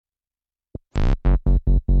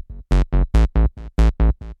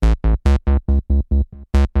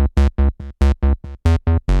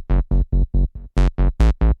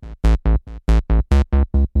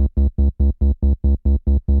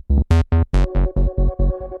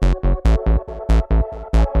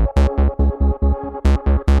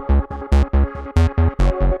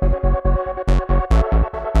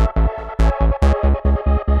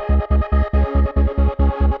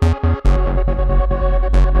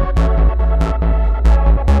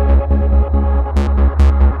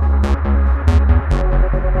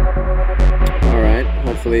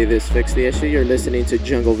everybody, this Fix the Issue. You're listening to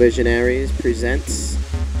Jungle Visionaries presents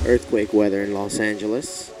Earthquake Weather in Los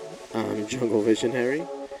Angeles. I'm Jungle Visionary.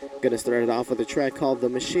 Gonna start it off with a track called The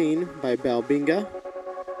Machine by Balbinga,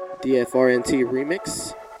 DFRNT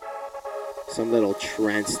remix. Some little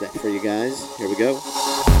trance step for you guys. Here we go.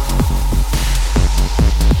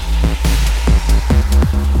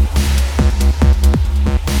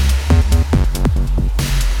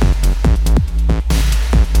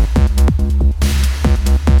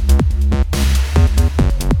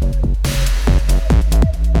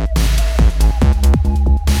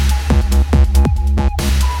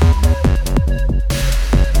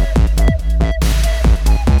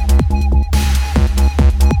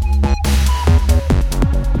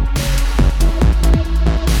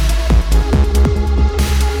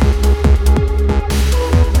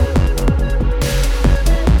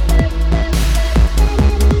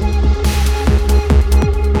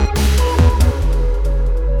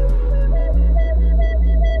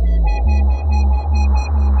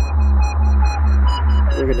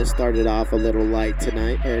 Started off a little light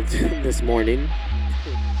tonight, or this morning.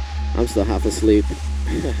 I'm still half asleep.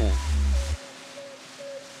 I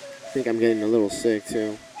think I'm getting a little sick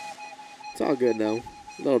too. It's all good though.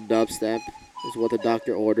 A little dubstep is what the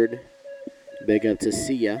doctor ordered. Big up to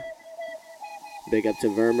Sia. Big up to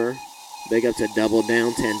Vermeer. Big up to Double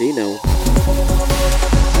Down Tandino.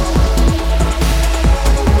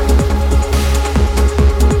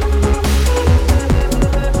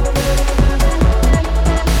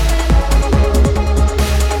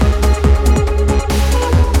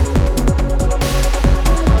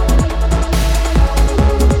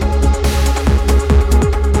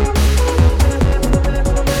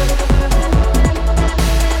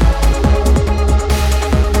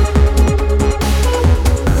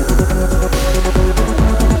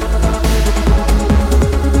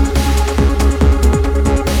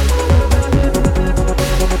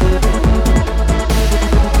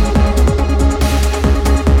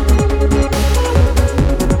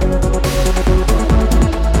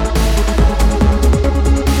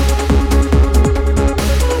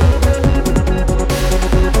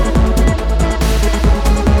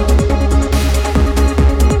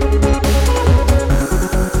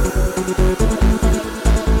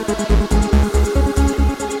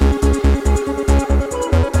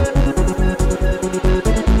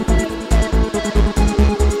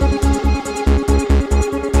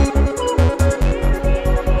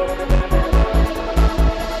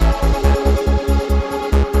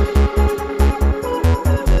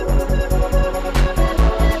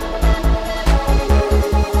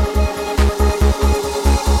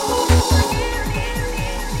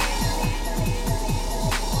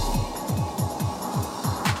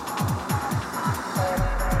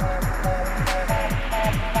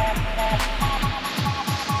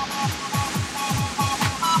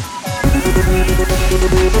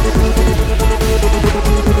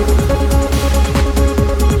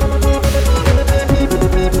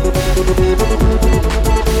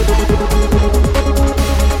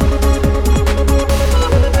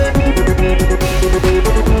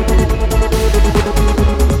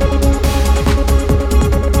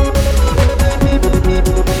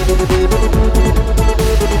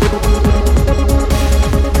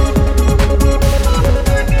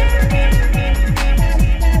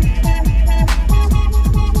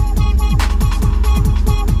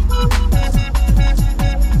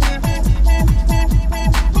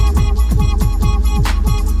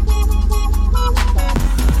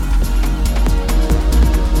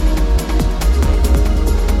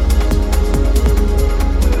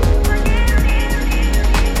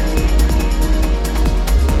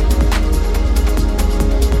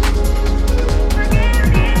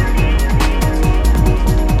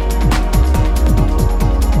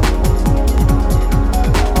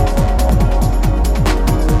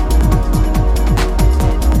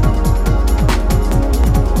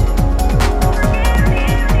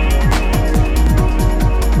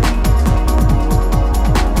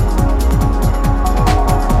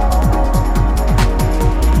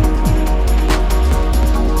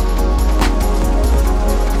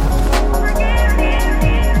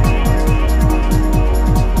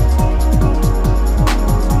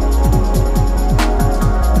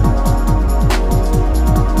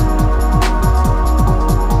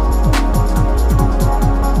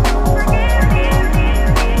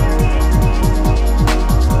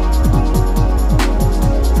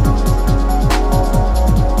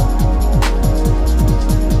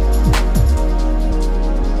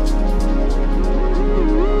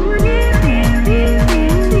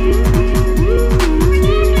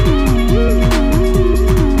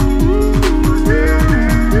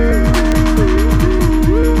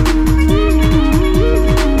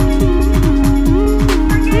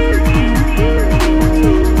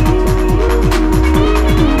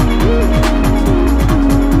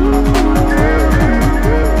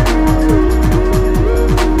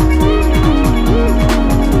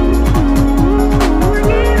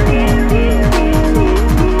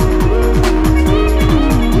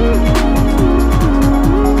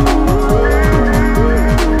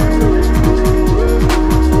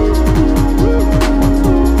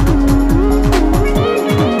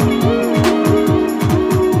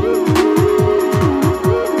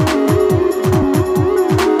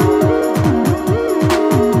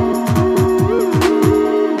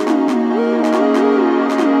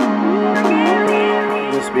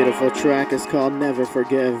 track is called Never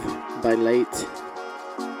Forgive by Late.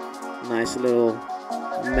 Nice little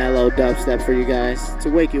mellow dubstep for you guys to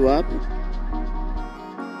wake you up.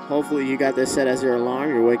 Hopefully you got this set as your alarm.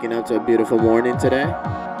 You're waking up to a beautiful morning today.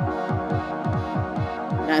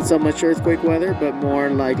 Not so much earthquake weather, but more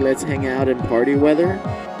like let's hang out and party weather.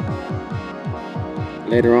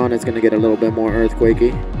 Later on it's going to get a little bit more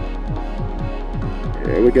earthquakey.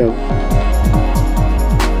 Here we go.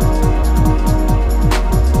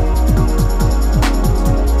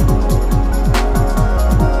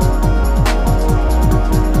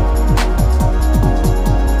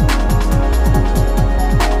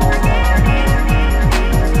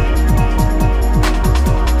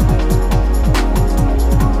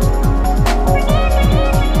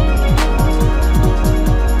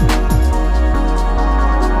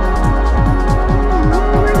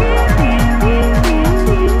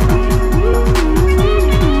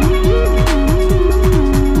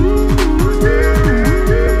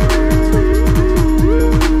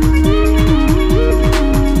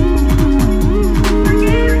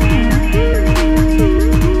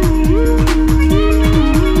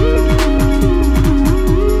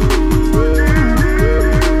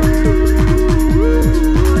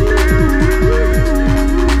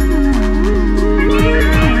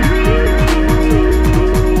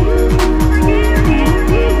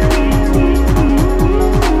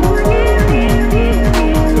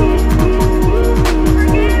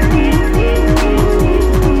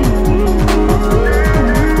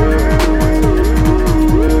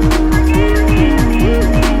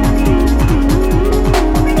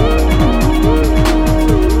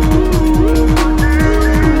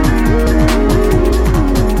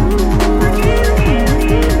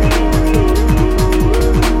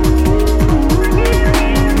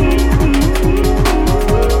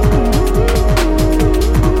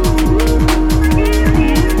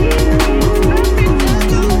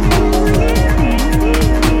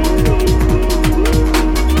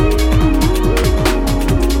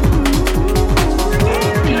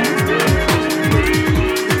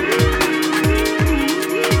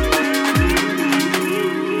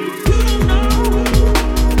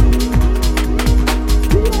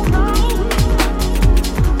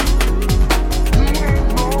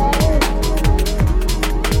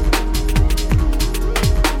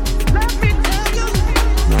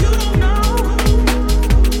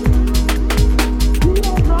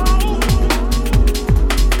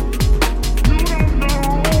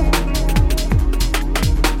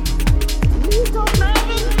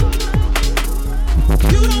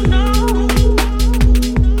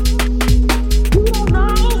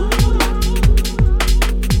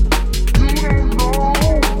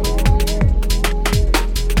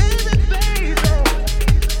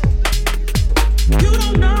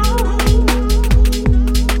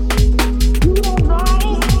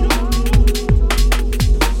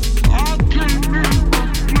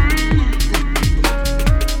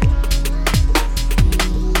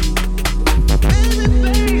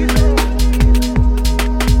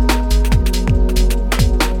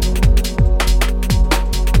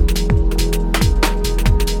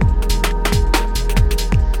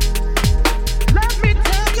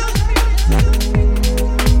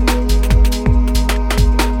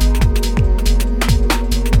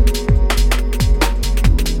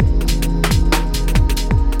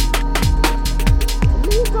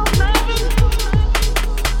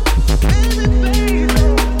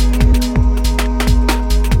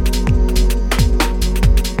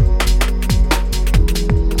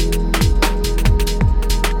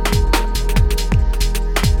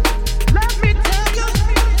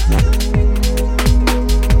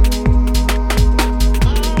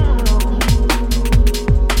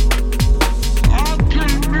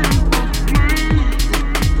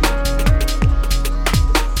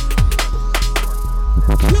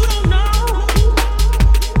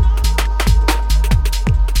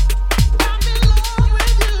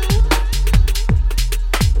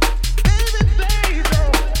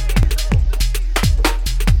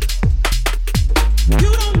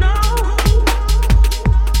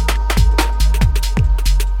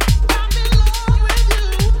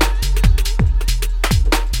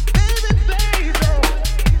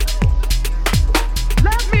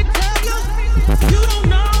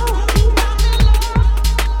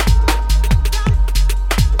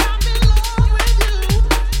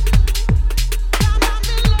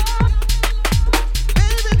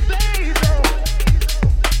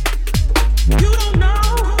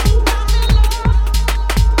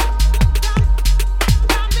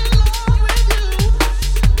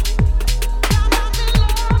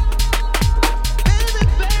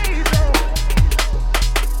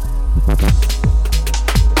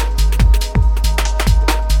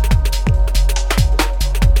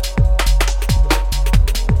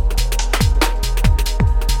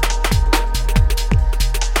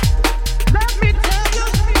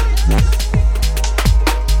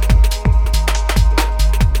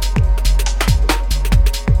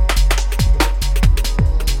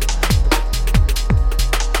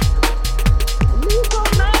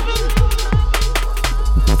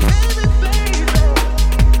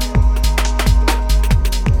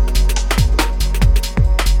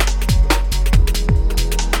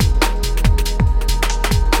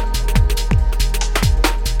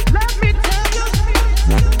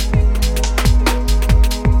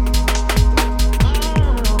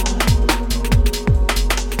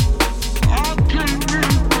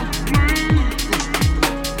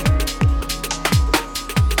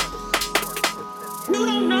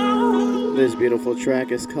 Beautiful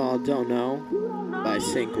track is called Don't Know by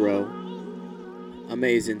Synchro.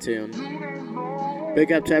 Amazing tune.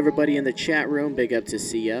 Big up to everybody in the chat room. Big up to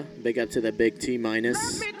Sia. Big up to the Big T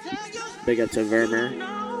Minus. Big up to Vermeer.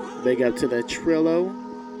 Big up to the Trillo.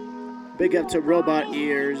 Big up to Robot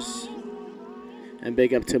Ears. And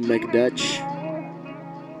big up to McDutch.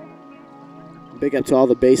 Big up to all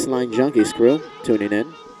the Bassline Junkies crew tuning in.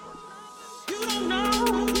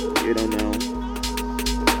 You don't know.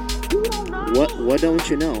 What don't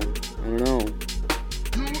you know? I don't know.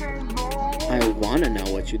 I want to know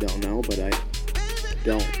what you don't know, but I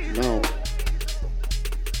don't know.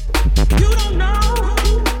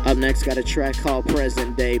 Up next, got a track called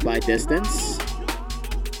Present Day by Distance.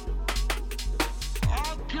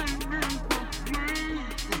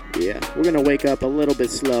 Yeah, we're gonna wake up a little bit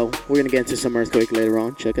slow. We're gonna get into some Earthquake later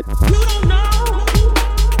on. Check it.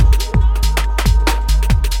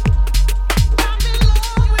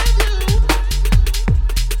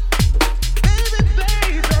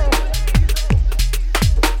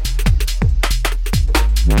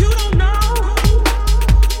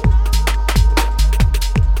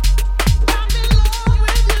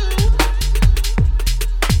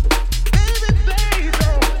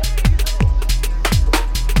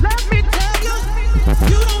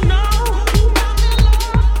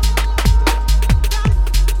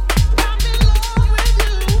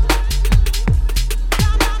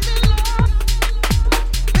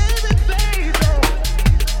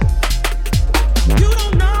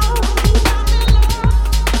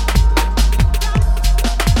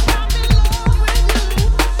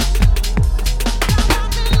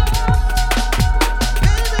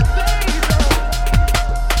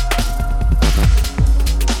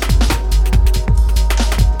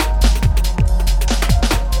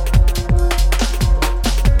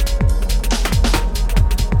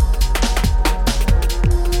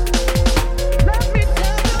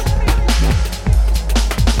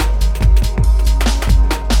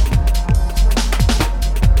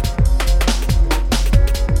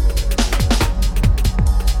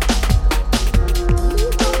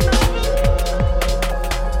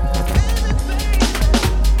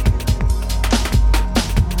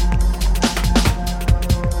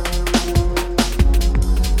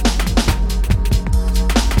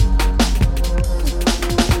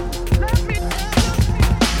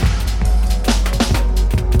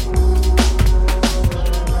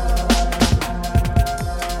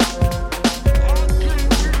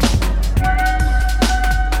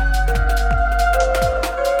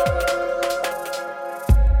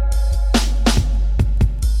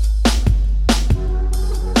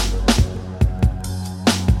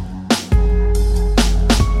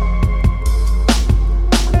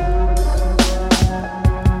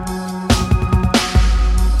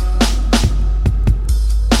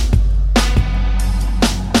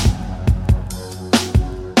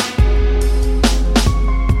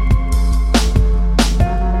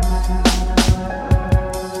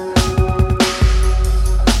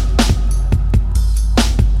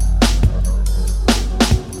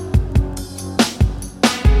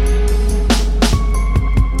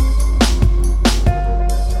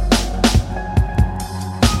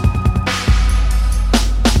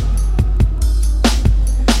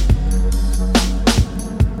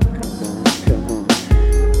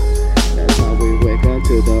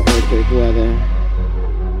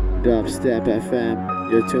 Dubstep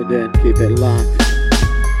FM, you're tuned in, keep it locked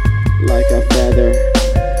like a feather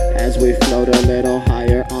as we float a little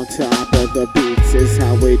higher on top of the beats is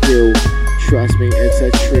how we do. Trust me, it's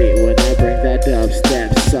a treat when I bring that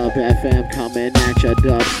dubstep. Sub FM coming at ya,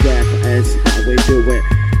 dubstep, it's how we do it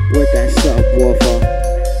with that subwoofer.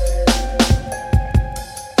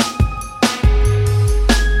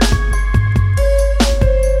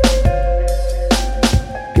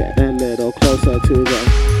 Get a little closer to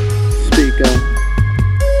the speaker.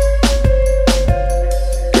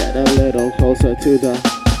 Get a little closer to the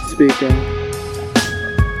speaker.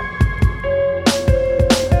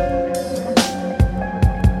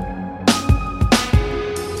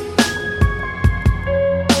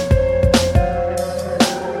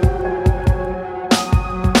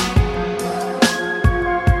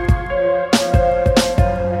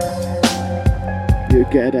 You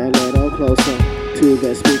get a little closer to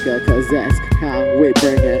the speaker, cause that's how we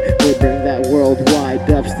bring it. We bring that worldwide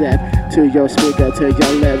dubstep to your speaker, to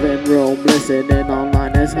your living room. Listening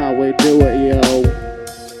online, that's how we do it, yo.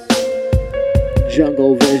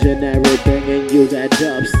 Jungle Visionary bringing you that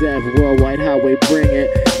dubstep worldwide, how we bring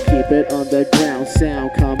it. Keep it underground,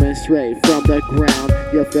 sound coming straight from the ground.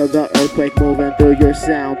 You feel the earthquake moving through your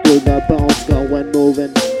sound, through the bones going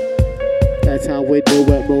moving. That's how we do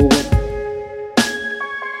it, moving.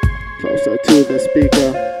 Closer to the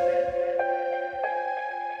speaker.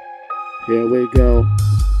 Here we go.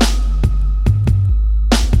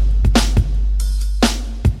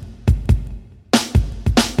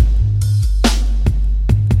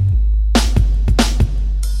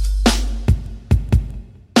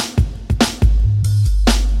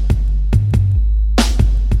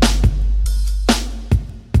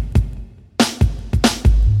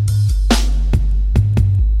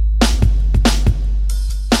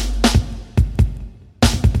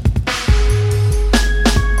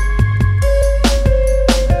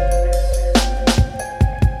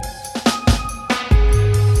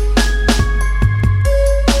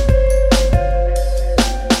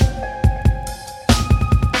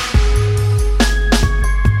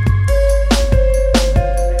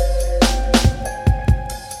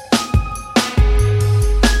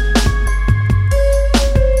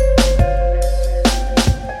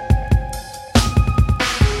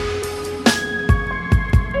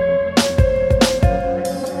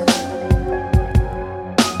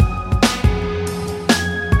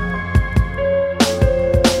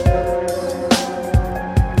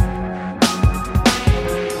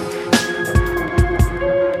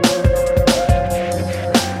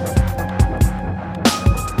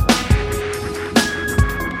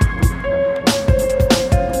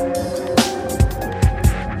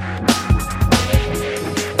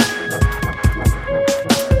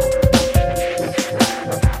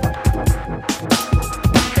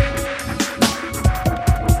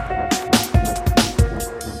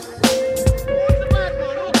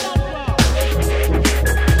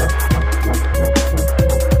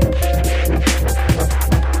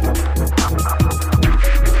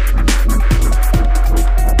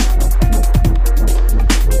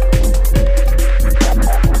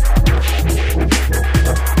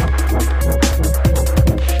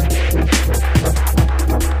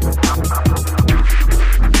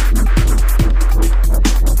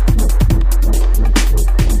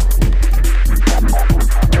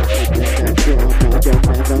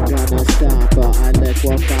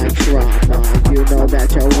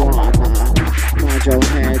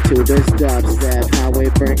 To this dubstep, how we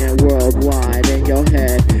bring it worldwide in your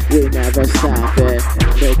head, we never stop it.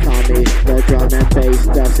 They call me the drum and bass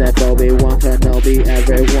dubstep Obi-Wan Kenobi.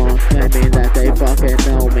 Everyone claiming that they fucking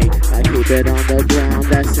know me. I keep it on the ground,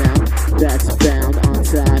 that sound that's bound on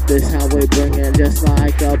top is how we bring it, just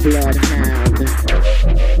like a bloodhound.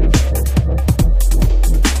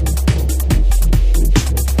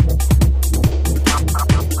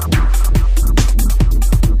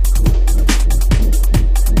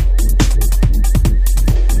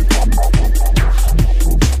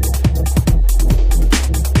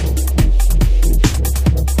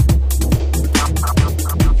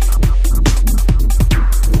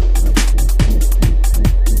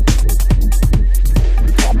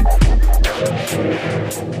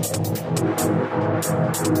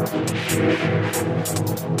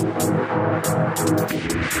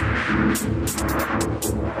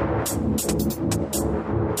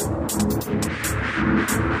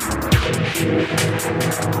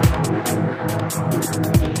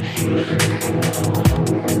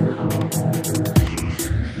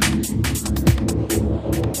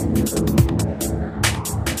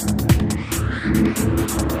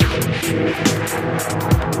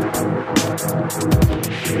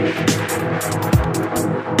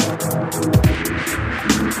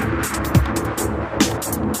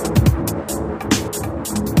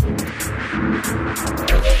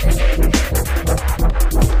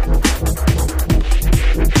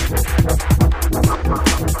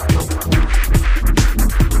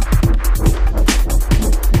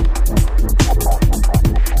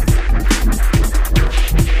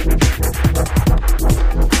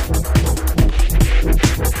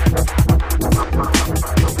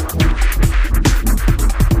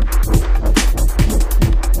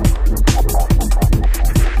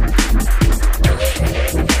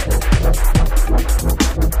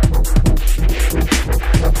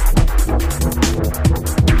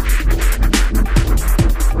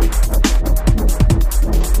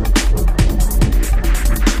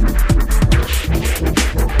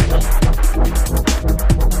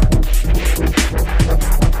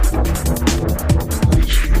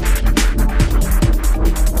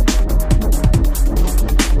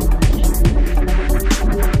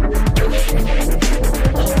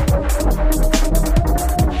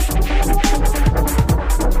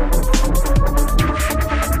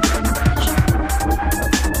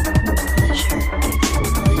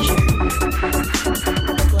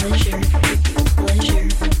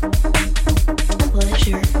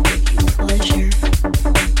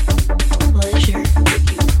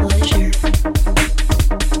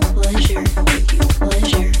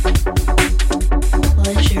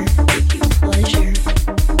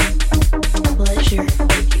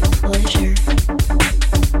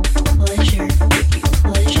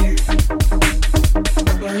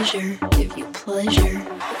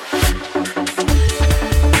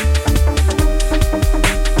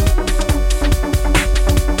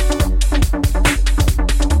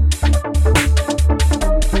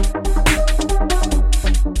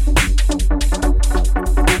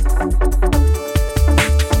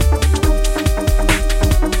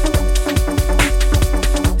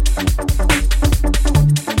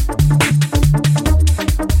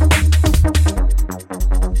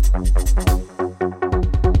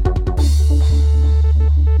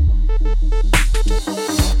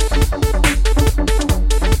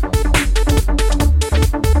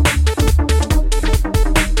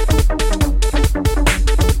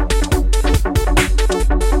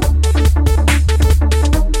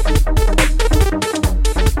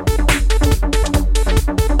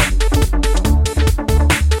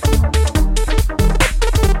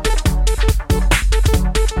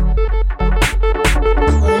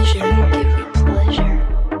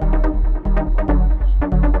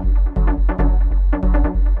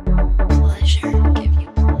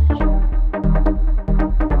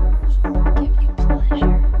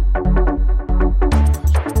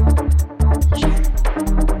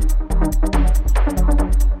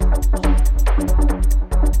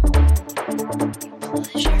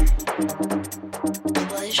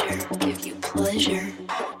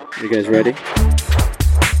 You guys ready?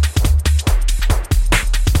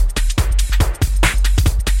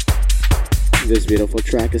 This beautiful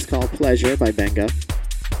track is called Pleasure by Benga.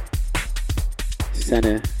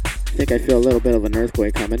 I think I feel a little bit of an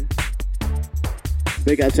earthquake coming.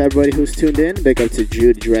 Big up to everybody who's tuned in. Big up to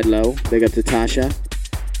Jude Dreadlow. Big up to Tasha.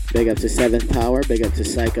 Big up to Seventh Power. Big up to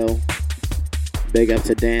Psycho. Big up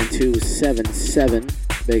to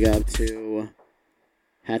Dan277. Big up to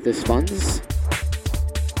Hathis Funds.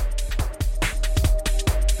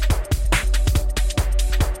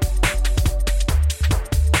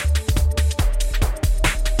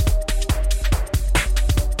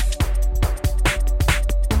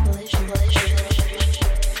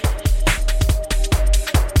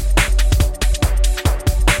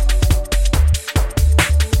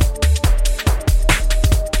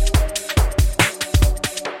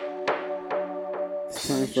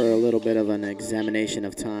 For a little bit of an examination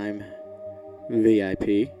of time.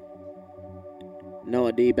 VIP.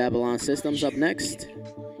 Noah D. Babylon Systems up next.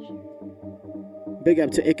 Big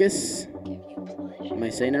up to Ickis. Am I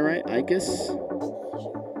saying it right? Ickis?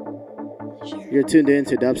 You're tuned in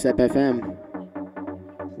to Dubstep FM.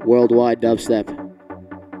 Worldwide Dubstep.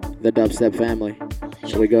 The Dubstep family.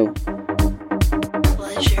 Here we go.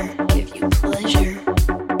 Pleasure, give you pleasure.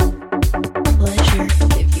 Pleasure,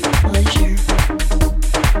 give you pleasure.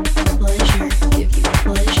 Pleasure, give you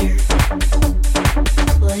pleasure.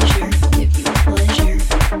 Pleasure, give you pleasure.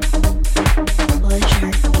 Pleasure,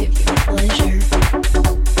 give you pleasure.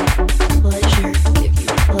 Pleasure, give you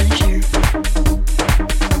pleasure.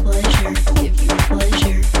 Pleasure, give you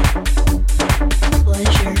pleasure.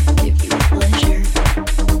 Pleasure, give you pleasure.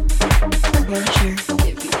 Pleasure,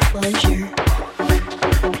 give you pleasure.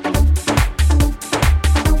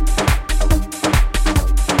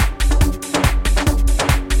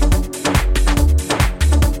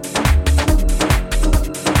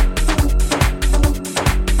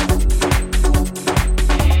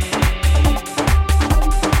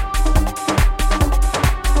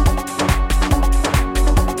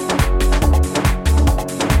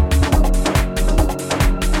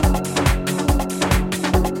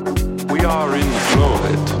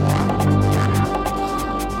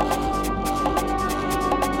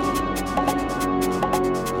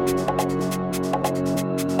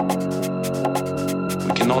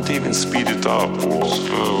 Even speed it up or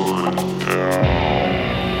slow it down.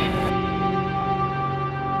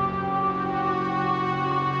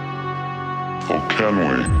 Or can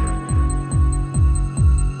we?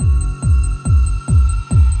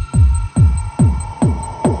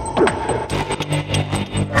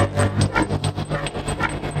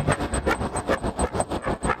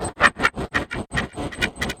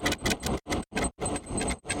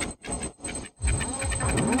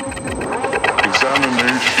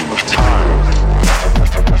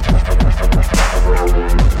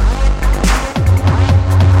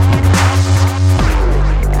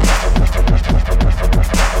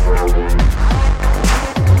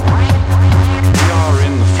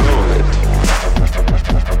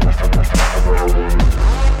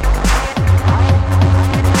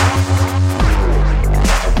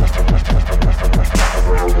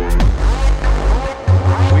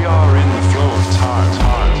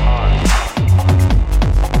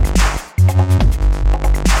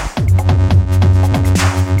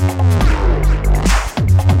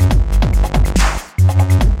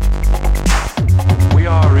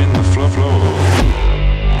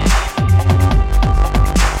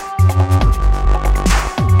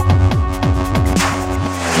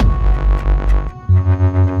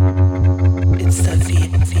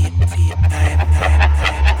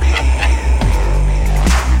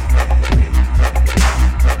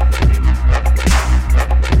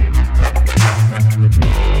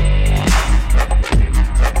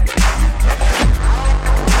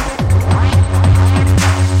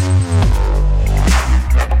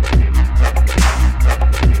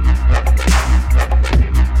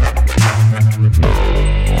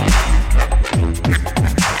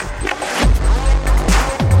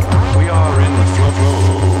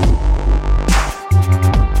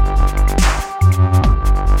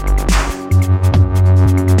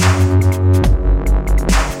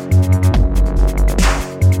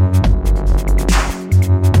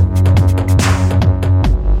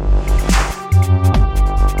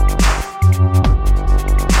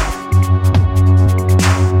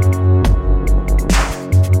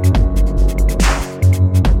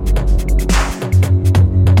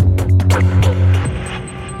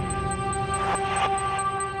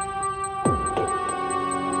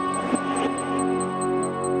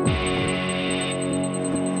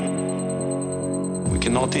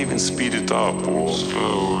 cannot even speed it up or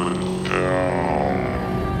slow it down.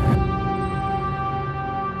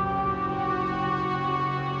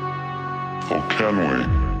 Or can we?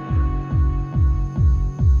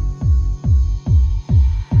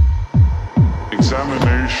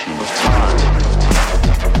 Examination of time.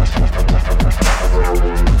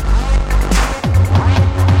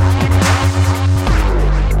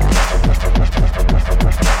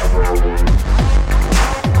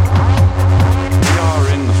 We are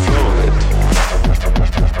in the flow of it.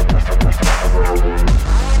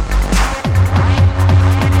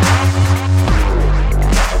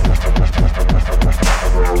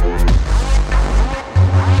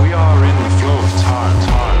 We are in the flow of time.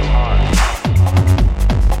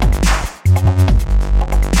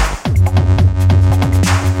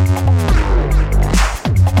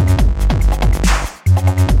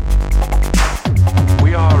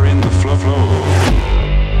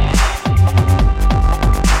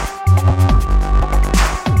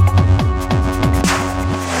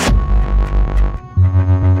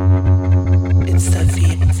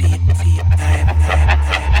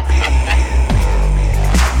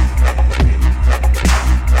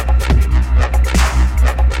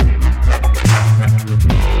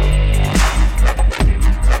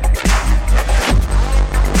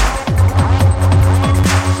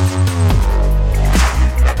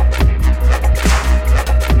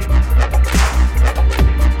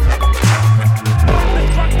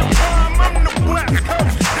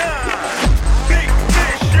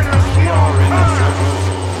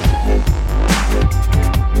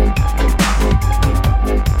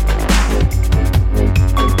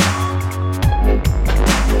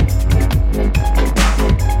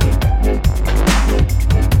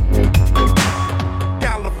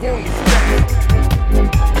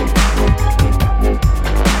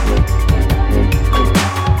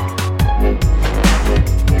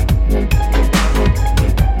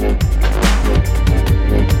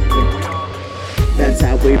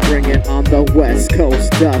 West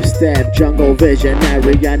Coast dubstep, jungle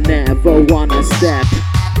visionary, I never wanna step.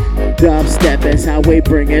 Dubstep is how we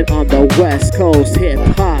bring it on the West Coast. Hip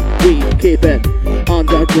hop, we keep it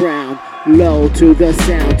underground, low to the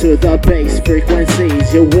sound, to the bass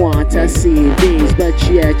frequencies. You want to see these, but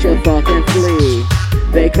yet you fucking flee.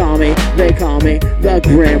 They call me the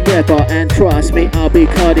Grim Ripper, and trust me, I'll be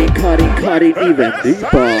cutting even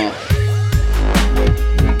deeper.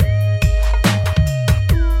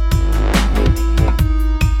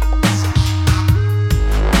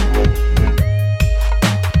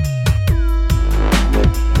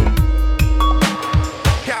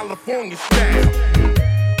 California style.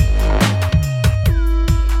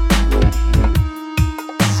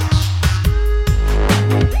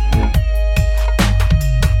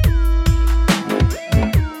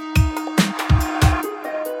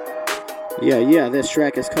 Yeah, this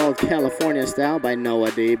track is called California Style by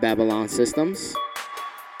Noah D. Babylon Systems.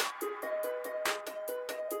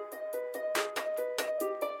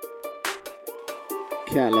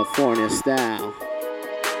 California Style.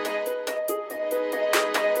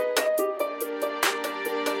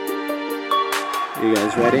 You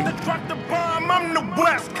guys ready? Drop the bomb, I'm the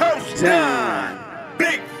West Coast Time.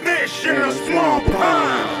 Big fish in a small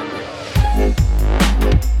pond.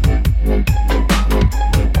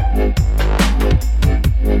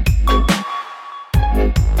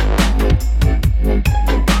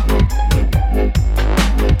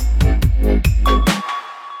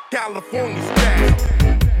 California style.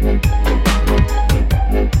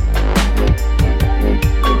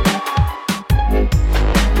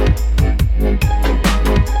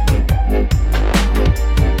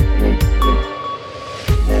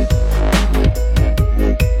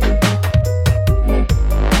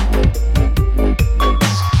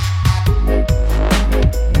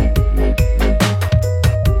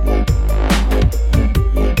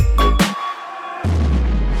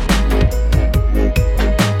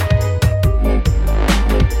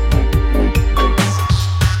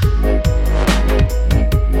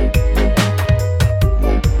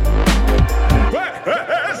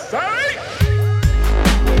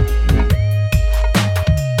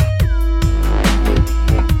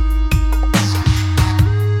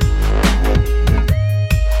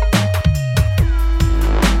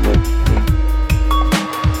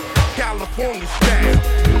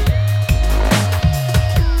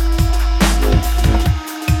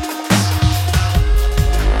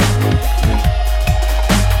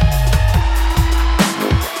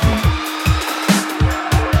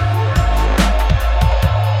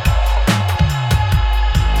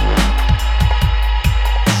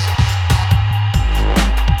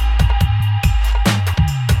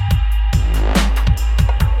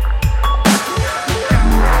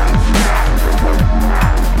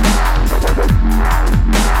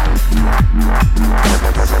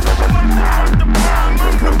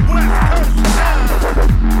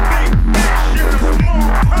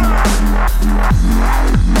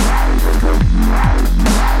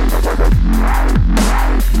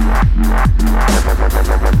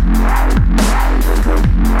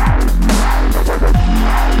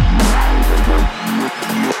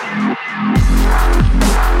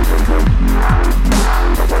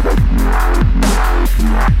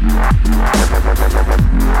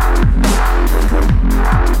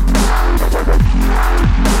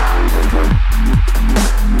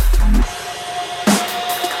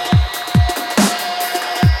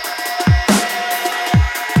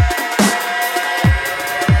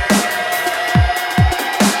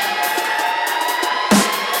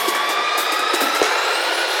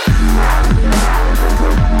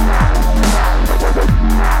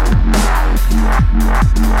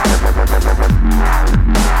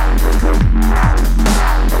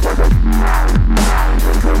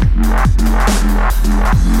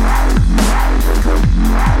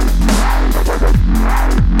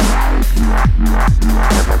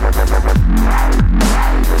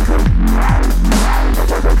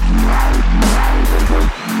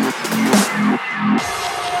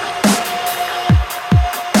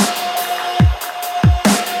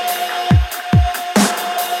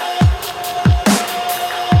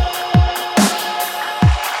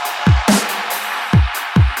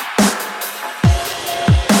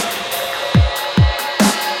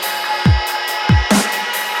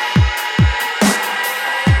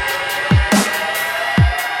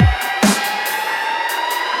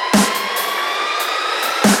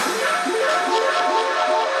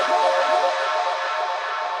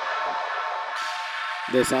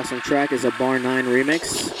 This awesome track is a Bar 9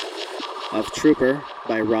 remix of Trooper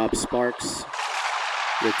by Rob Sparks.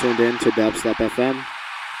 You're tuned in to Dubstep FM.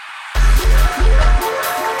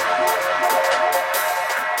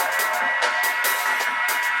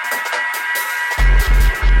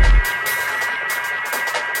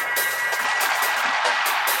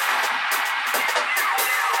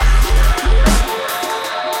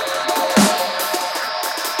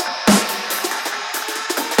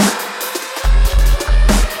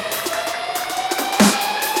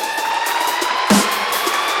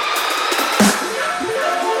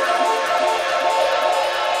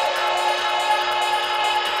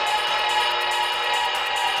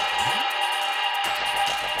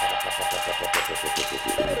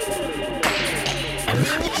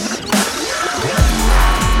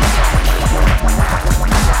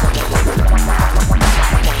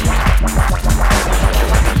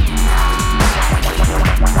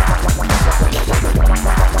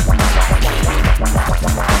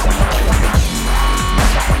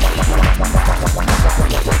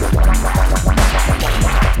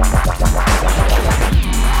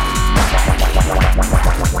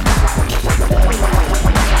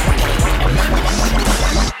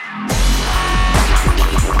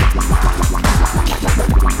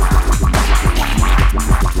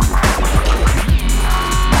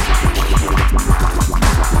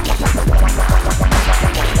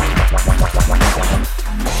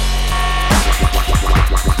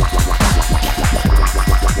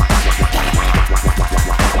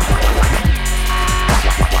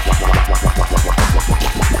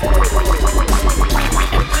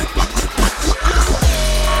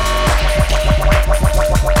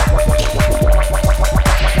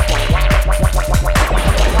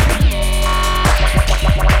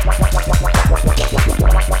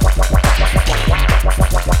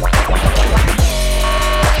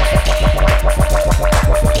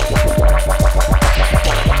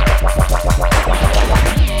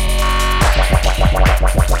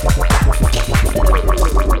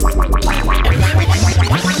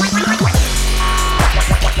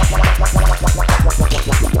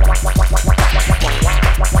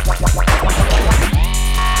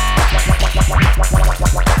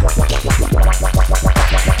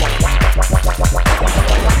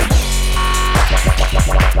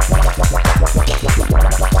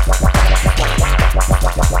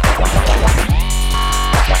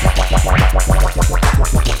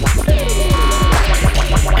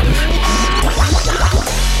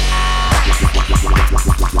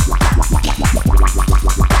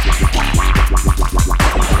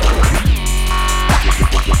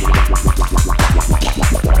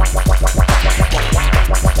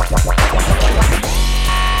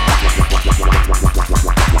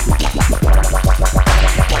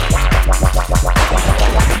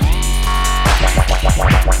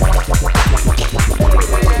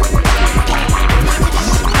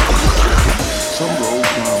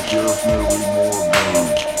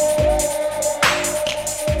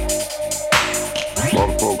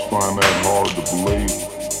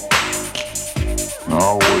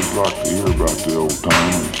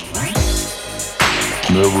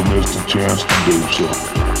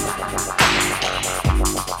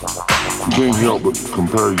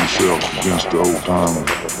 Compare yourself against the old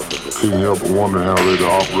timers. Couldn't help but wonder how they'd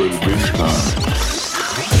operated these times.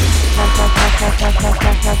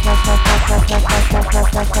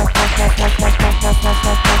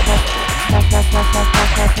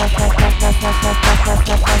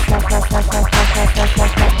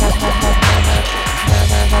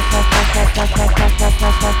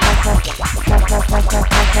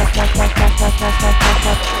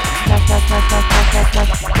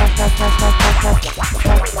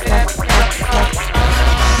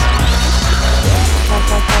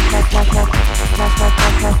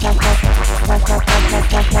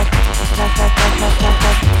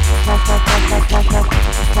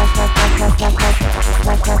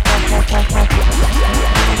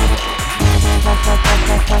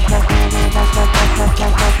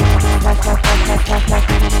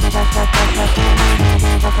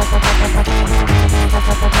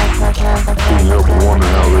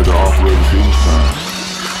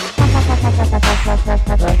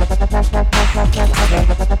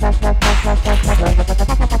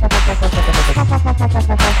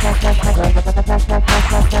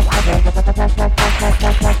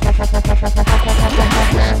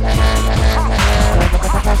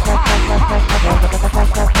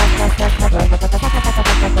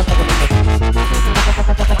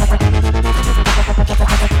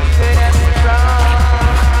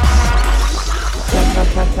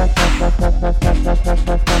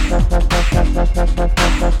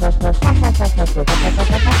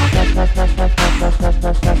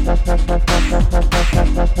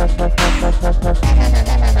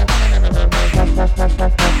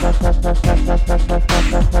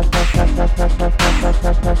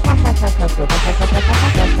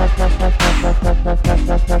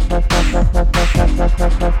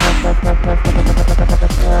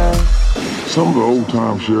 Some of the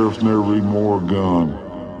old-time sheriffs never even wore a gun.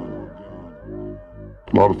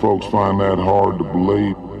 A lot of folks find that hard to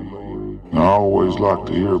believe. And I always like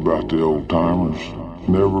to hear about the old-timers.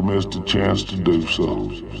 Never missed a chance to do so.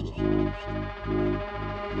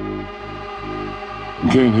 You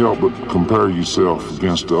can't help but compare yourself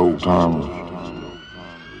against the old-timers.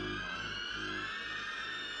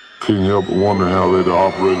 Can't help but wonder how they'd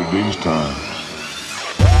operated these times.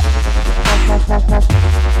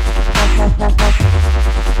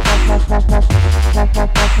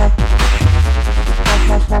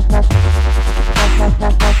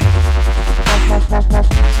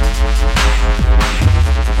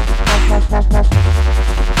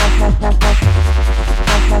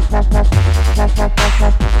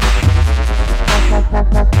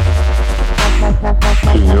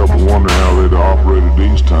 Can't help but wonder how they'd operated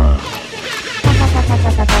these times.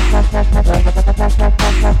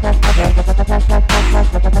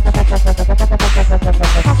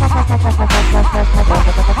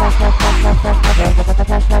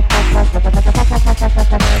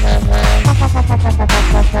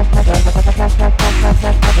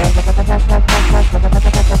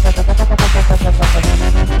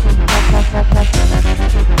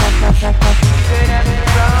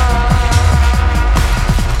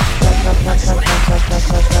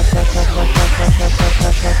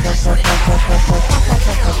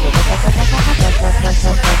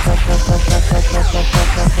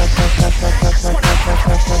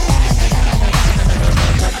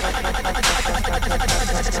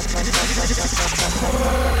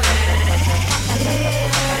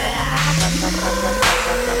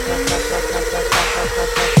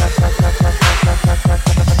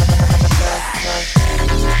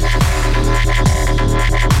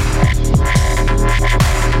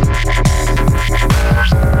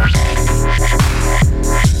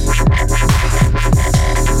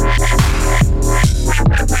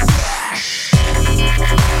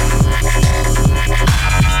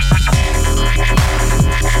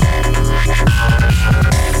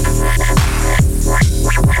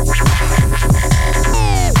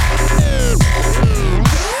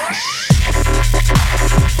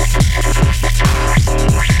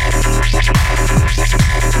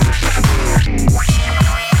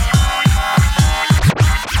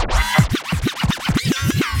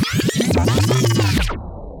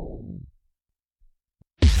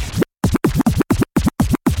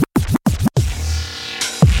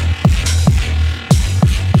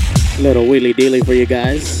 Little wheelie dealy for you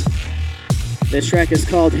guys. This track is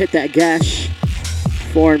called Hit That Gash.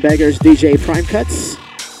 Foreign Beggars DJ Prime Cuts.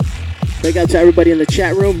 Big up to everybody in the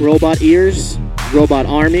chat room. Robot Ears, Robot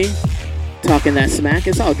Army, talking that smack.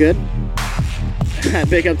 It's all good.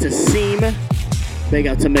 Big up to Seam. Big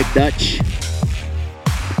up to McDutch.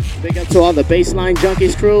 Big up to all the Baseline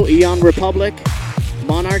Junkies crew. Eon Republic,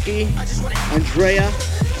 Monarchy, Andrea,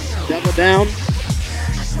 Double Down.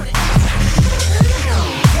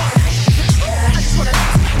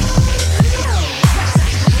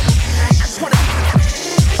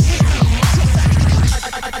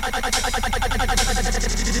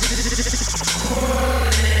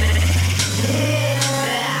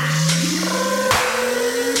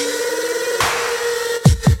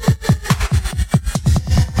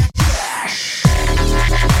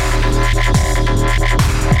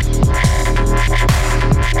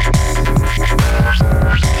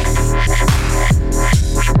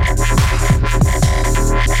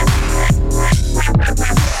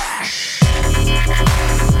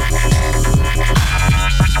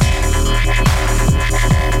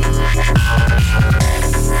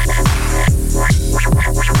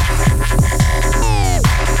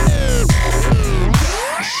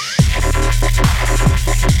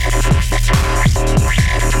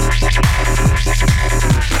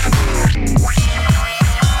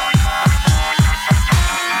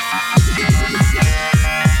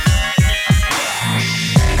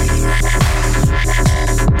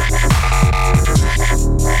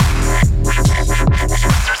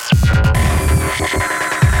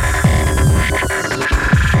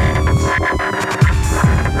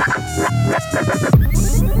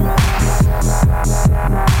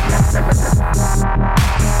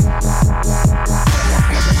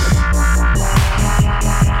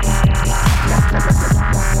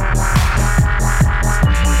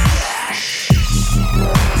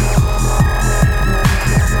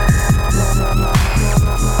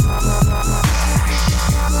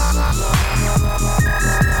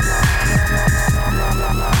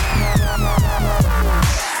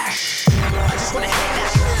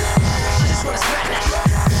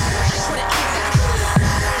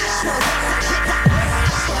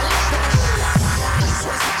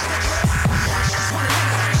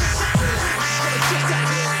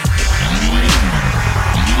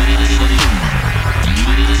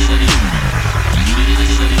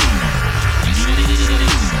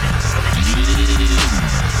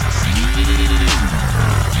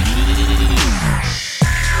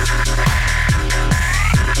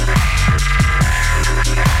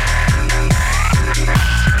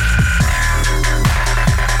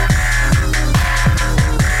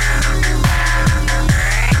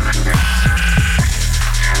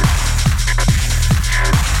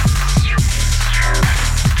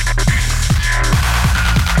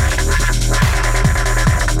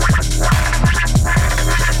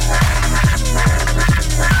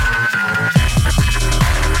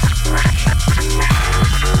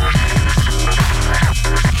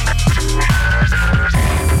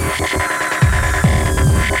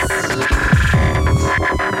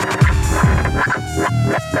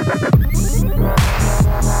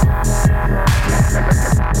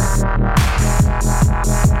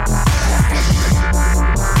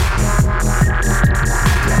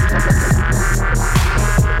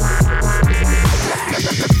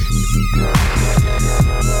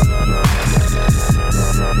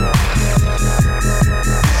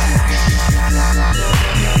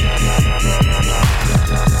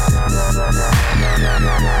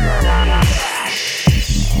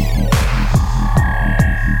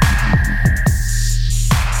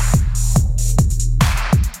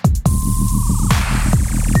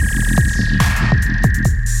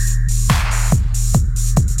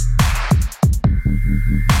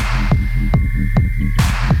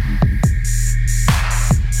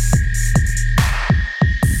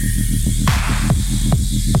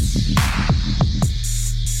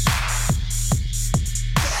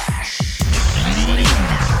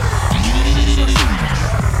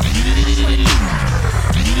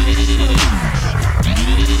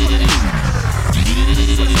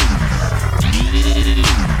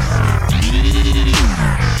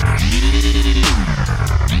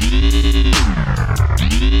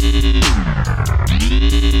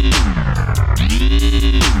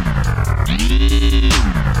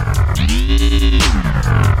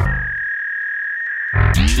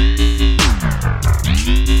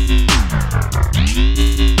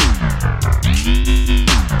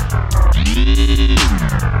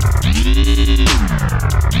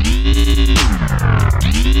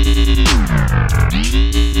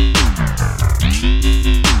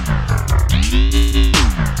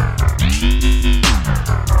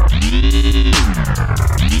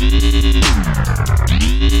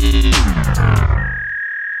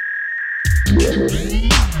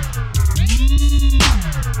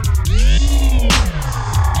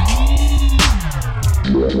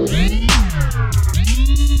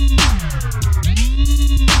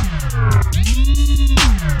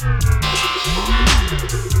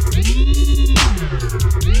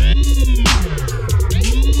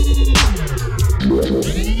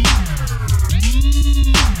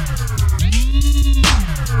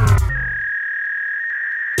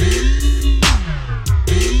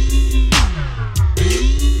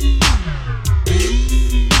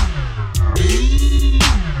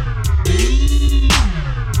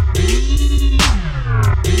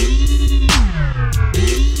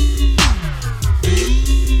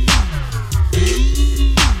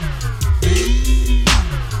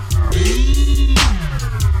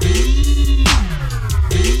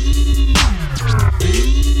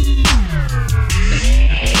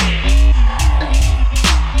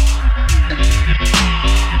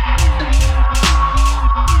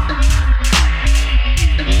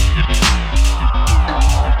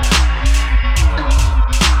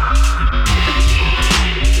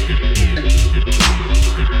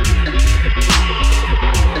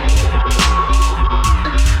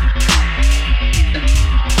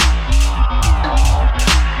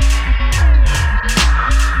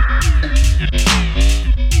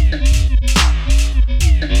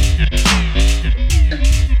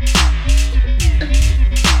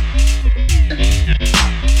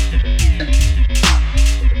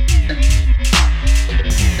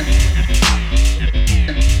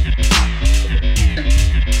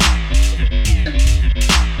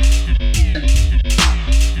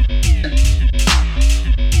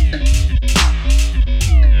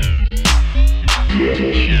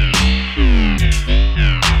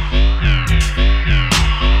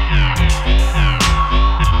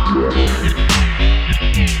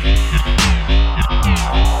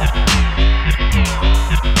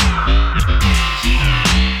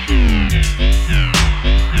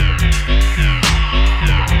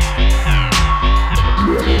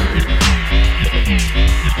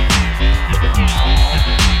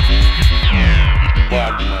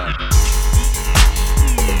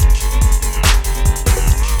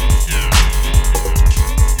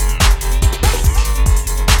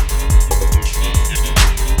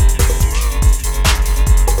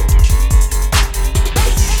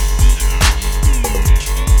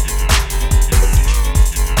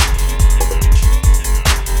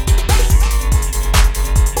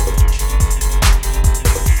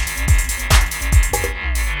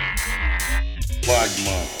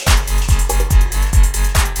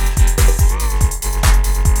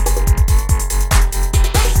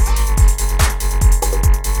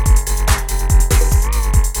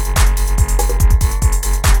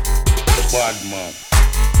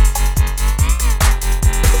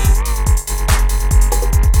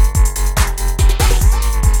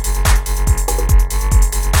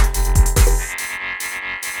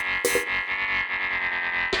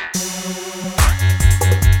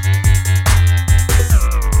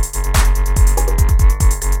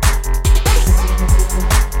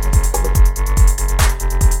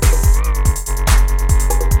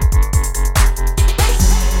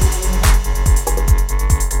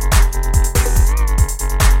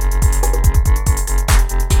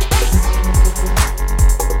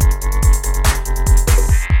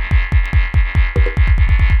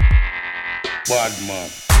 Badman.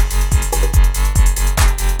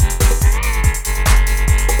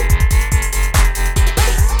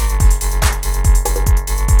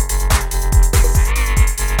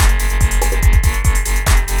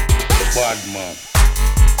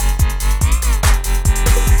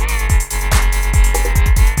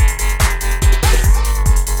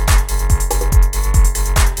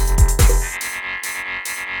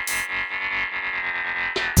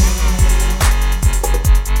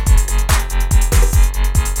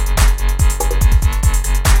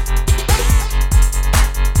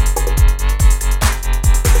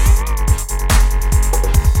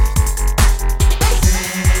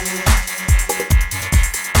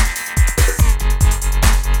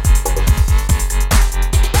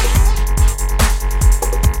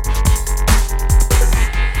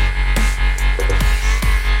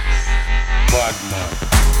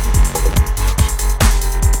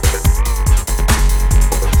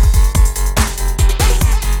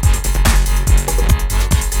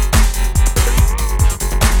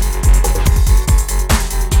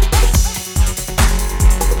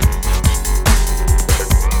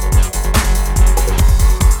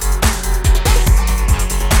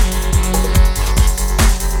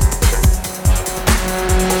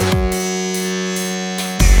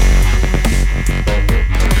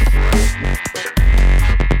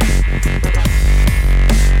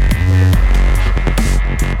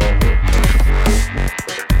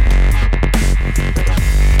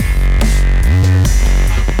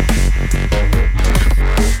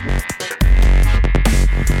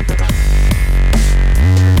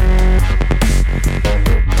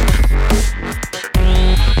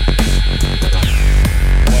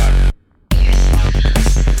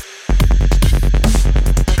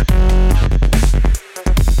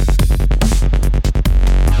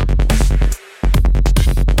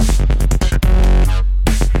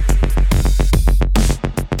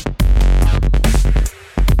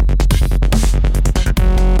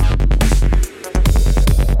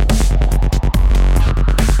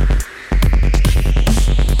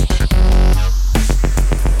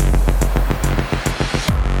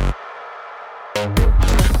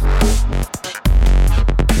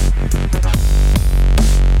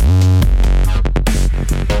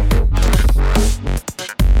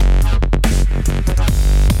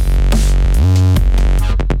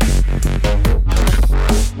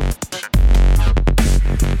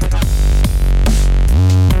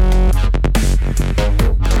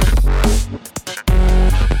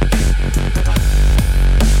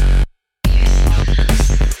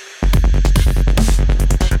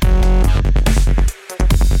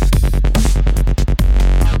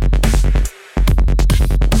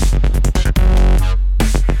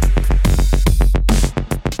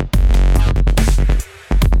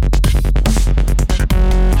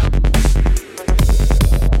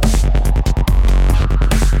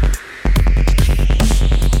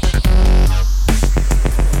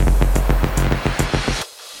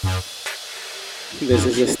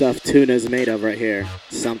 This is the stuff tuna's made of right here.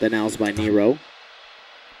 Something Else by Nero.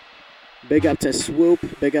 Big up to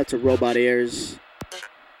Swoop. Big up to Robot Ears.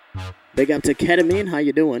 Big up to Ketamine. How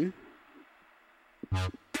you doing?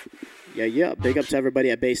 Yeah. Big up to everybody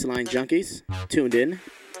at Baseline Junkies. Tuned in.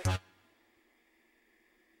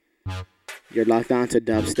 You're locked on to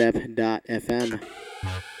dubstep.fm.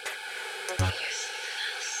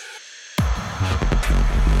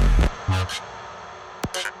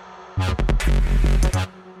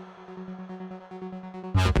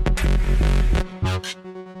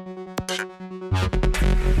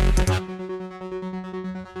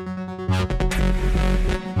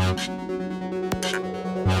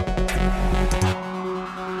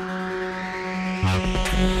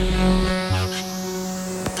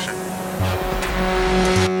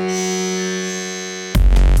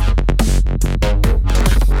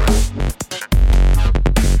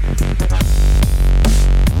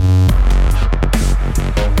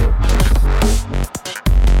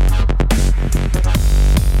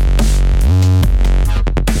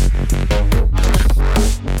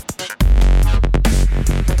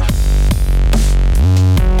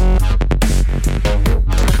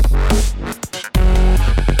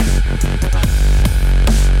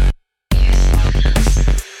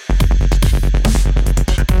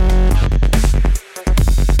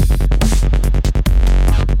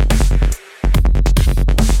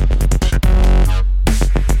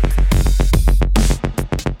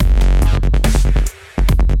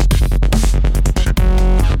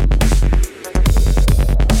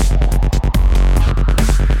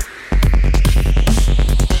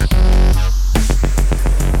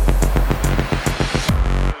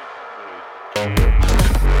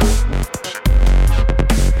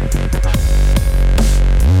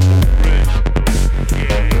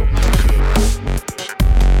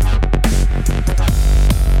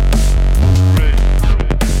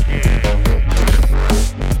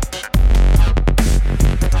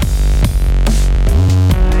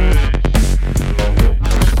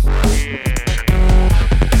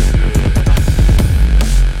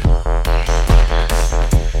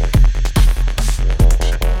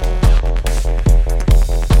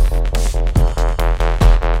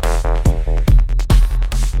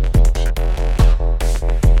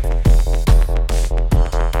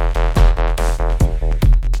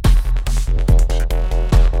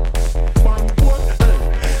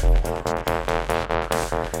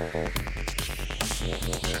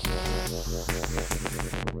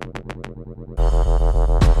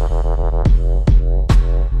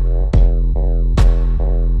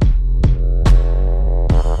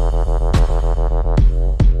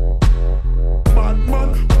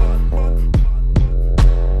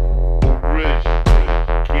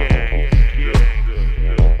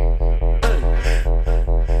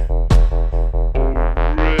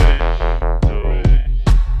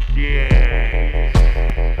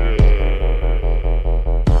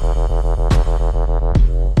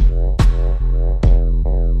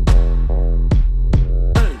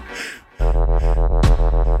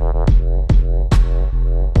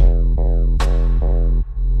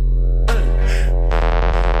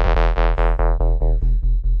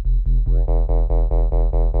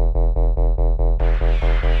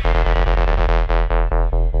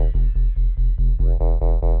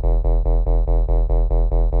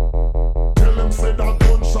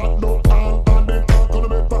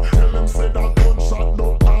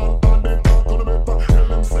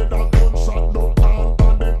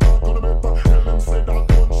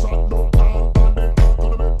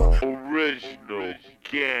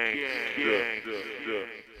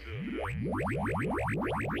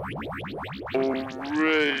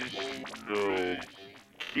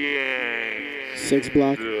 Six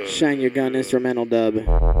block, Shine Your Gun instrumental dub.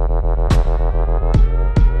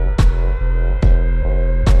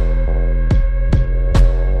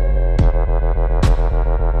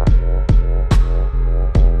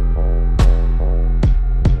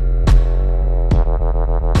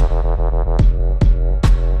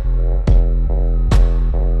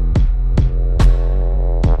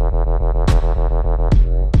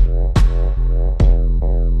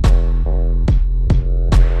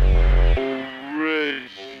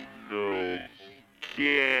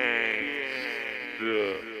 Yeah.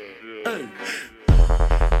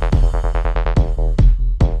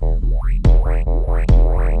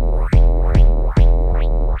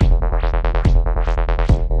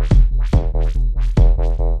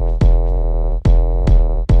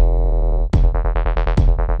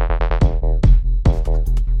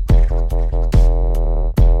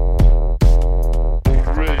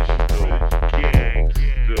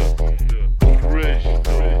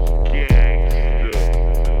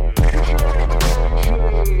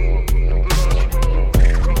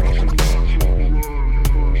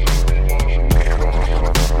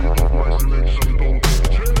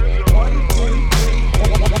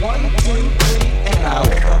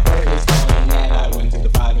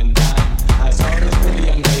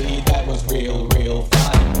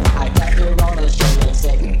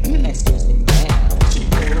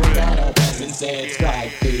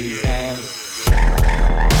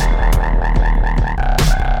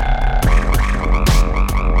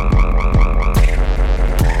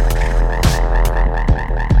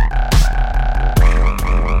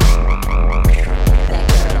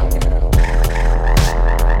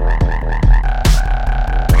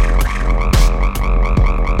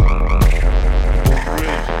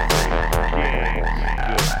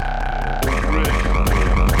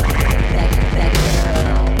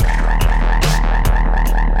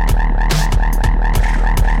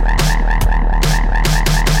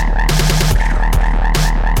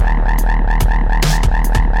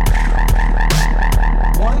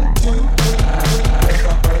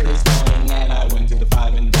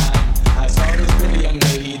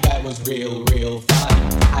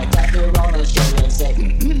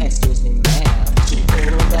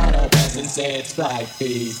 like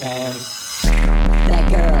these hands. That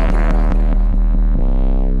girl.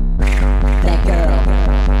 That girl.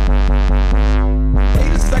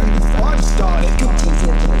 Wait a second before I start it.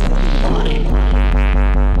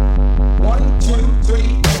 1, 2,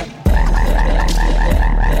 3.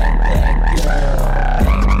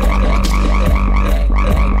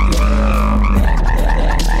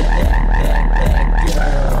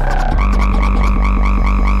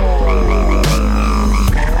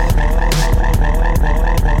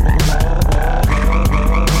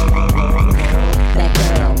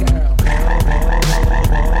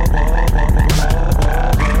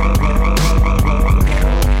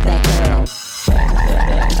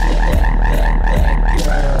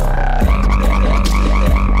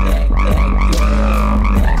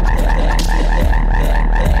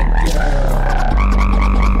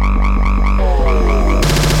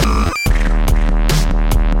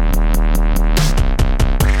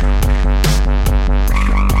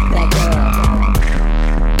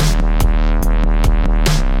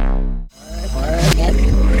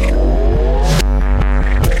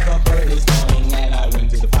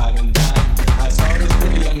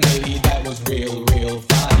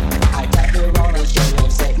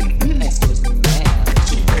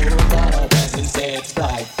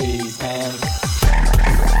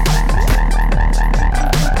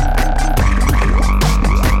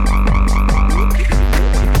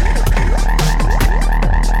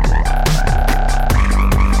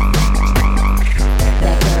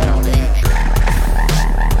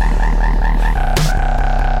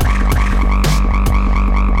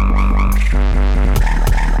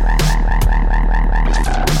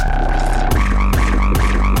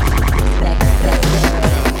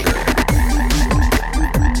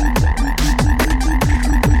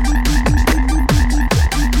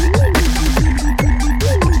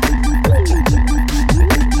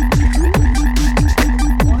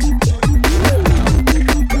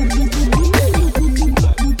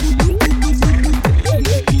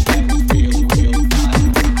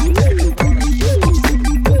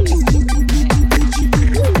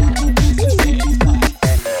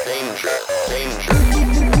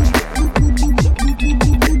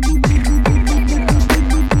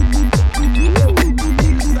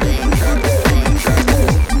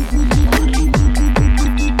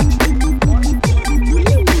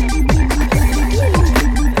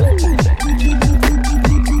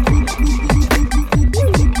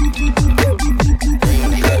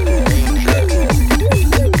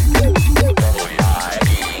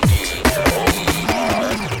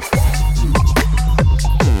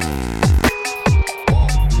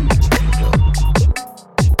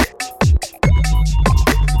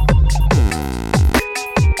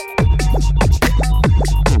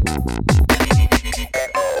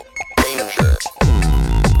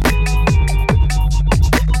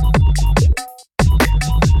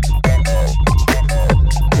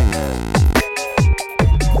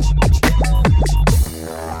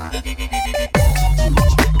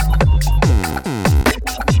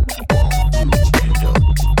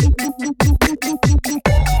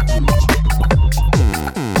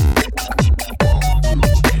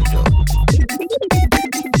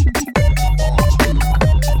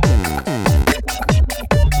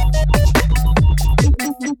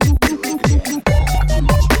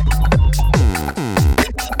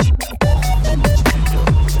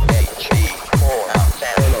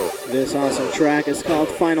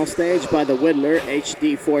 Final Stage by the Whittler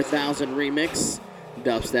HD 4000 remix.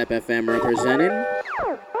 Dubstep FM representing.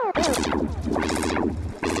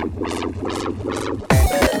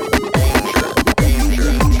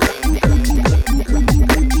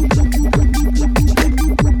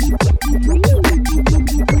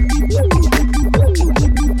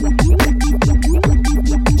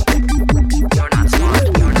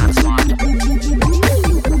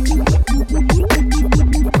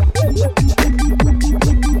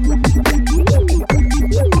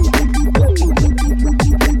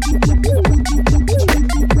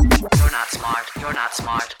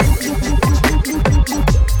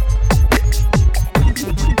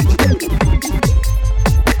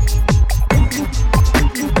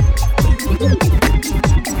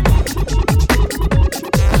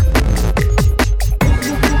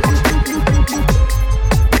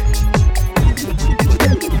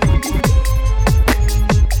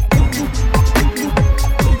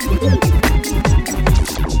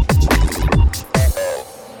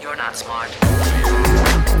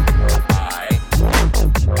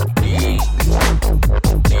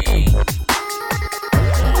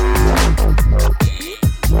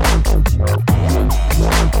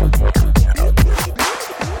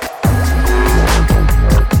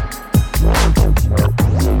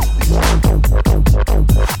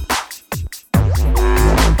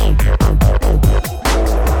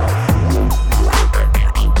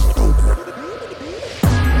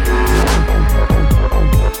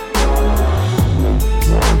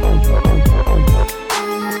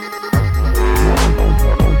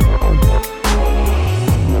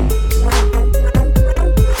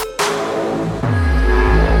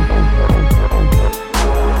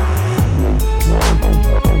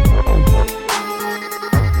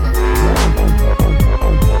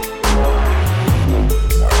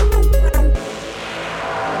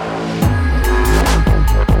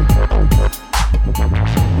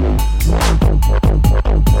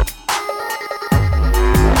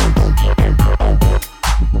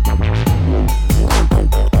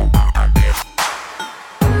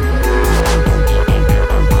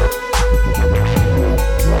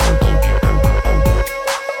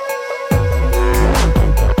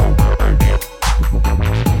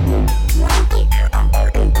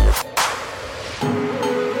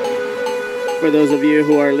 For those of you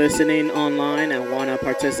who are listening online and want to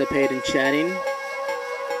participate in chatting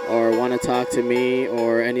or want to talk to me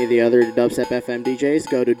or any of the other Dubstep FM DJs,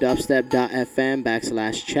 go to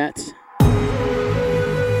dubstep.fm/chat.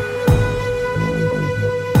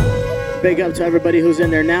 Big up to everybody who's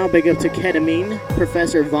in there now. Big up to Ketamine,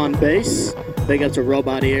 Professor Von Bass. Big up to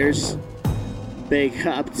Robot Ears. Big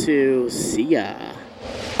up to Sia.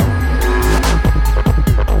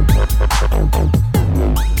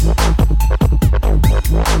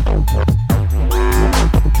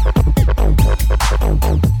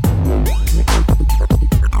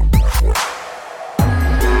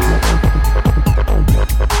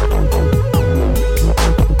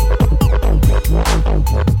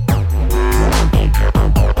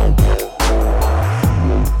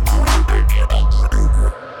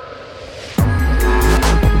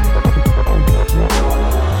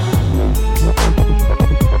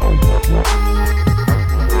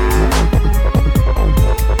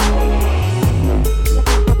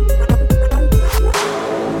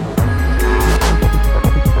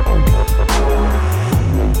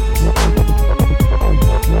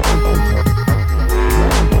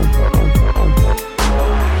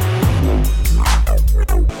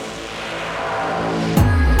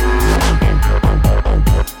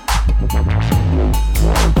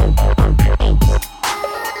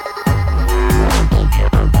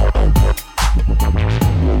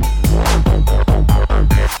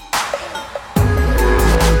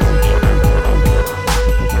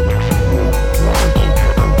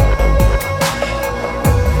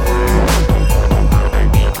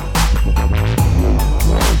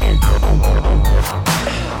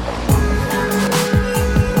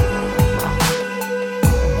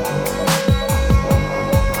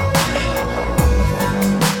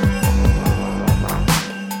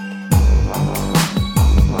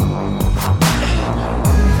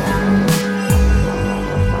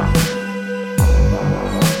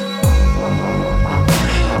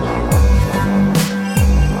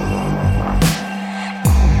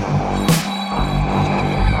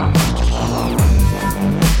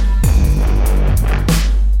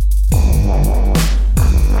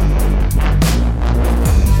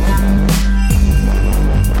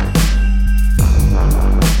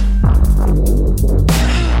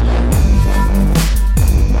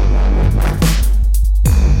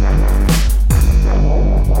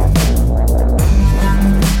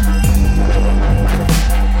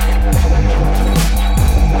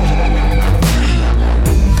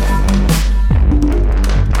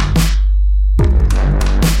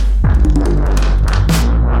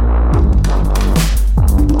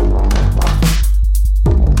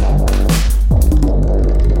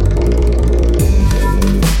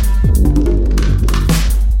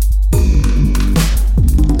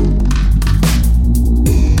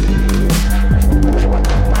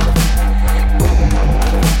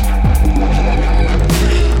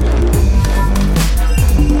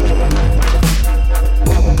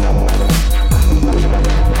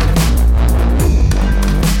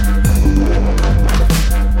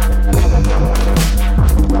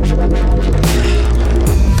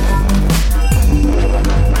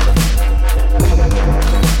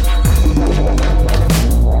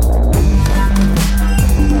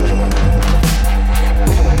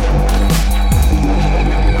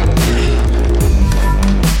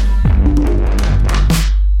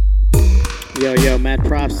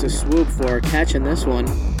 To Swoop for catching this one.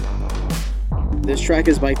 This track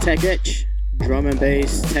is by Tech Itch, drum and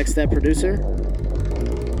bass tech step producer.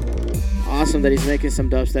 Awesome that he's making some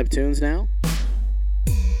dubstep tunes now.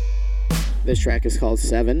 This track is called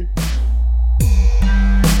 7.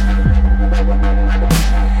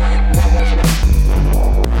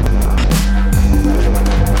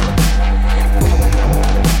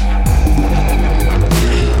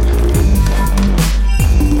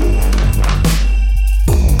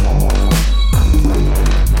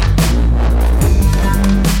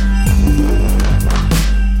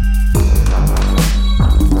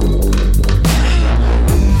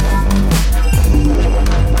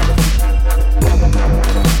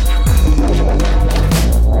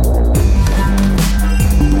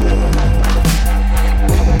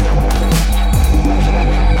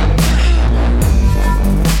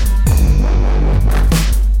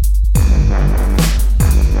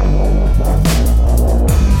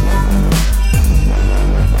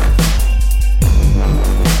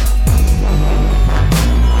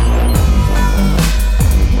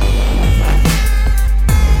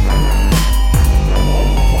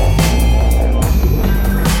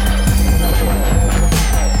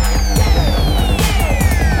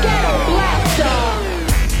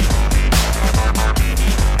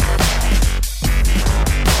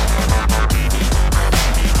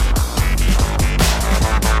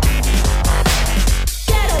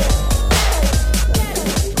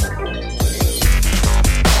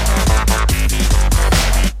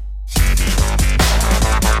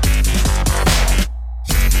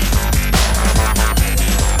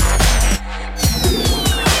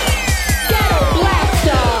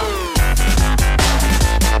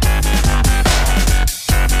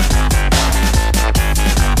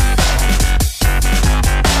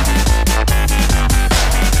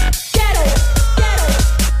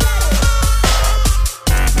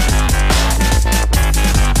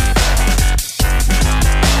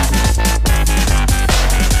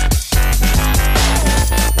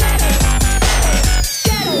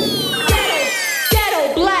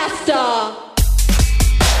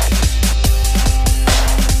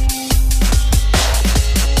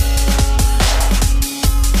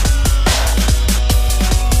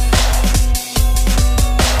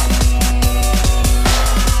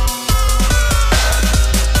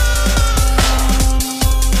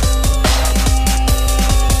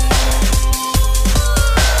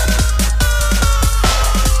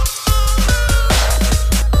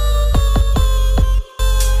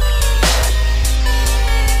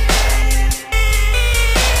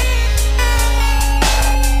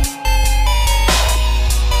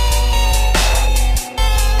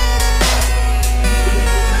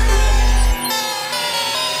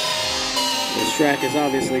 track is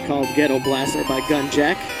obviously called Ghetto Blaster by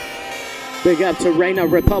Gunjack. Big up to Reina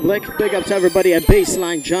Republic. Big up to everybody at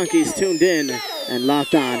Baseline Junkies tuned in and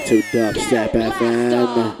locked on to Dubstep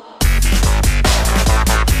FM.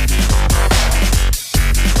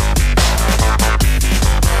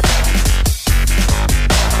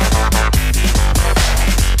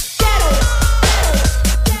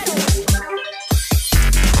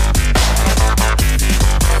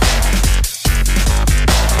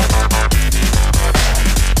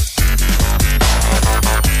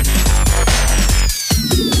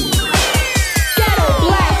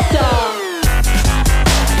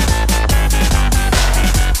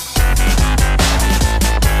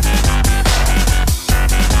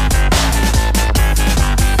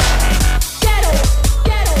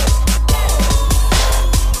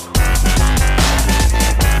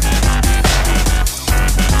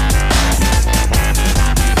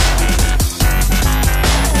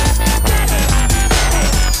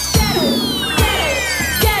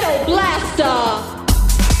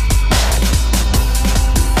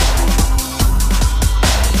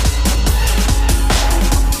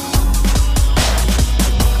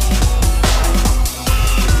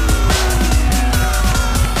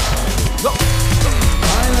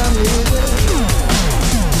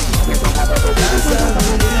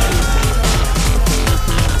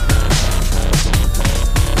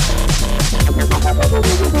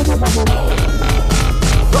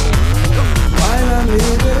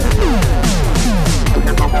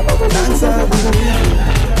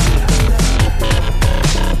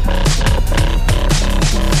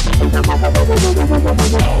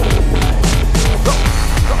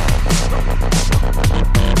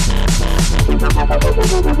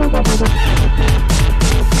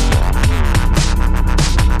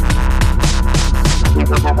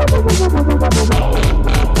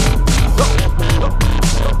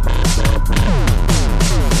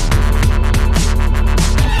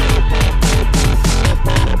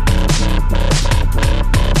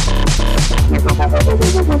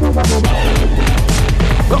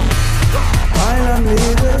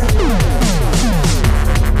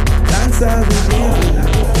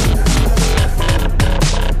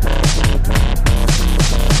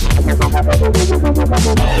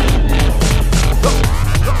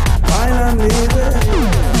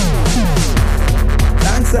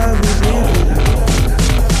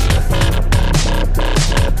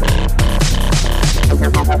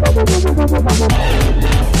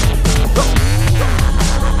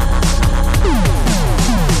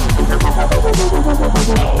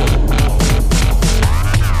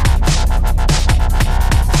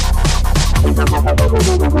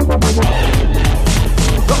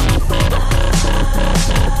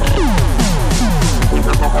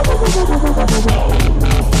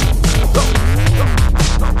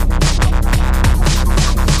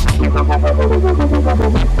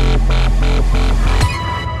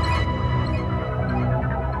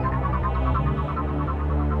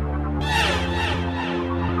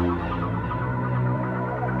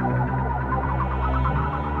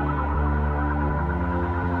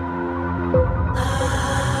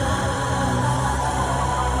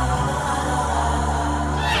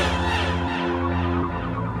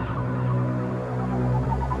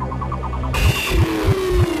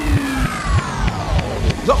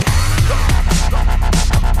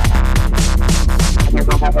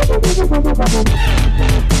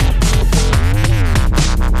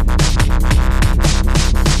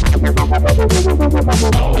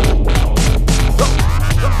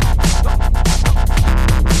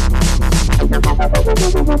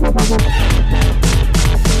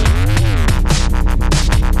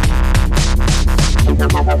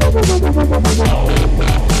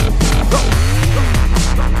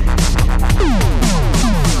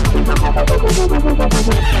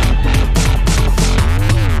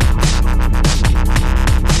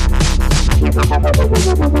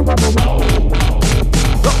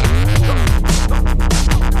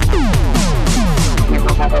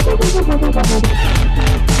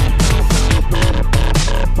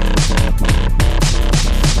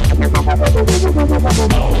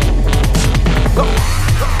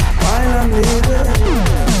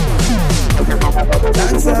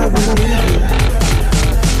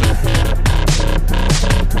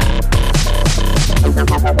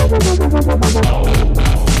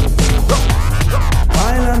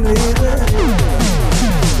 While I'm leaving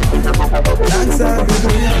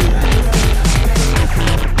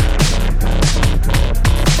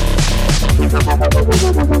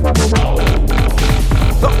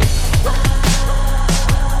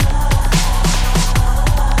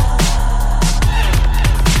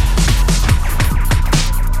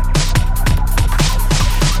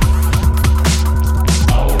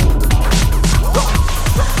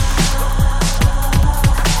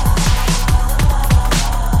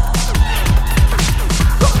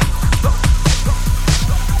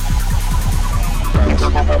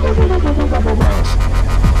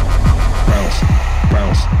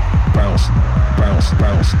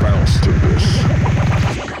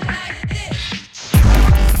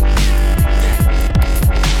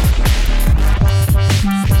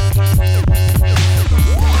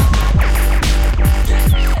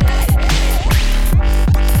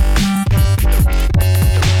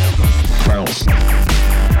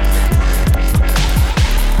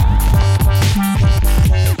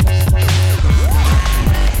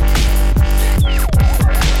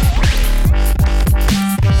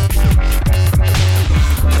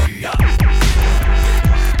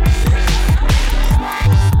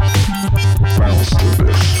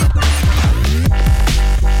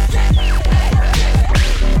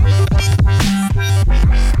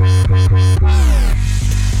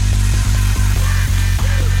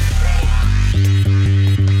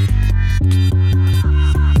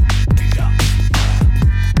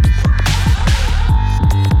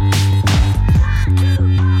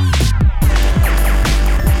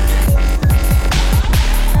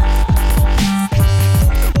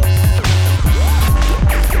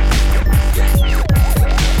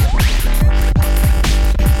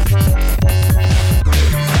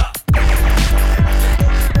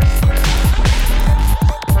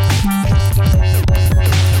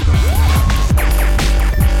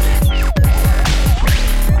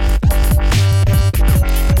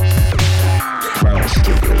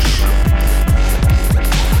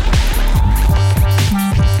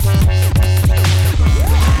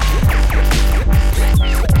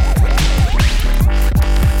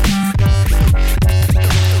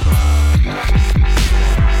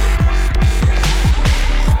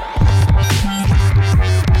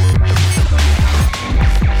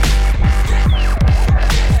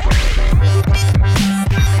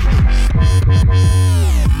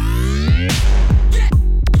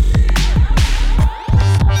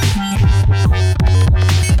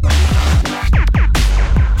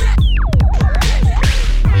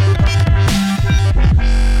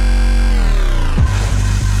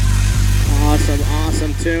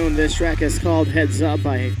tune. This track is called Heads Up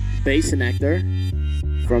by Bass Nectar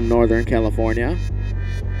from Northern California.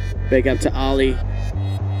 Big up to Ollie.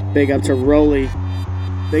 Big up to Rolly.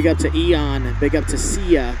 Big up to Eon. Big up to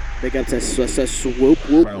Sia. Big up to Swoop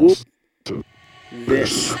Whoop Whoop.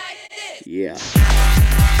 This. Yeah.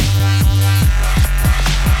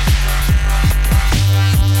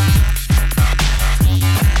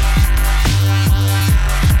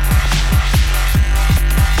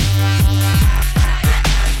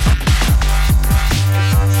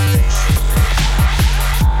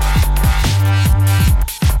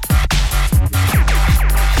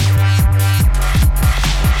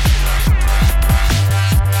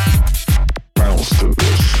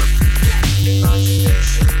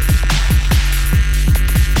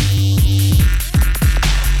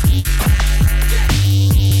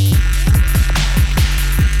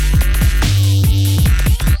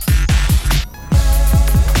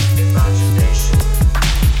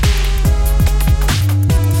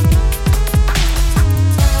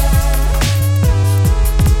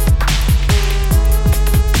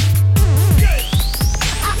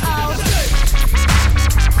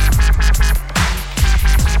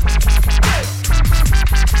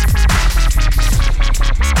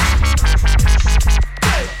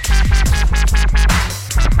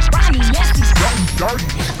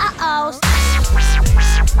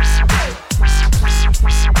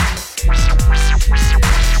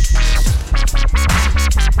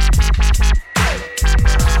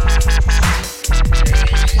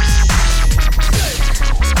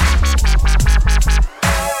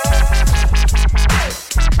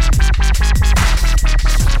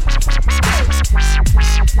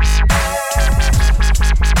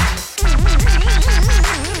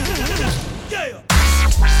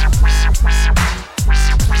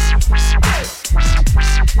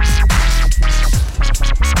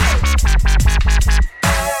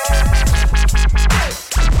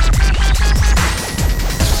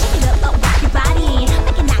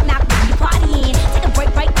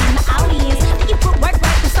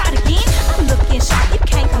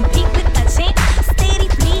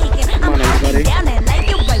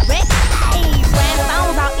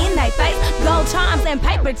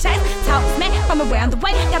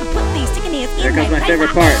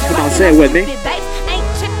 With me.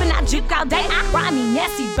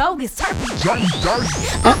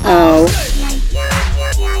 Uh-oh.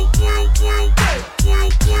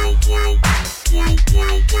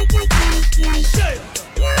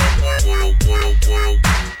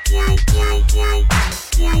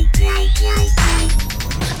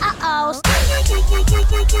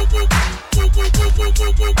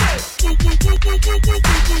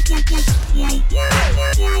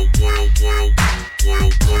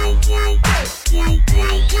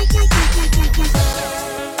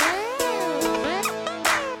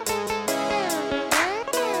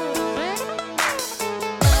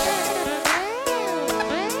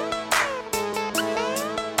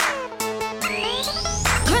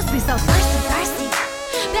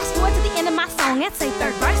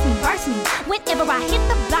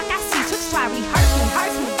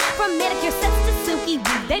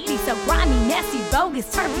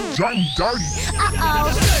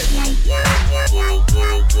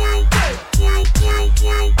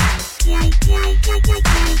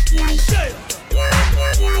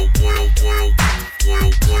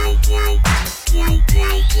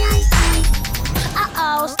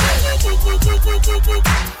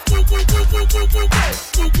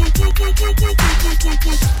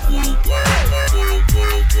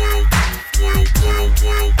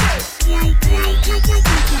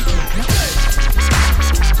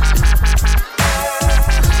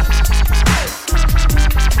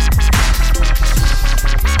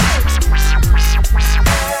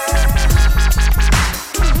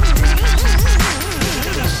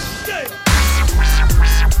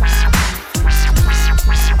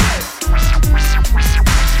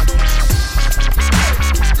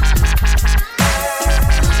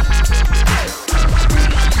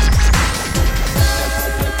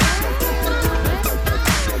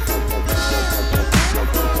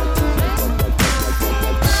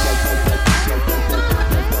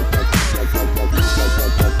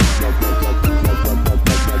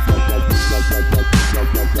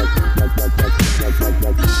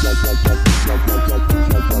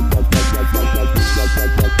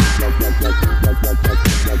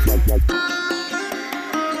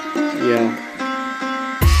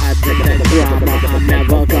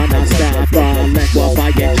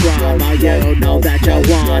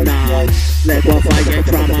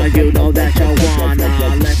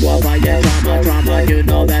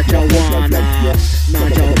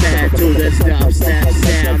 Dubstep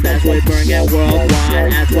sound as we bring it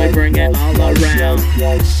worldwide, as we bring it all around.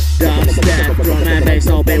 Dubstep, drum and bass,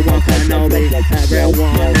 Obi-Wan Kenobi.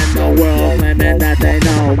 Everyone in the world claiming that they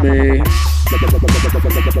know me.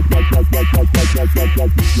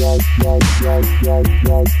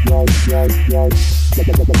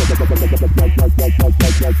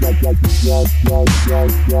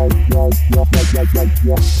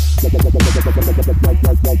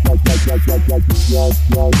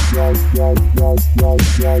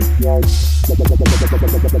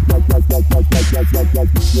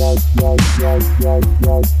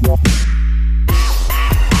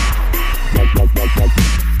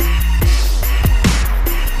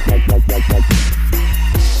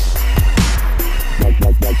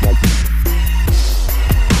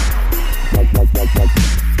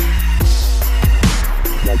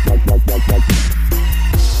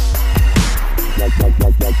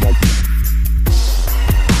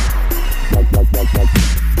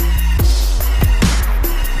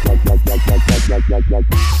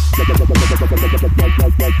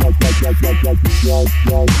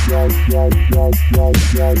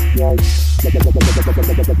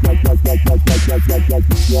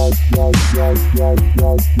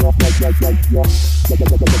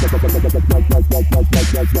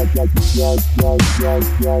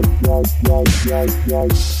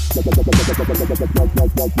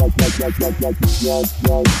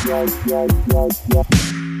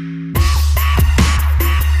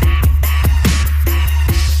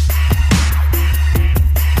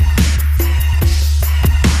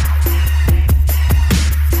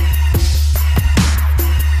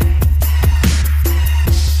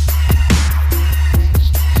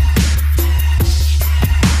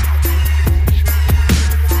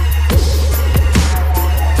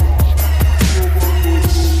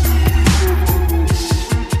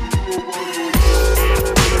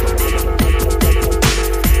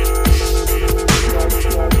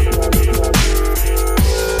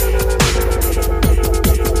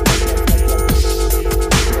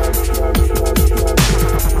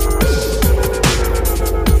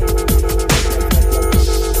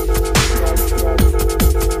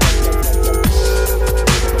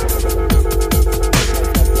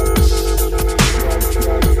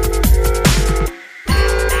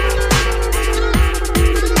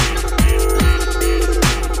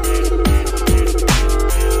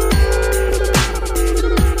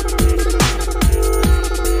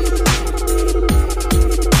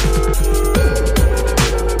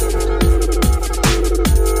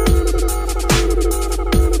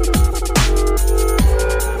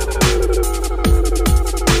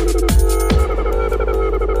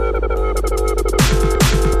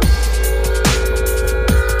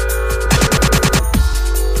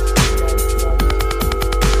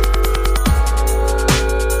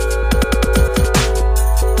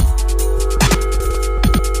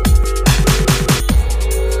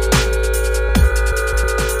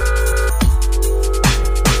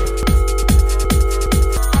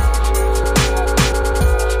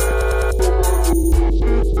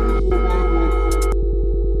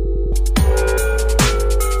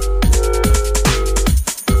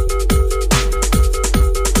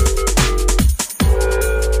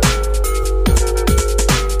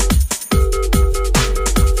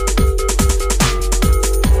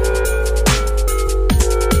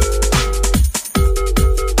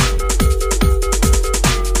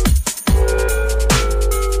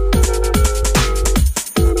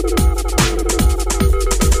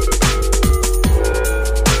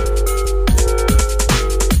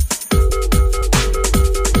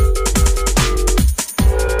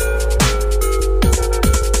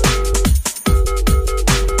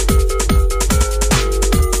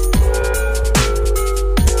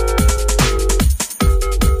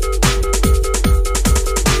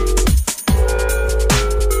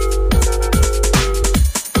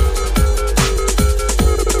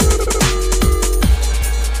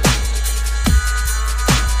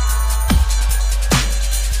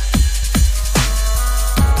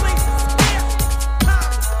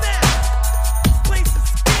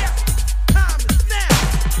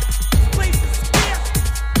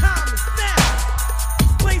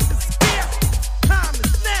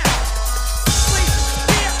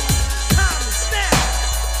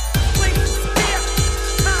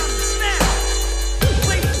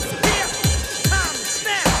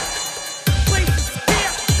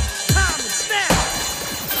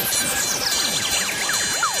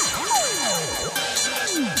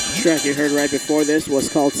 Track you heard right before this was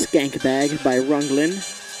called Skank Bag by Runglin.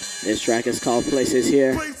 This track is called Places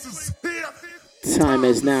Here. Time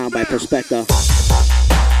Is Now by Perspecta.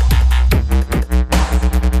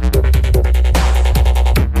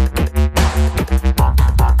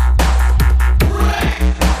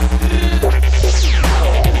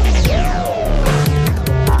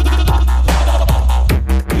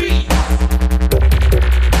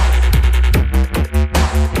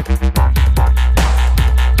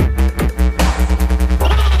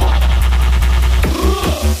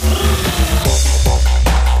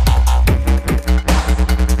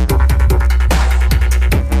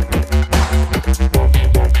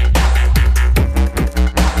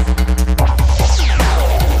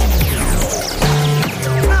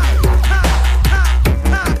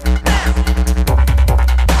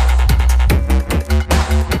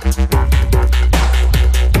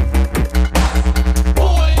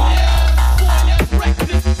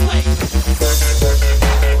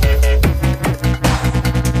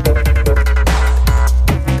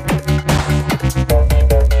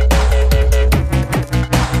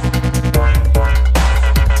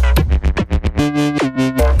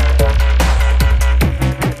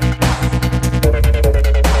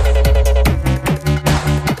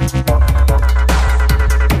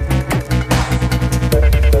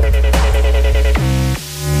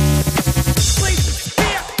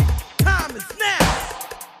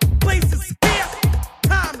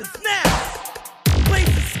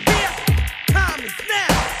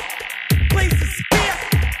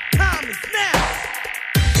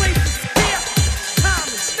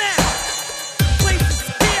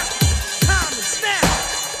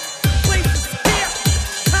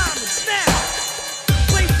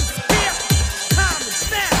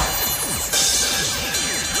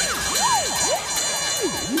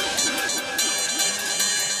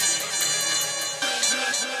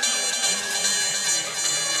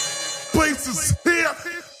 place is here,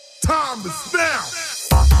 time is now.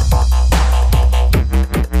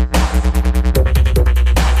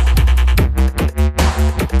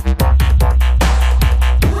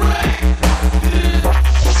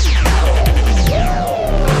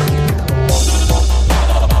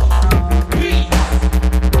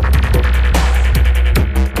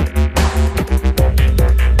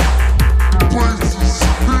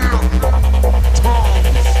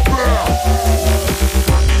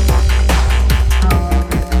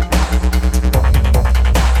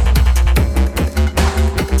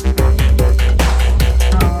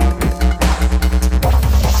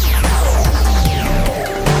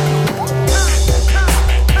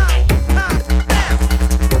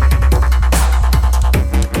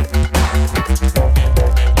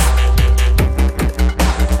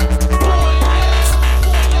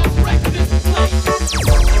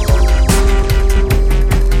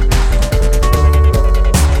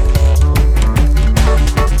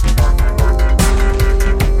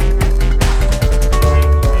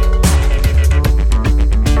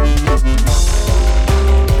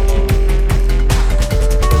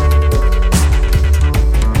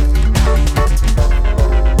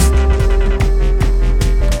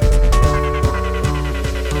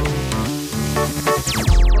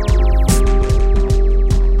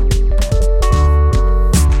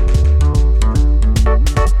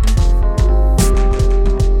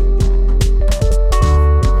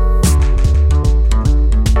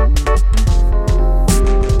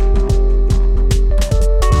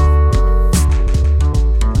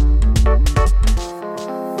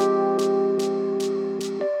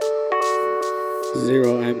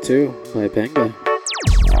 Zero M2 by Benga.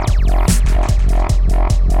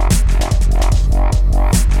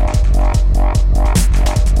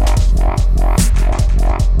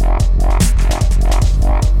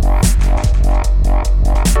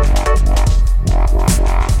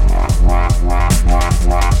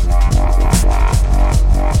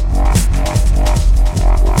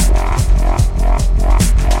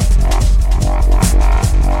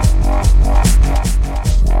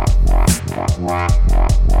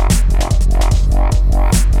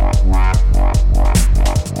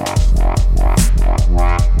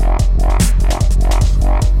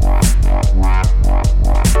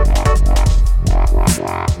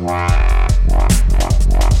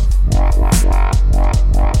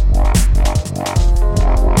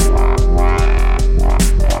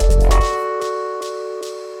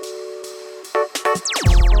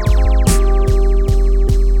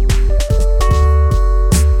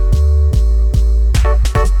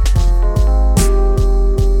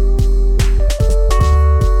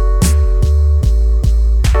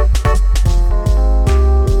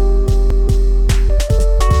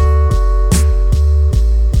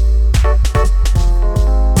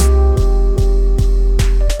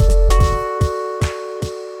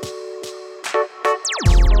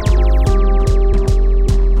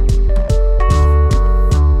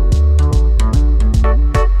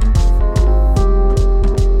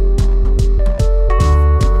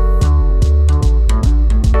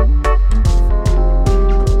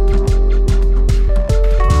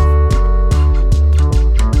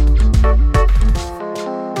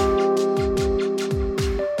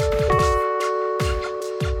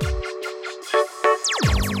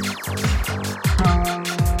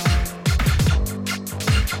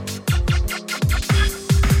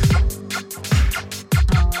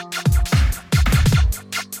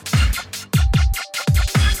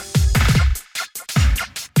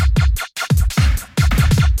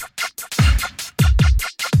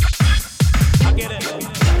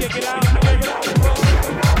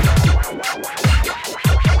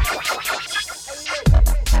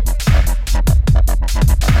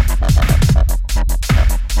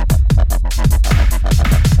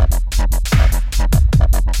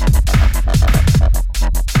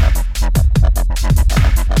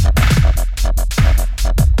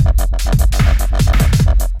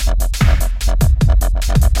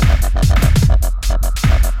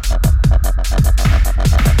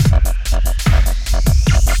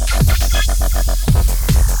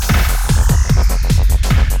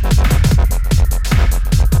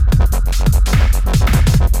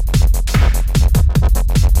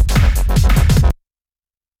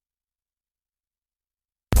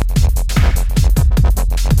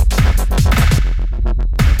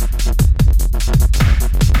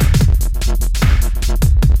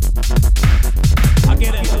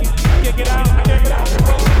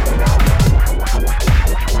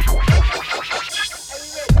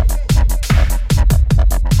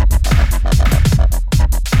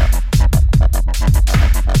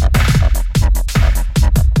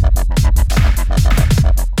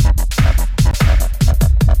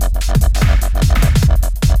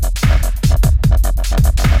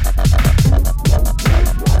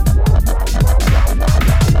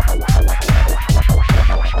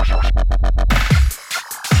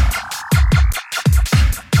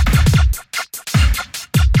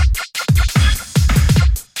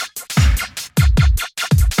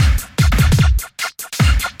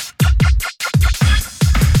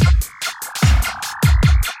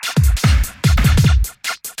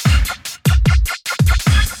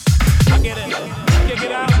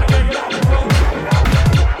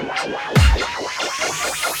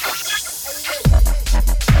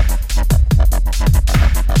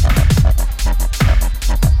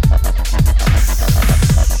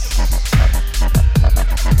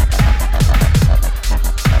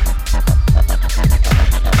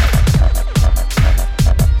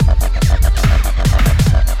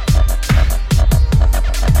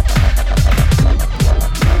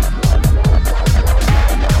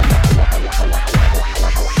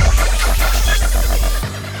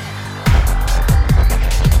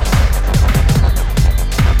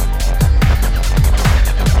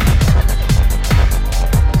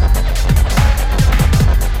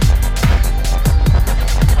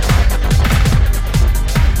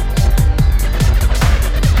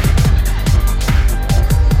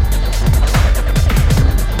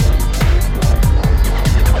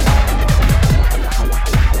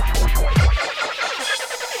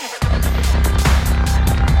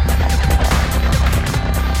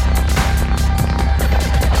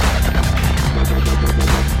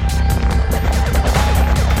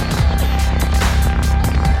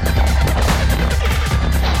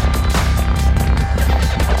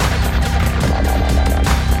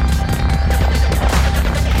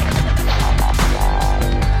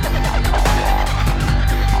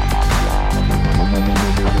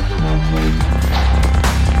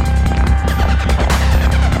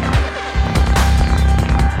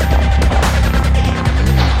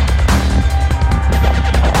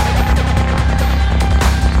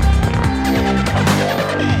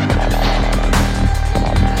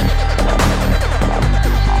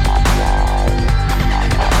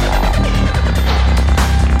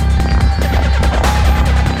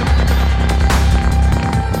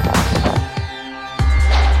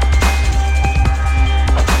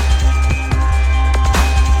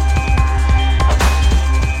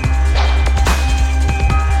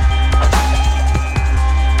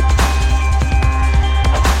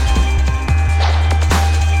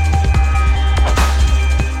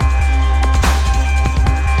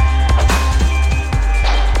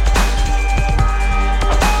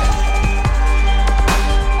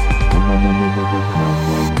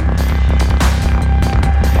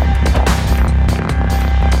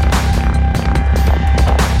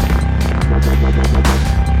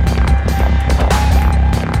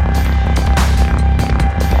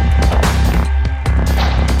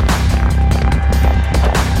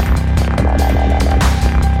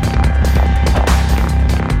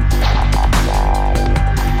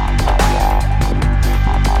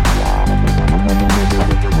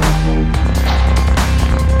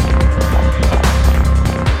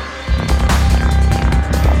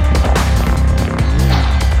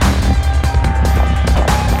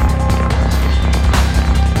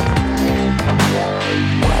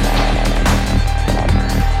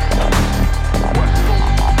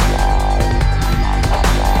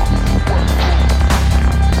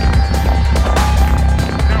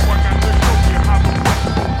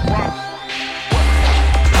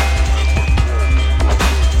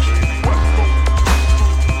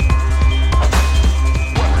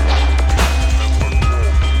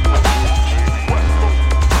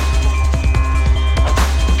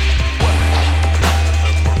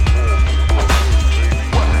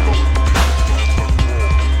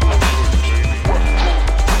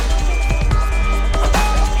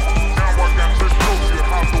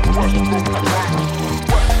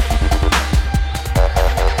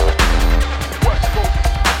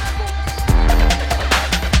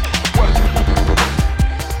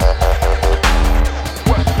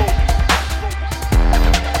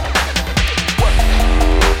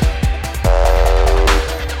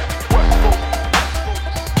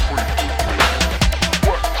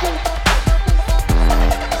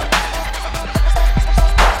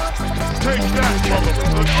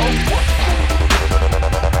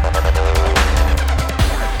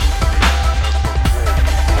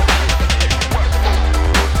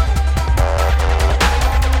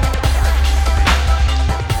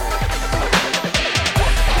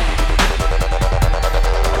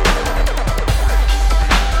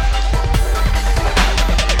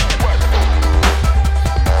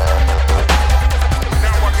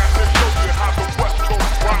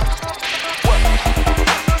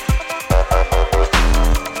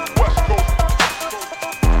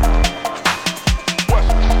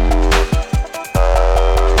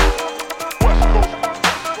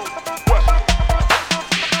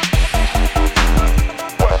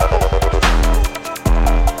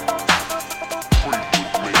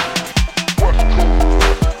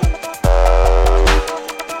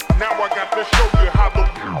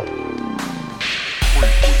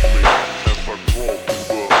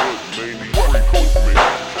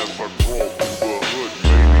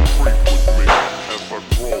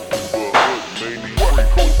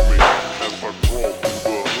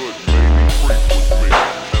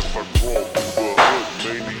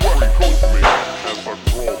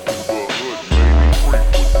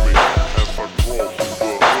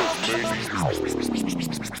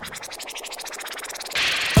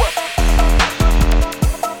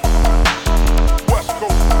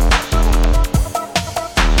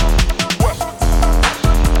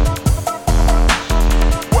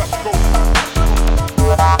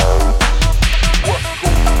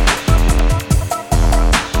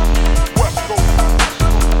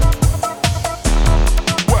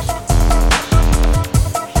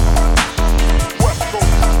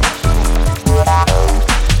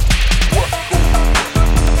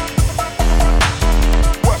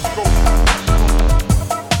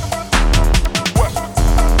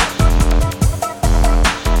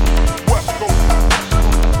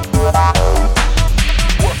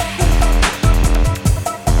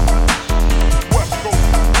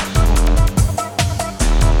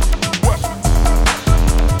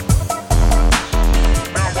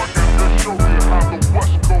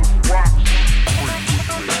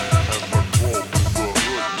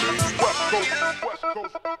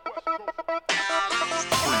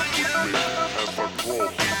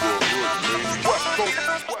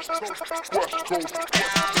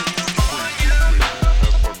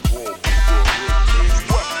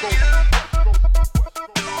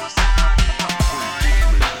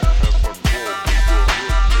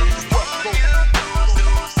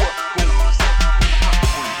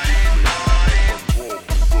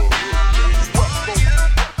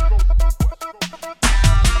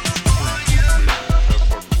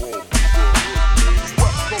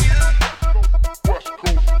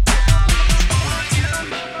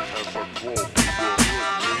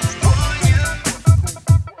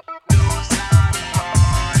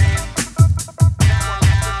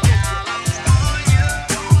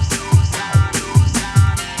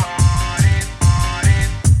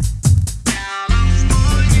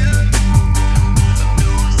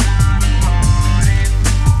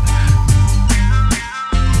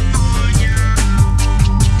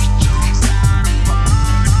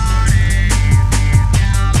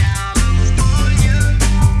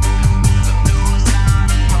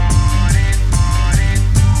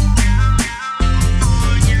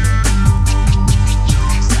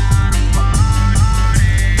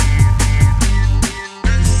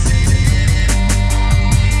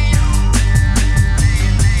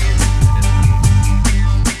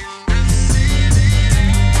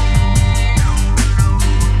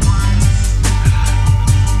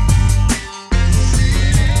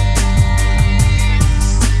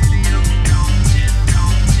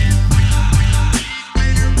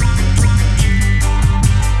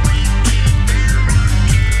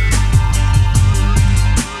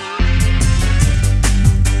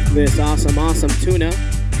 This awesome tuna,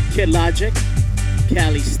 Kid Logic,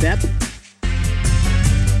 Cali Step.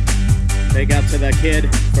 Big up to the kid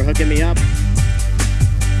for hooking me up.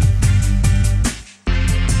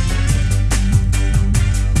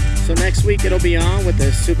 So next week it'll be on with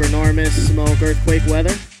the super enormous smoke earthquake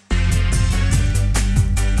weather.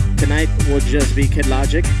 Tonight will just be Kid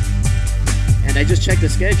Logic. And I just checked the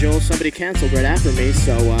schedule. Somebody canceled right after me,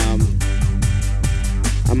 so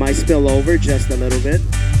I might spill over just a little bit.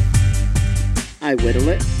 I whittle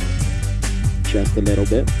it just a little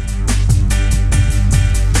bit.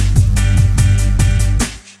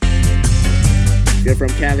 If you're from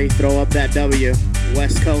Cali, throw up that W.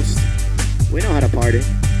 West Coast, we know how to party.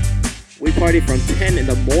 We party from 10 in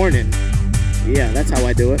the morning. Yeah, that's how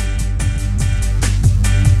I do it.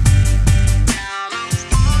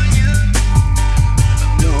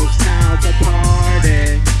 Knows how to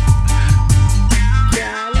party.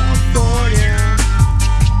 California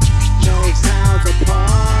knows how to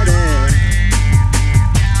party.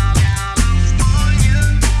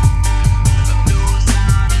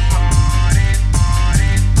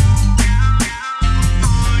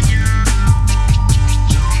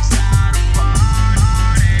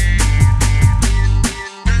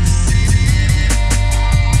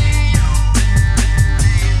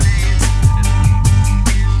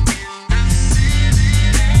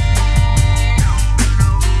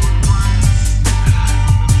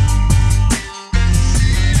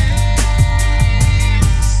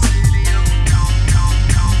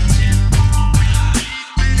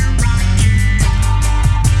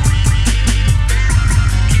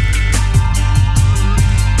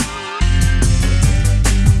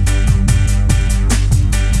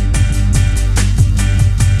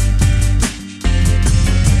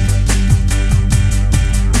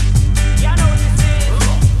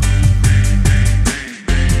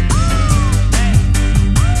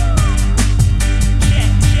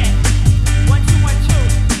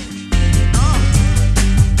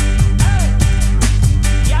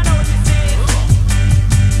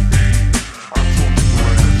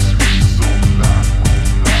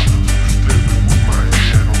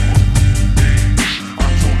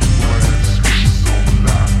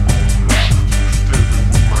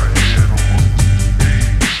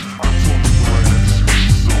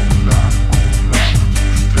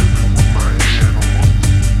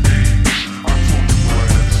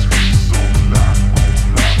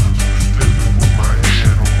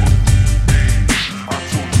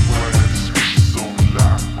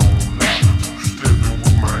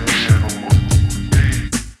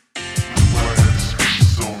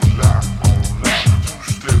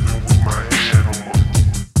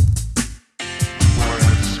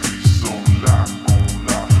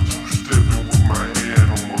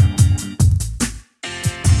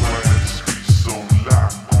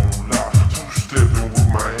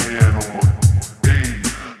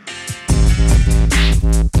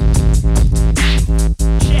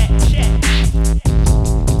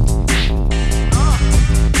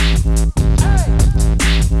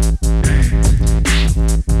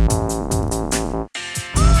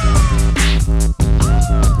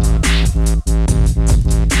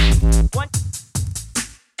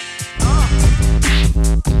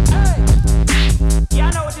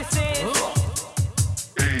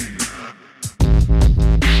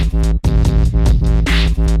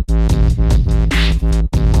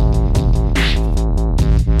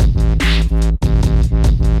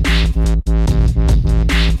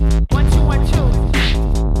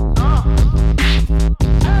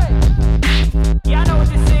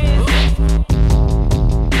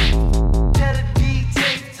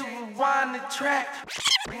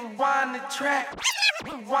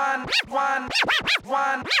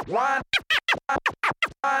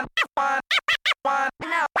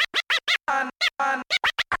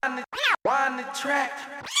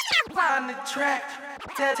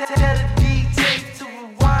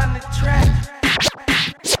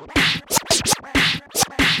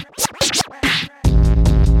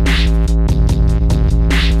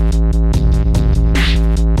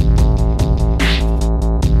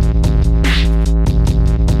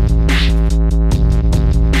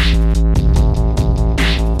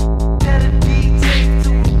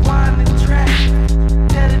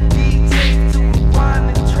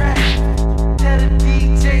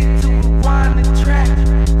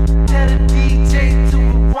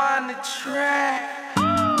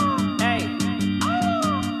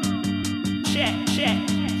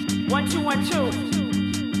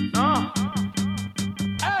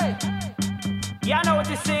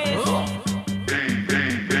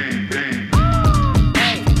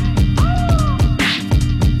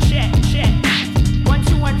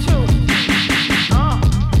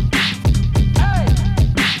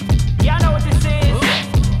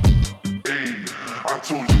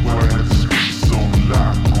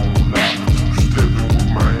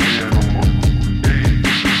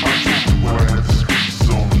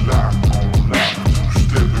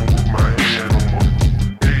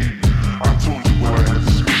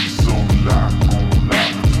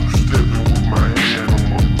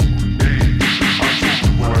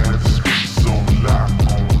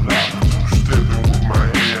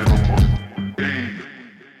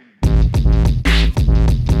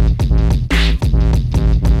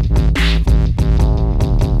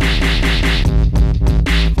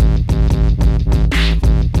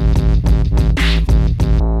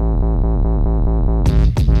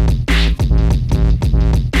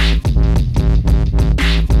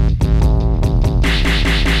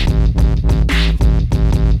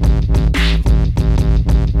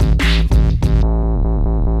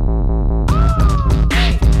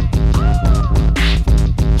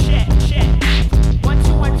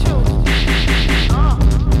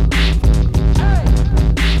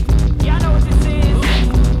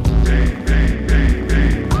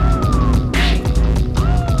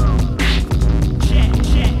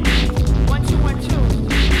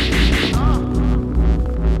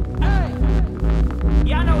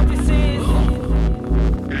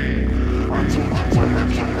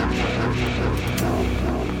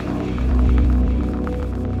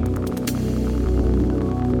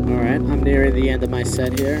 end of my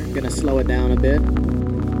set here. Gonna slow it down a bit.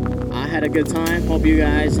 I had a good time. Hope you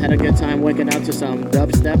guys had a good time waking up to some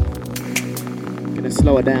dubstep. Gonna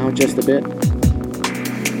slow it down just a bit.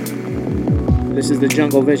 This is the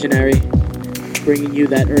Jungle Visionary, bringing you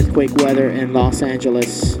that earthquake weather in Los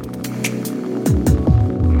Angeles.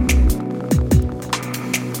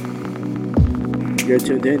 You're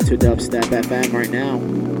tuned in to Dubstep FM right now.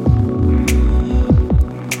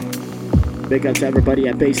 Big up to everybody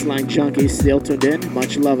at Baseline Junkies still tuned in.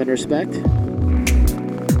 Much love and respect.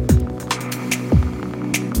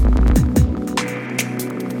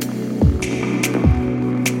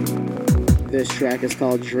 This track is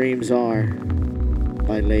called Dreams Are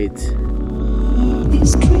by Late.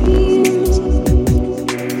 These dreams,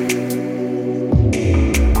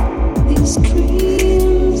 these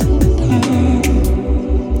dreams apart.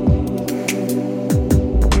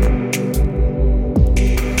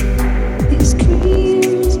 These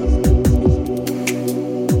dreams,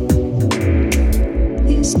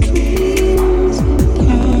 these dreams apart.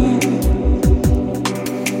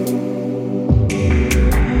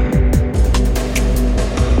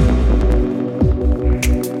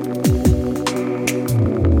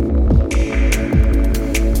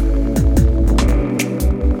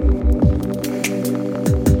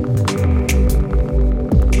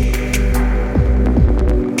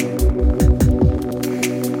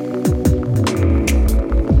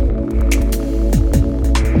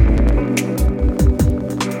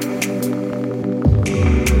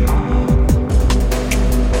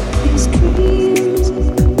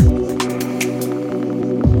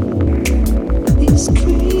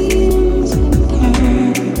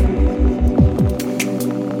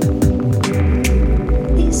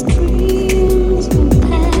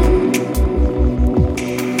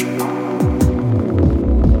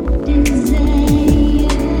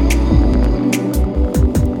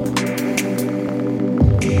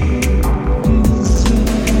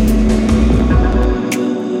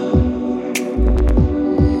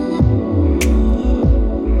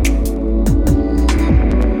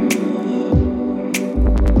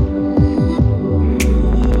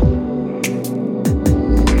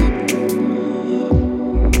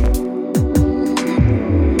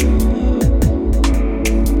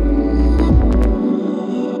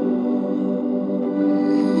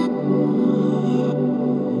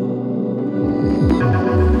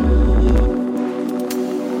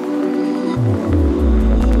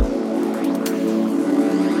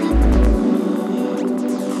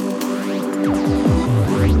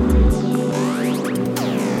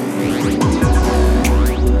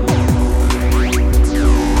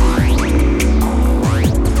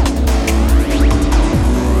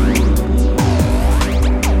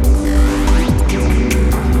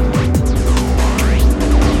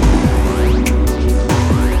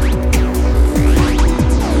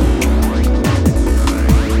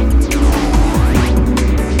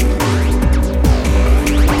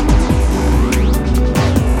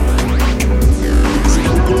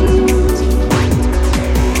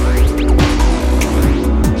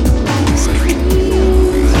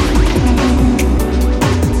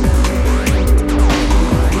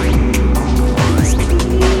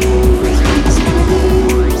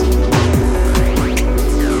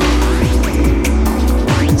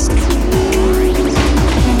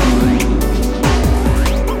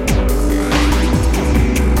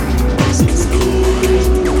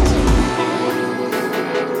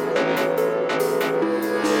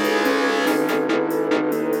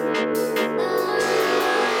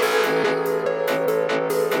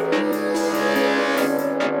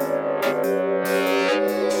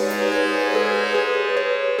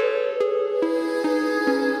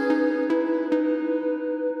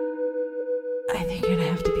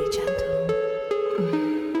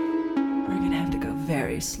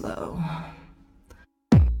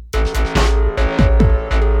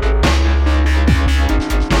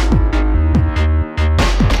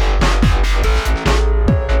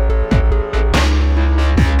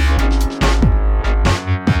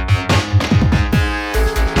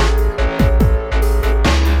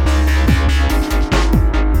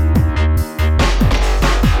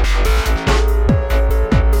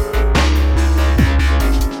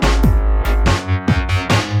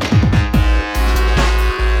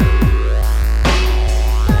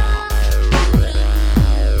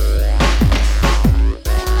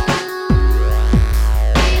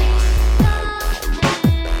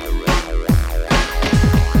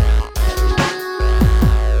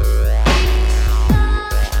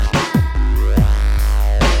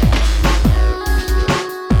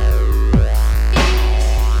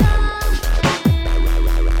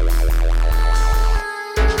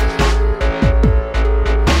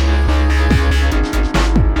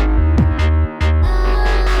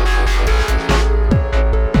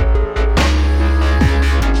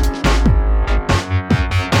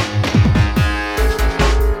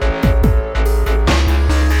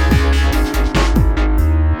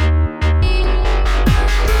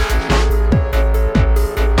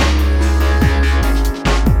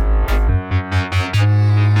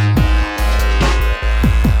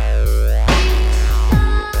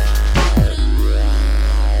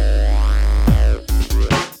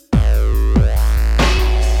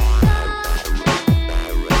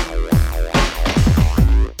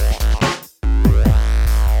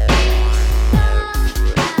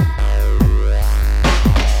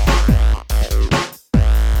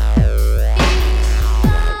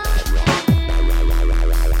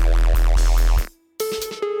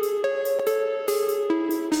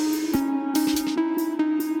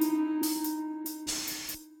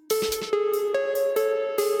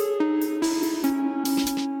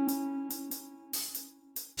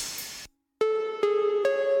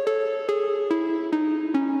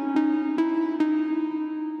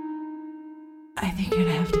 think you're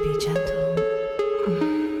gonna have to be gentle.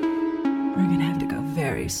 We're gonna have to go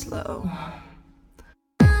very slow.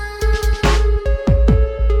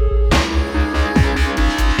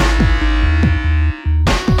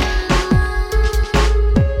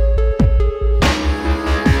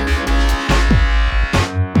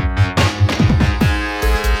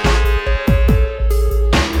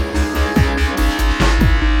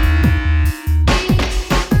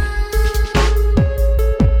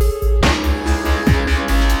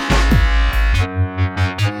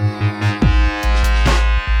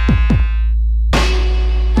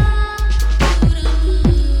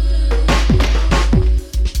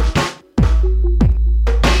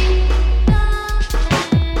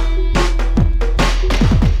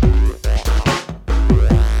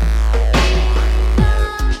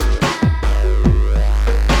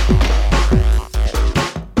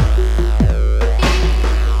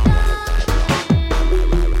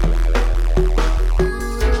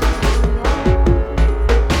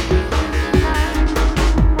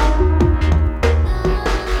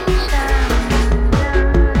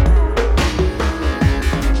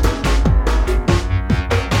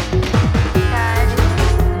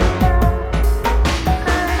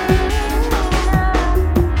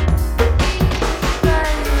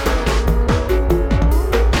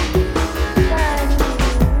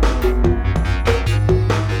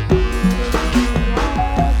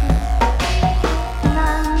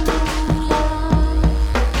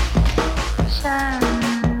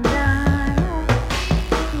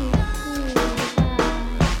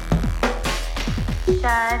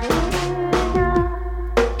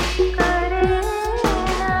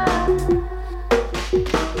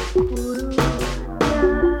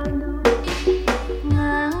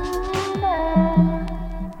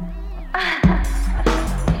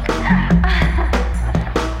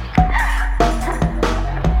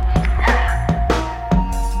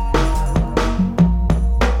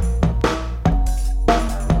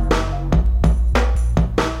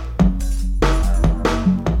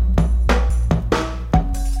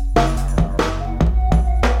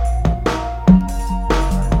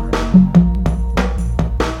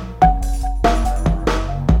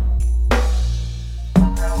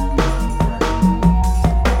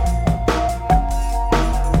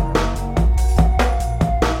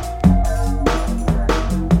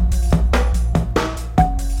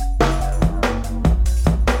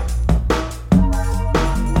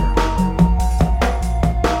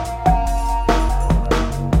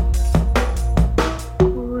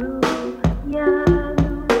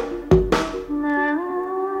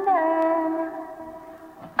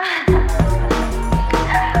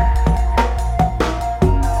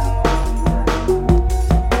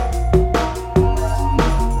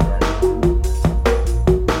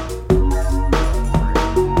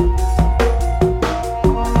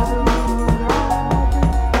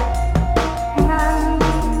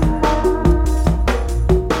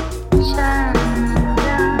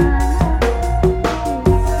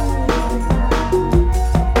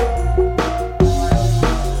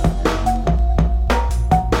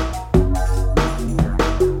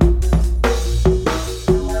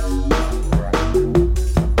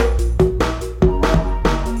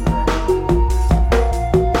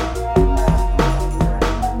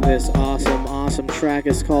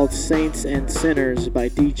 Is called Saints and Sinners by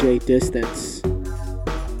DJ Distance.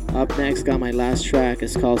 Up next, got my last track.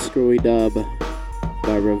 It's called Screwy Dub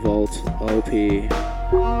by Revolt OP.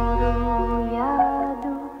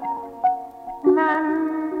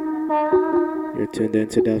 You're tuned in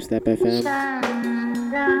to Dubstep FM.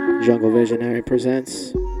 Jungle Visionary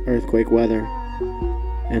presents Earthquake Weather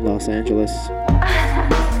in Los Angeles.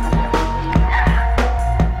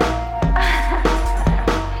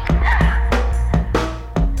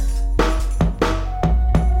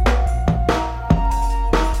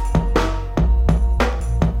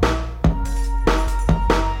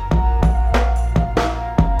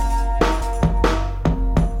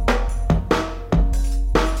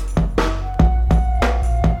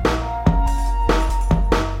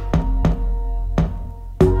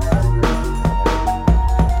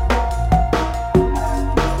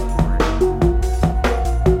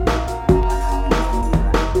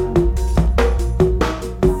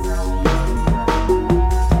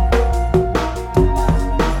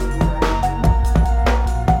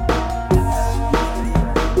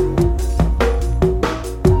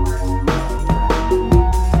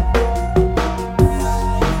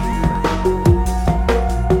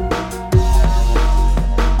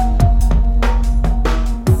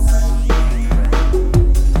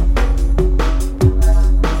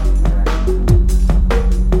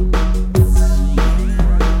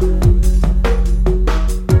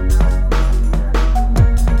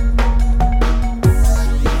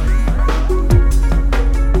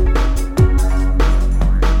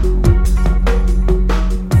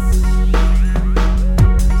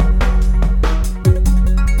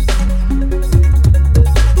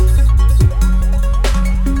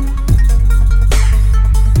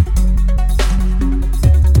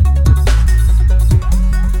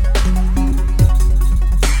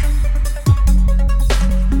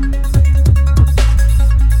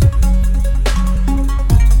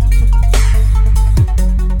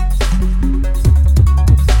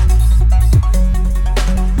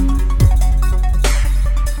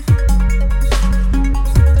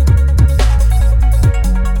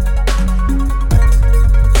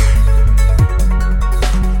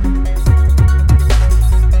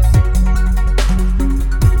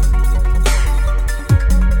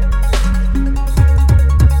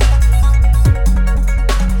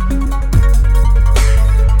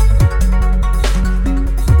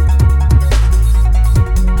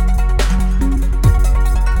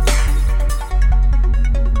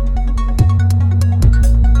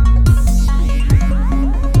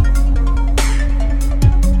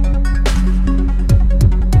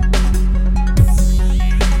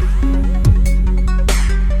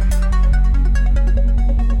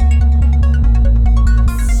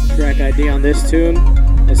 ID on this tune.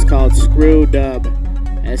 It's called Screw Dub.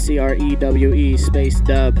 SCREWE space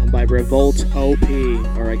dub by Revolt OP,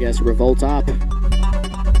 or I guess Revolt Op.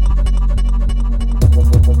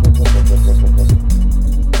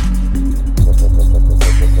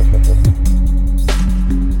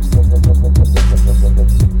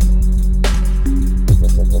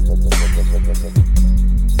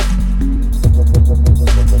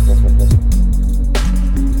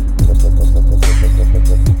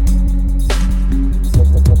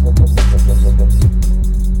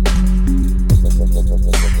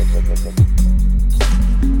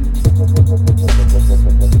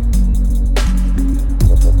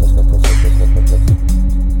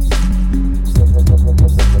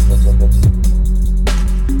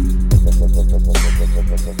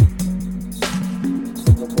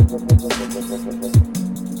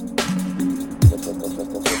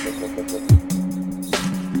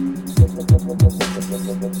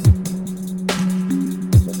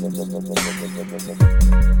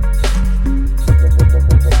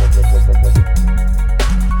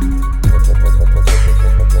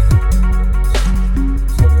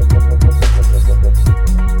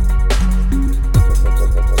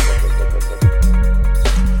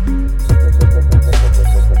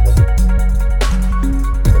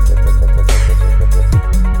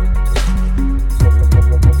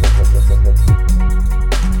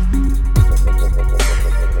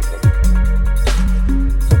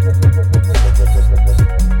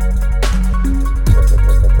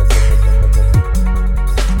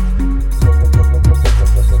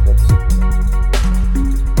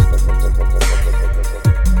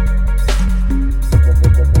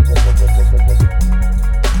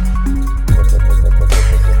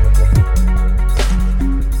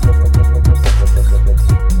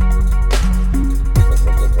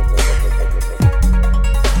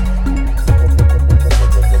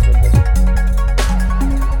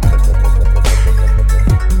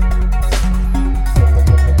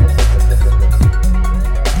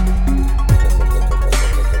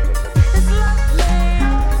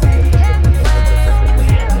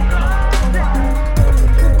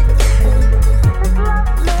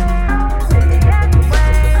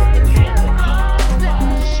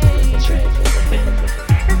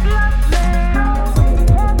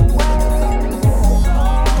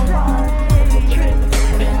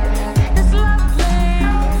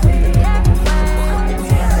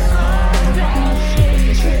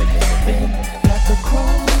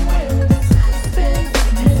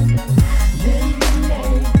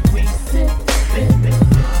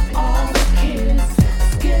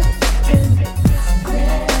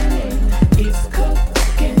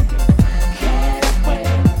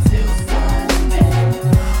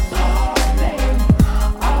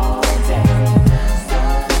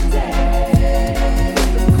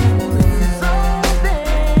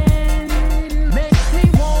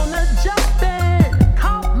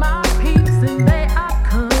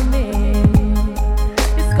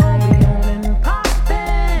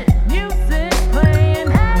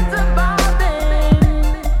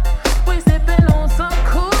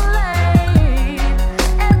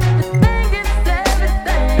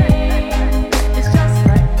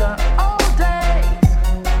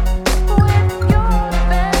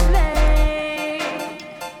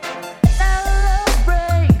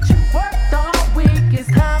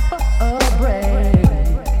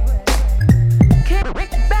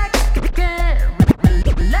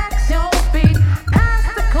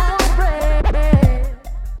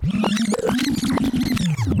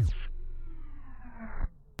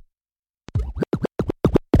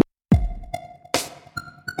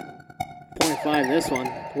 This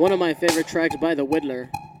one of my favorite tracks by The Whittler.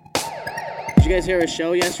 Did you guys hear his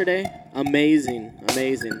show yesterday? Amazing,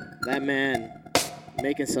 amazing. That man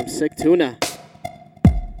making some sick tuna.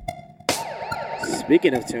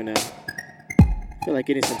 Speaking of tuna, I feel like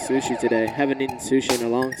eating some sushi today. Haven't eaten sushi in a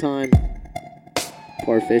long time.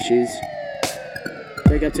 Poor fishies.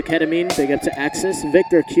 Big up to Ketamine, big up to Axis.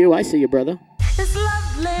 Victor Q, I see you, brother. It's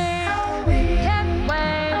lovely.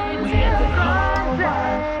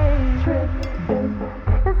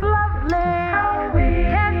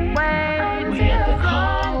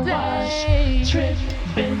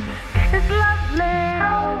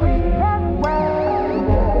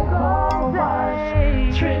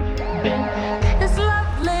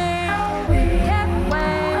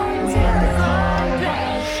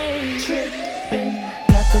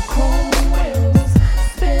 Got the chrome wheels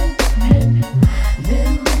spinning,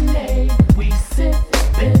 then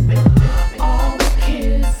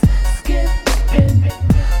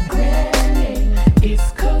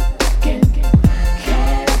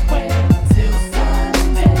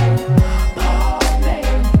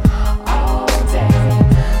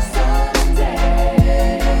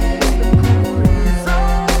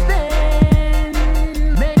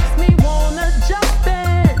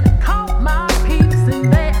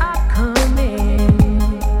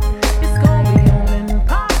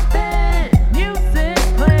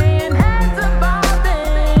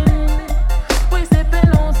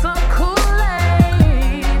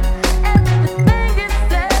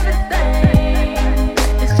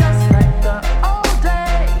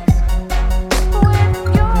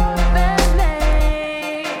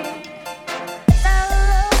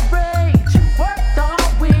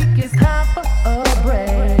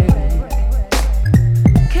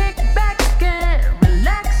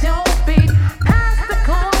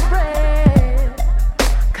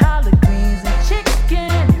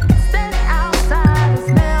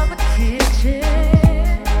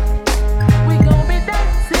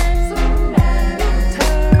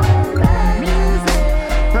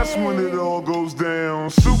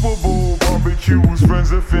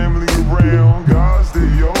friends and family around. God's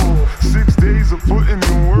day off, 6 days of putting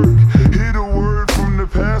in work. Hear the word from the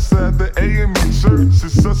pastor at the AME church.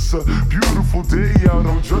 It's such a beautiful day out,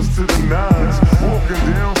 I'm dressed to the nines. Walking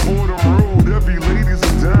down Fordham Road, every lady's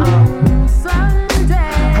a dime.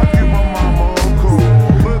 I give my mama a call,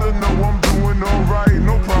 let her know I'm doing alright,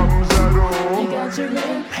 no problems at all. You got your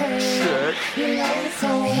rent paid, Check. your lights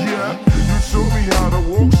on. Yeah, you showed me how to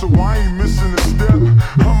walk, so I ain't missing a step.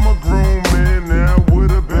 I'm a grown man now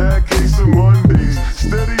with a bad case of Mondays.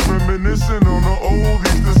 Steady reminiscing on the old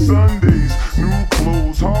Easter Sundays. New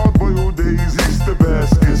clothes, hard-boiled days, Easter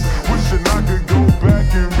baskets. Wishing I could go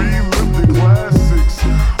back and relive the classics.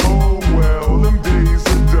 Oh well, them days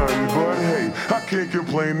are done, but hey, I can't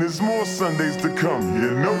complain, there's more Sundays to come,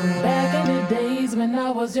 you know. Back in the days when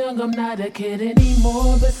I was young, I'm not a kid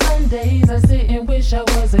anymore. But Sundays I sit and wish I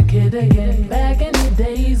was a kid again. Back in the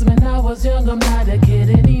days when I was young, I'm not a kid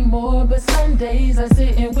anymore. But Sundays I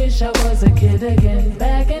sit and wish I was a kid again.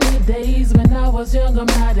 Back in the days when I was young, I'm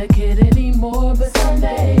not a kid anymore. But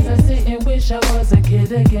Sundays I sit and wish I was a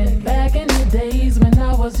kid again. Back in the days when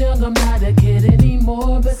I was young, I'm not a kid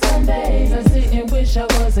anymore. But Sundays I sit and wish I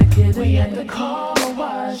was a kid again. We at the car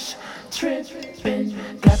wash, tripping,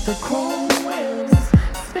 got the chrome wheels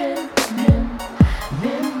spinning,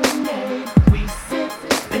 lemonade, we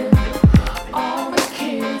sipping, all the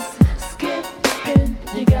kids skipping.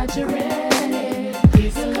 You got your ready,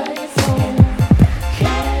 keep the lights on.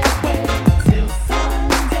 Can't wait till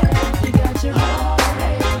Sunday. You got your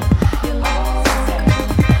holiday, your long day,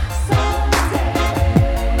 Sunday.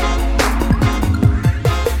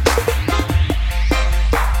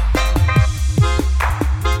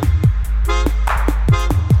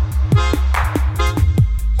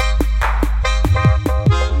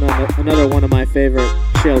 Another one of my favorite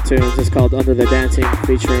chill tunes is called Under the Dancing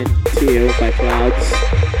featuring Tio by Clouds.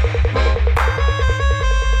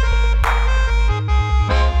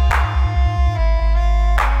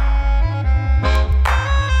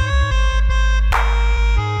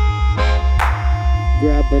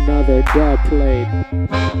 Grab another dub plate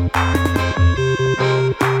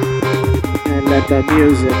and let the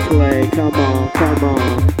music play. Come on, come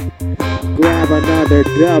on. Grab another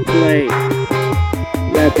dub plate.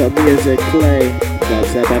 Let the music play.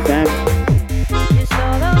 Dubstep FM. You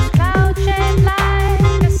saw those clouds shape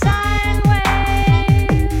like a sine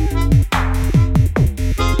wave.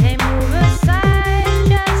 They move aside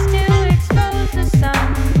just to expose the sun.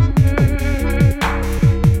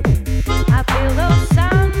 I feel those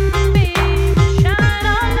sunbeams shine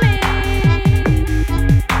on me,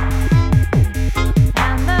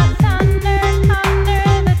 and the thunder under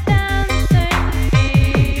the dancing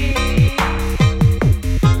feet.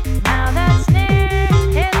 Now that's near,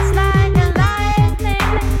 it's like a lightning.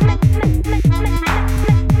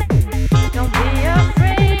 Don't be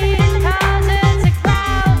afraid, 'cause it's a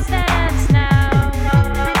cloud dance now.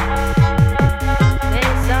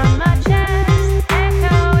 There's so much as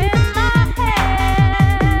echo in my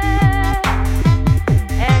head,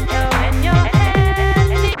 echo in your head.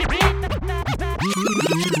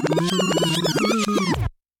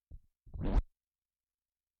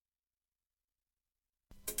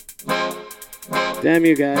 Damn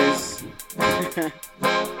you guys.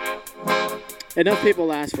 Enough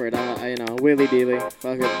people ask for it, wheelie dealy.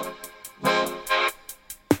 Fuck it.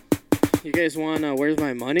 You guys want Where's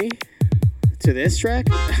My Money? To this track?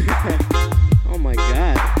 Oh my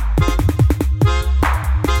god.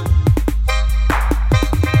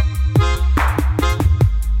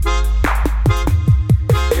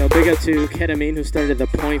 Yo, big up to Ketamine who started the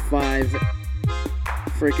 .5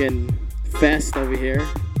 freaking fest over here.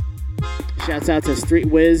 Shouts out to Street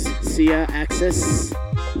Wiz, Sia, Axis.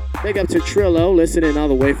 Big up to Trillo, listening all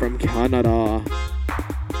the way from Canada.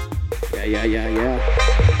 Yeah.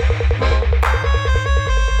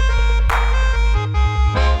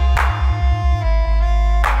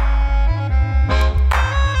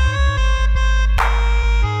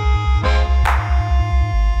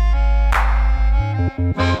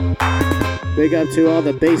 Big up to all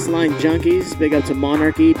the baseline junkies. Big up to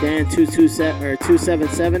Monarchy, Dan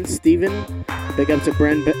 277, Steven. Big up to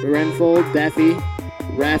Renfold, Daffy,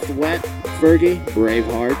 Raft Wet, Fergie,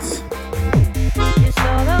 Bravehearts. You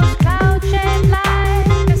saw those clouds shape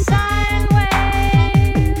like a sine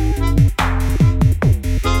wave.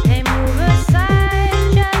 They move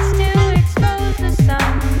aside just to expose the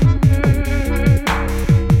sun.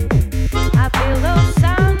 I feel those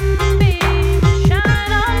sunbeams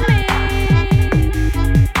shine on me,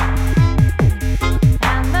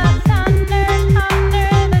 and the thunder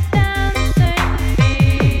under the dancing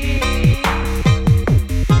feet.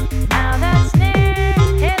 Now that's near,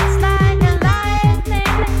 it's like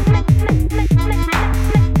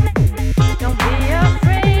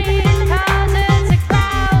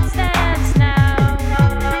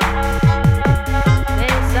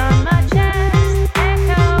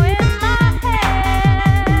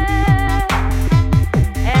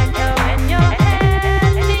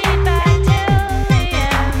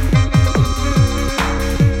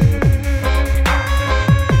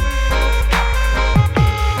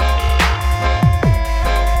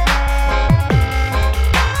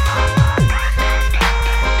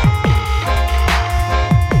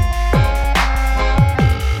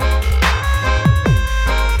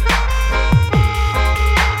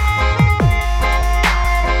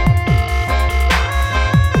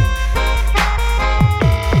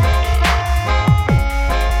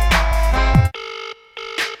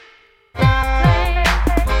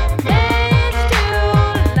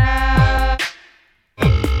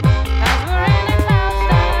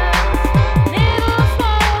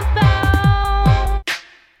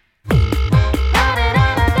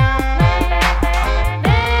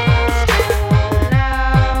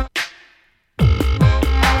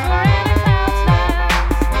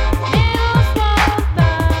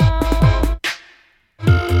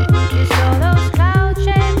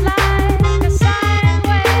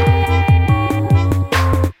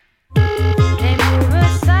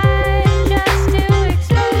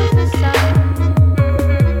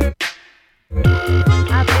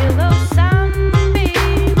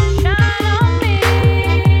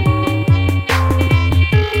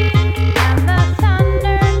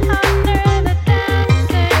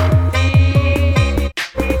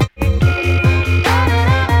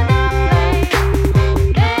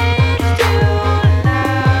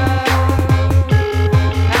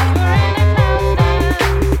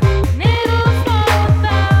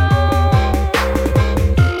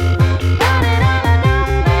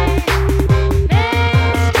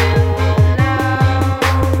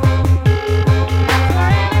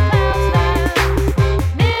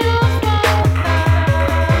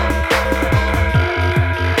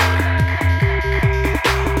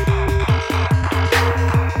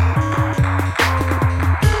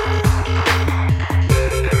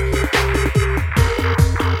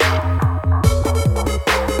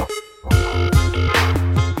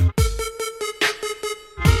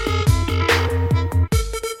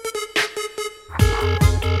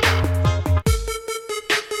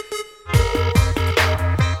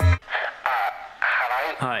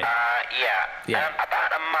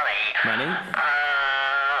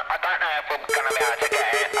I don't know if we're going to be able to get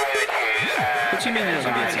it over to you. What do you mean you're not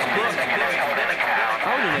going to be able to get it? Holding account.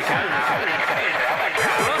 Holding account? We need to get into the other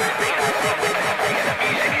account. You know, with the state of the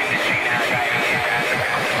music industry nowadays and the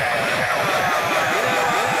record sales and all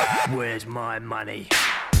that. Where's my money?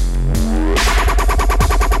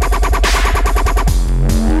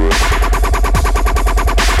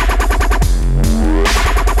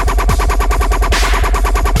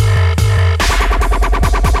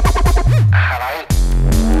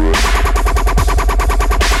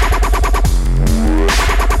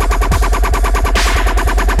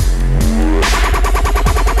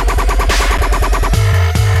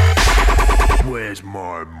 Where's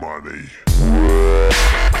my money?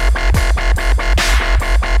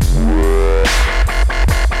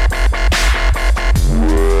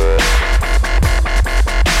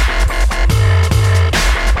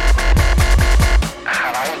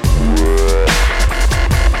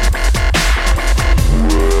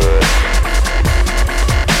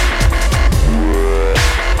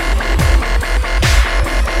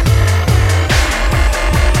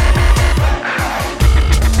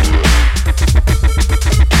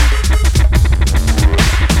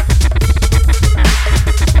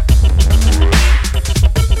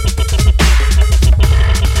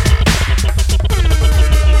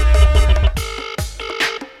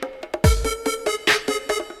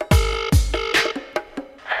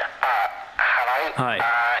 Hi.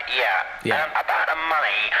 Yeah. About the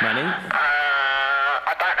money. Money?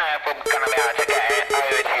 I don't know if we're going to be able to get it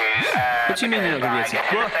over to you. What do you mean you're not going to be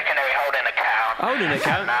able to? It's a secondary holding account. Holding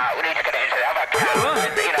account? We need to get it into the other account.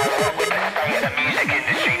 What? You know, with the state of the music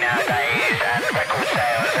industry nowadays and the record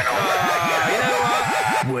sales and all that. You know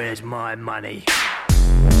what? Where's my money?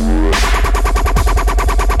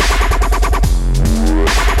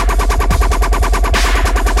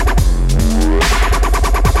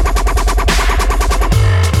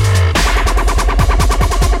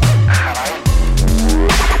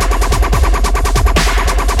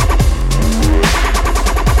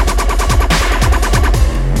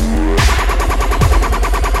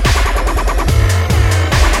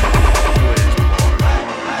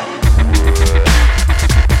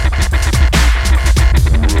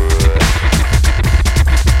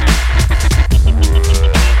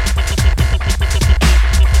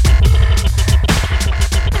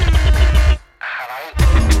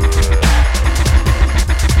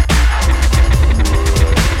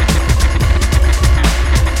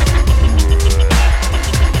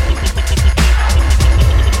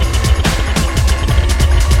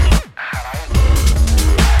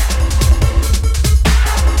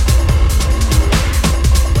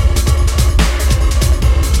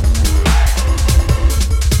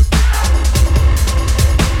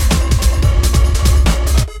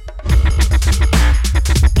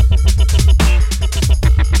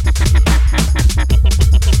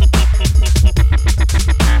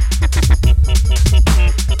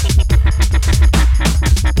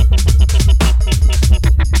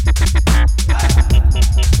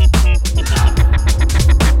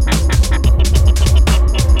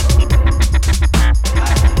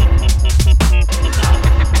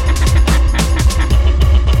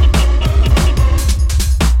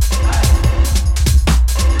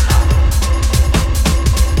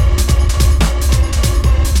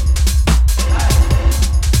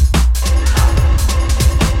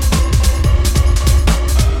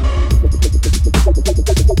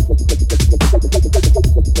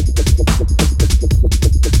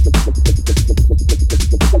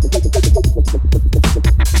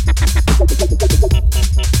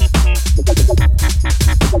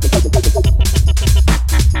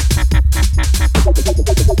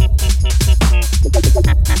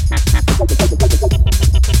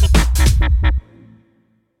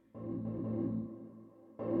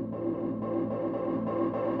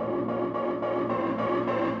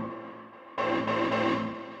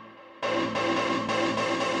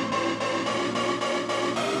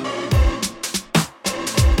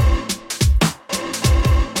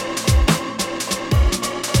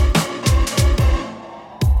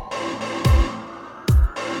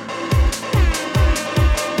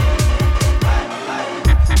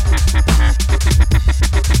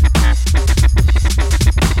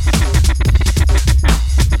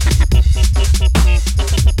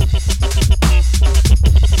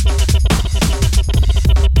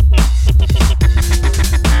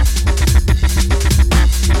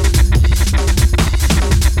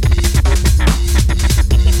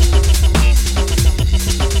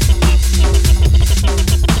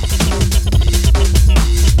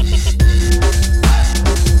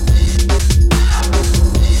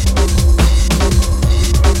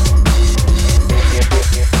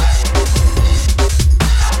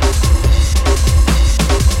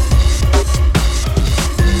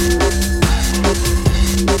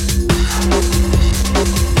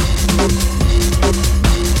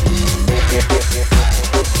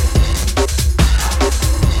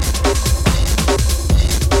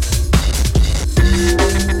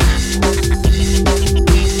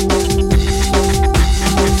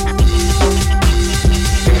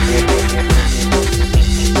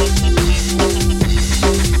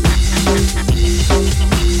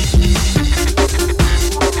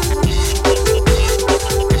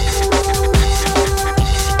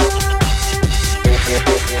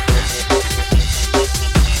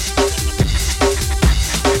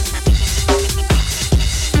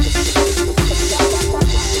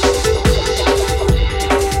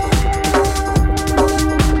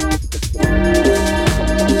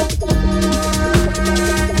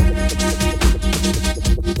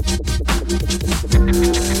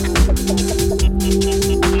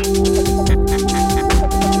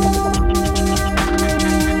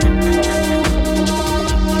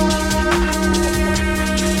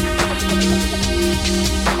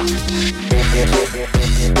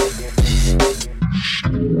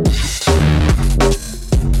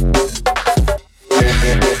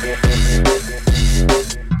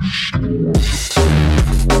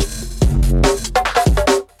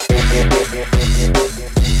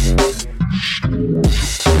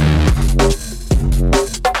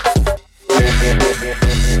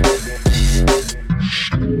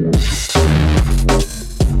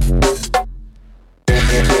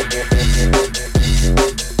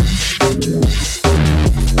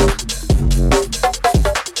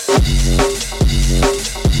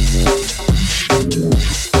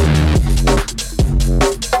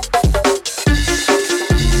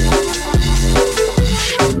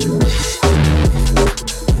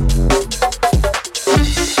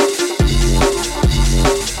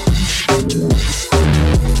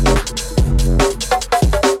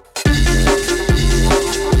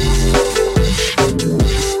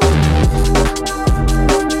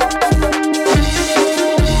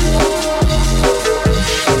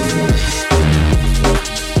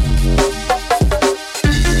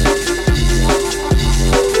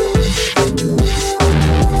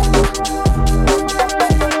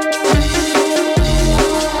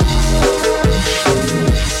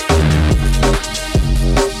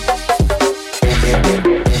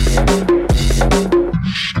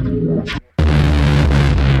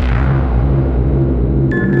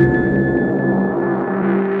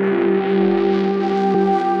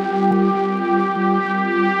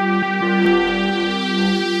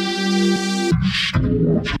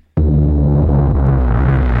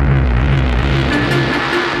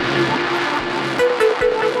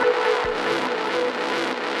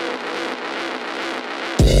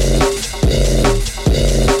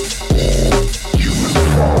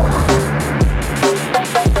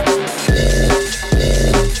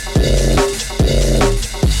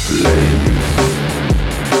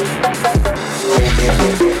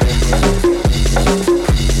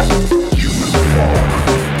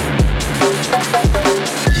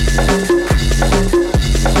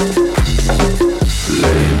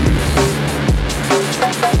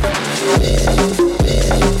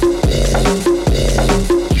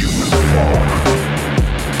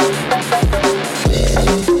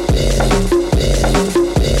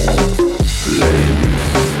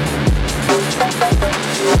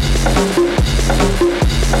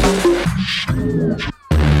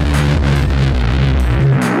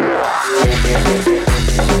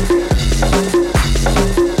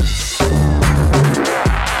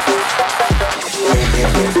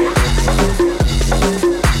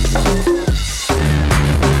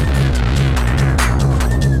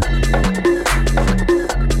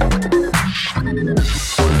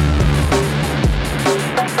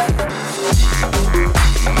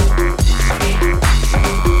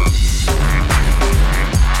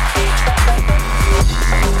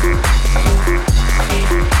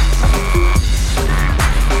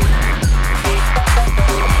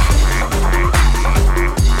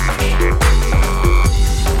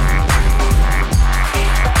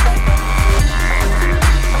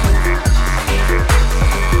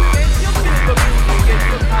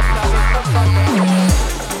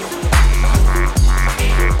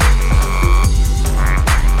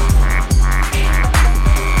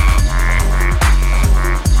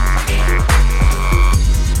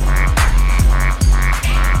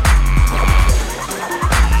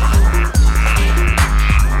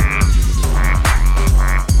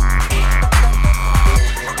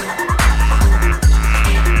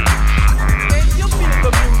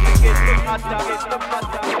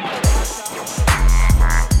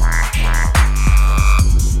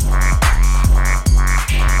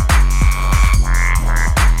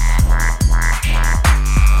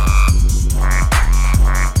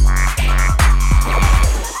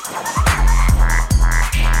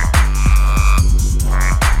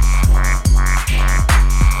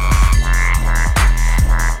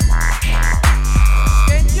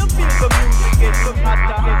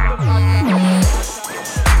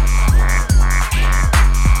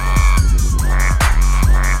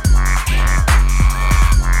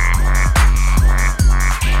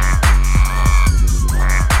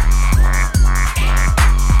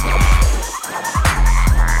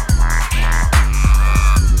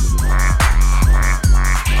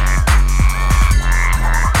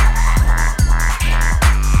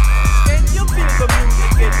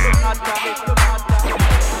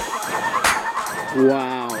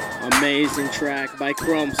 Wow, amazing track by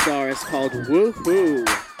Chrome Star. It's called Woohoo.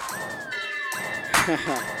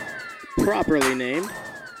 Properly named,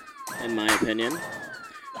 in my opinion.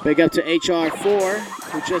 Big up to HR4,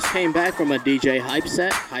 who just came back from a DJ hype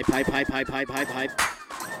set. Hype.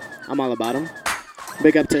 I'm all about him.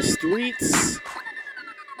 Big up to Streets.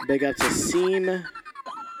 Big up to Seam.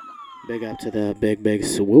 Big up to the big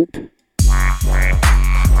swoop.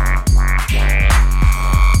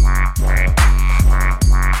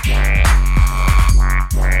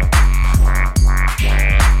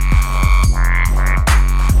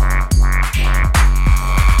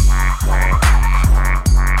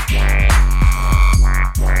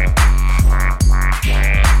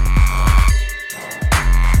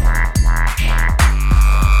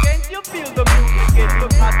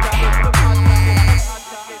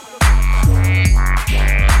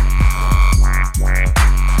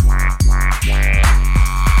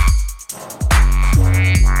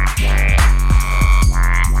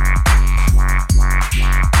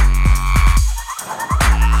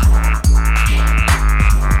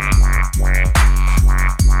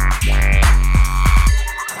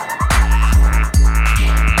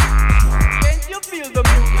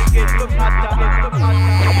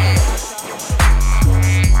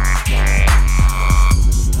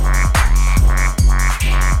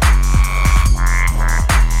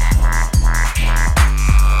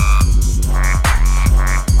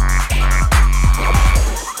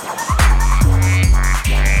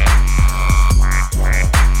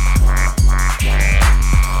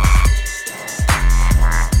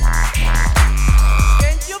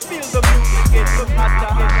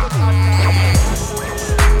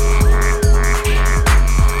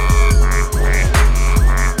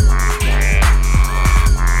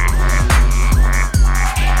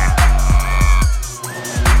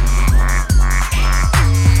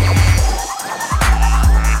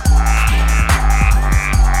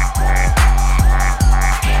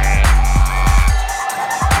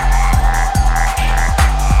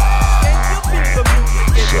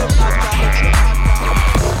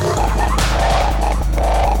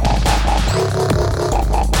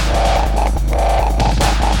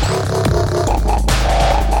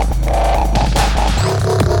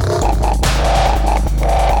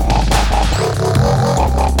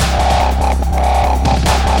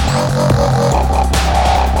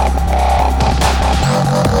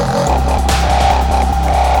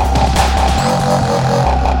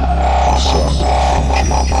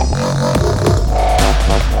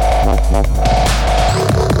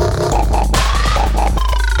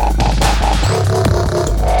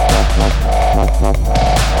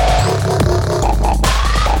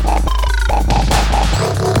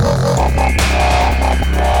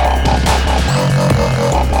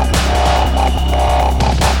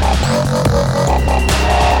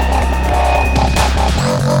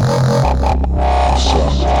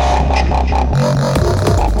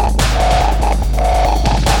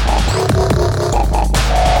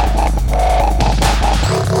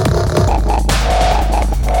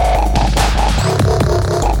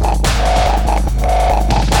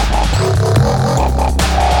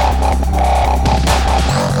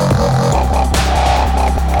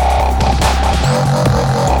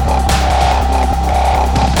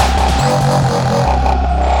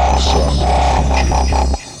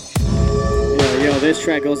 This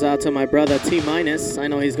track goes out to my brother T-Minus. I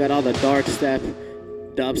know he's got all the dark step,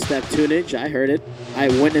 dubstep tunage. I heard it. I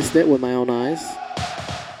witnessed it with my own eyes.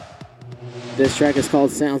 This track is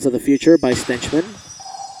called Sounds of the Future by Stenchman.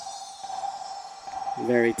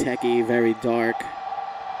 Very techy, very dark.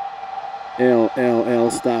 Ill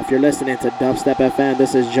stuff. You're listening to Dubstep FM.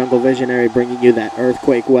 This is Jungle Visionary bringing you that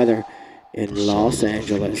earthquake weather in Los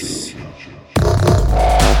Angeles.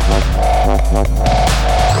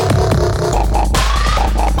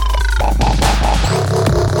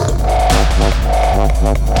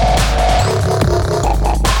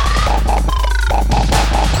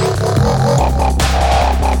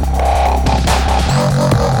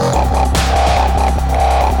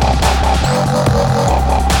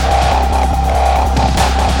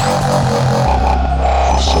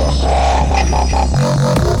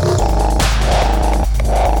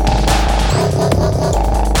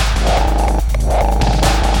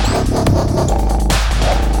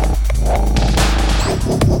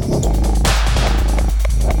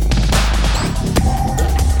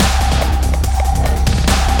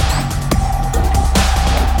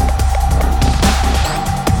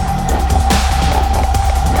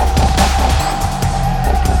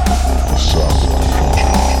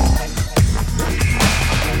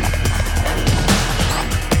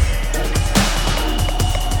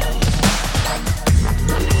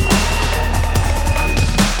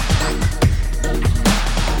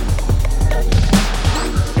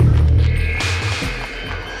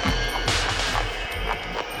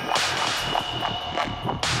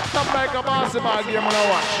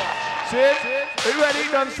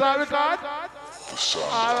 dancehall record?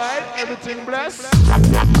 Alright, everything blessed.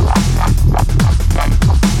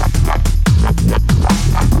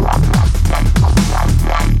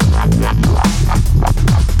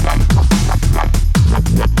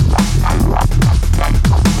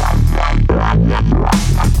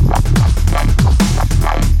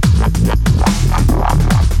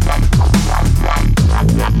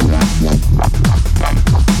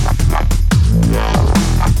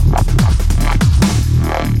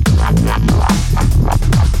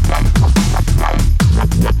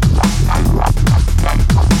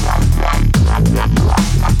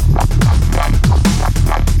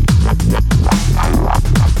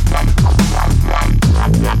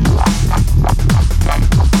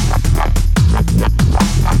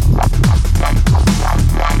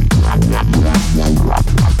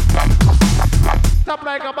 Stop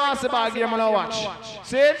like a basketball game and I watch.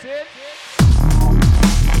 See it?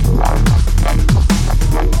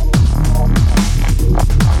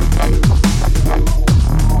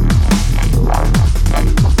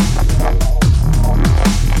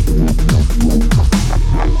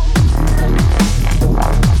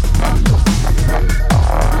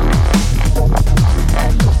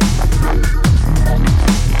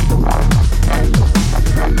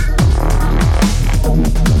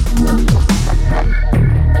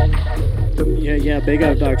 Yeah, big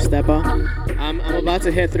up, Dark Steppa. I'm about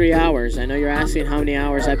to hit 3 hours. I know you're asking how many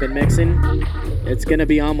hours I've been mixing. It's gonna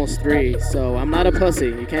be almost 3, so I'm not a pussy.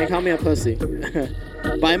 You can't call me a pussy.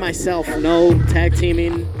 By myself, no tag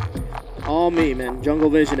teaming. All me, man. Jungle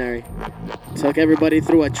Visionary. Took everybody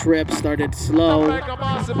through a trip, started slow,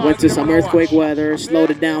 went to some earthquake weather, slowed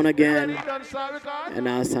it down again, and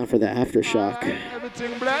now it's time for the aftershock.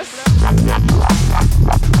 Everything blessed.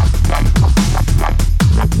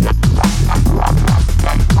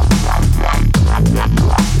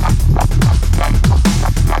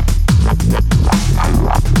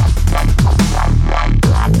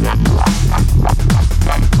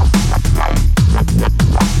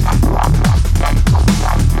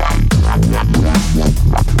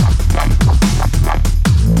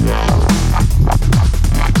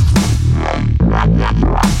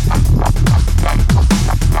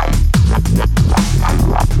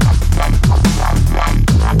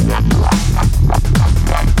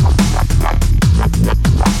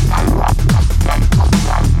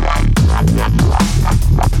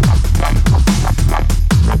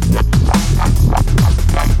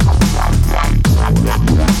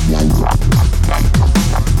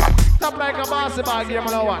 Stop like a basketball game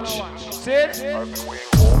and I watch. See it? I've been waiting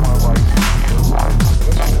all my life to hear.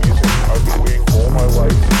 This is music I've been waiting all my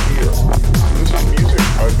life to hear. This is music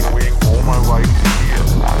I've been waiting all my life to hear.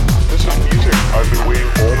 This is music I've been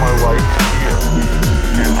waiting all my life to hear.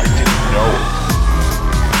 And I didn't know it.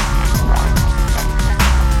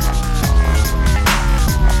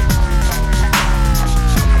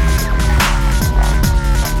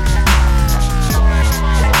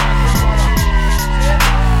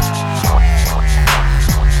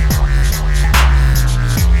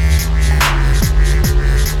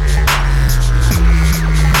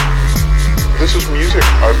 This is music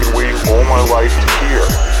I've been waiting all my life to hear,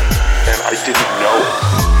 and I didn't know it.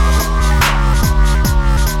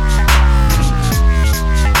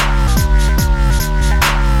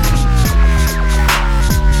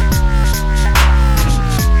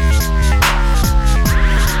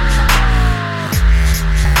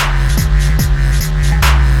 This is music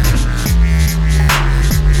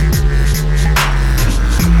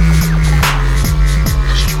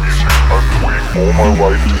I've been waiting all my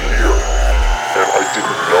life to hear, and I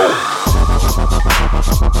didn't know it.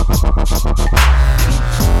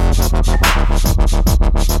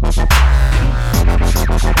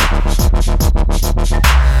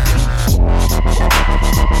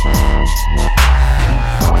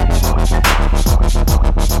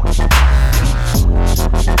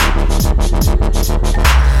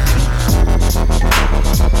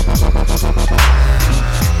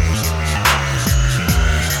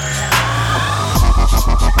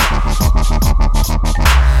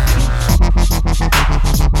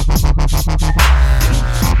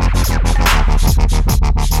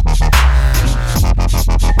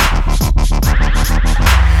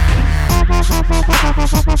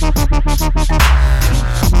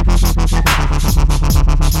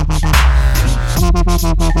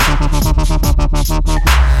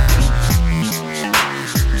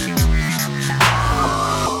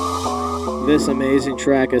 This amazing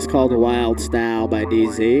track is called Wild Style by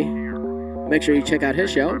DZ. Make sure you check out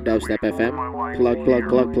his show, Dubstep FM. Plug, plug,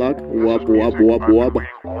 plug, plug. Wub, wub, wub,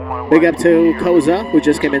 wub. Big up to Koza, who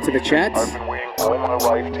just came into the chat. I've been waiting all my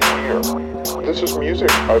life to hear. This is music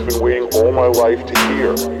I've been waiting all my life to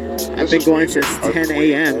hear. I've been going since 10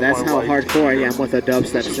 a.m. That's how hardcore I am with the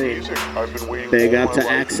dubstep scene. Big up to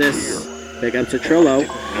Axis. Big up to Trillo.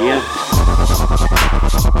 Yeah.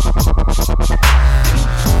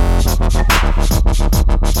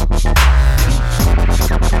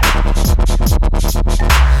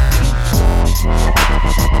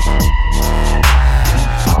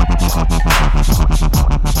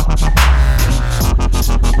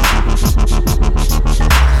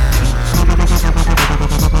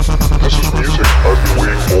 This is music I've been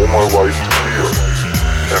waiting all my life to hear,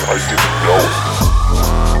 and I didn't know it.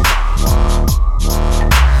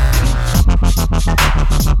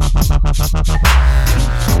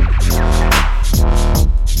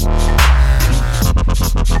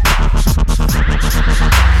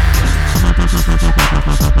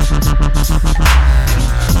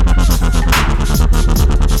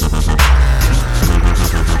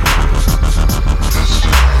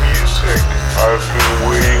 I've been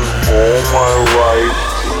waiting all my life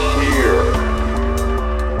to hear.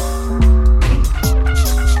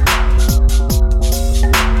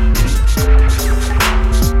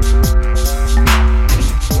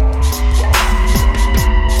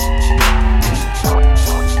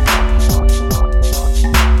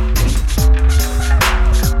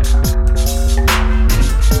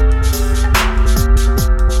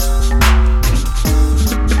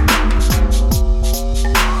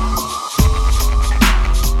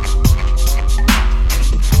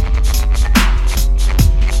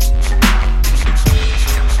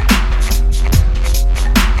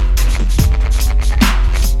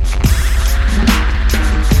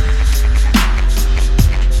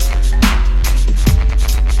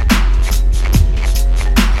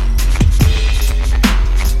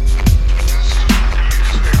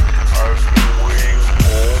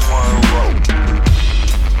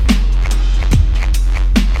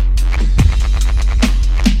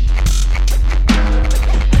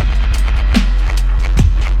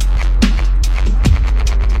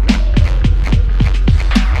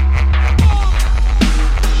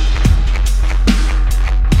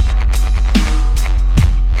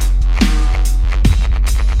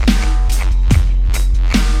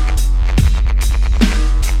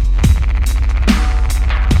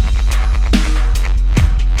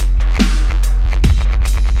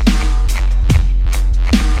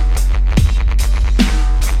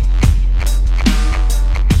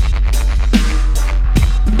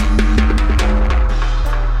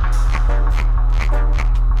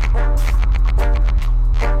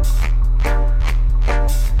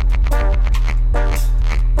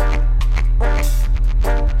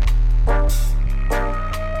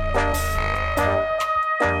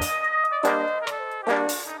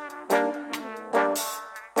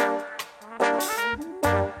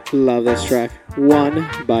 Love this track. One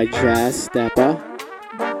by Jazz Steppa.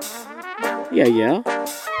 Yeah, yeah.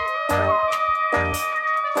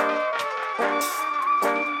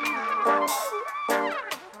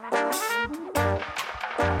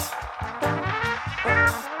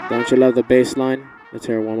 Don't you love the bass line? Let's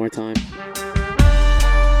hear it one more time.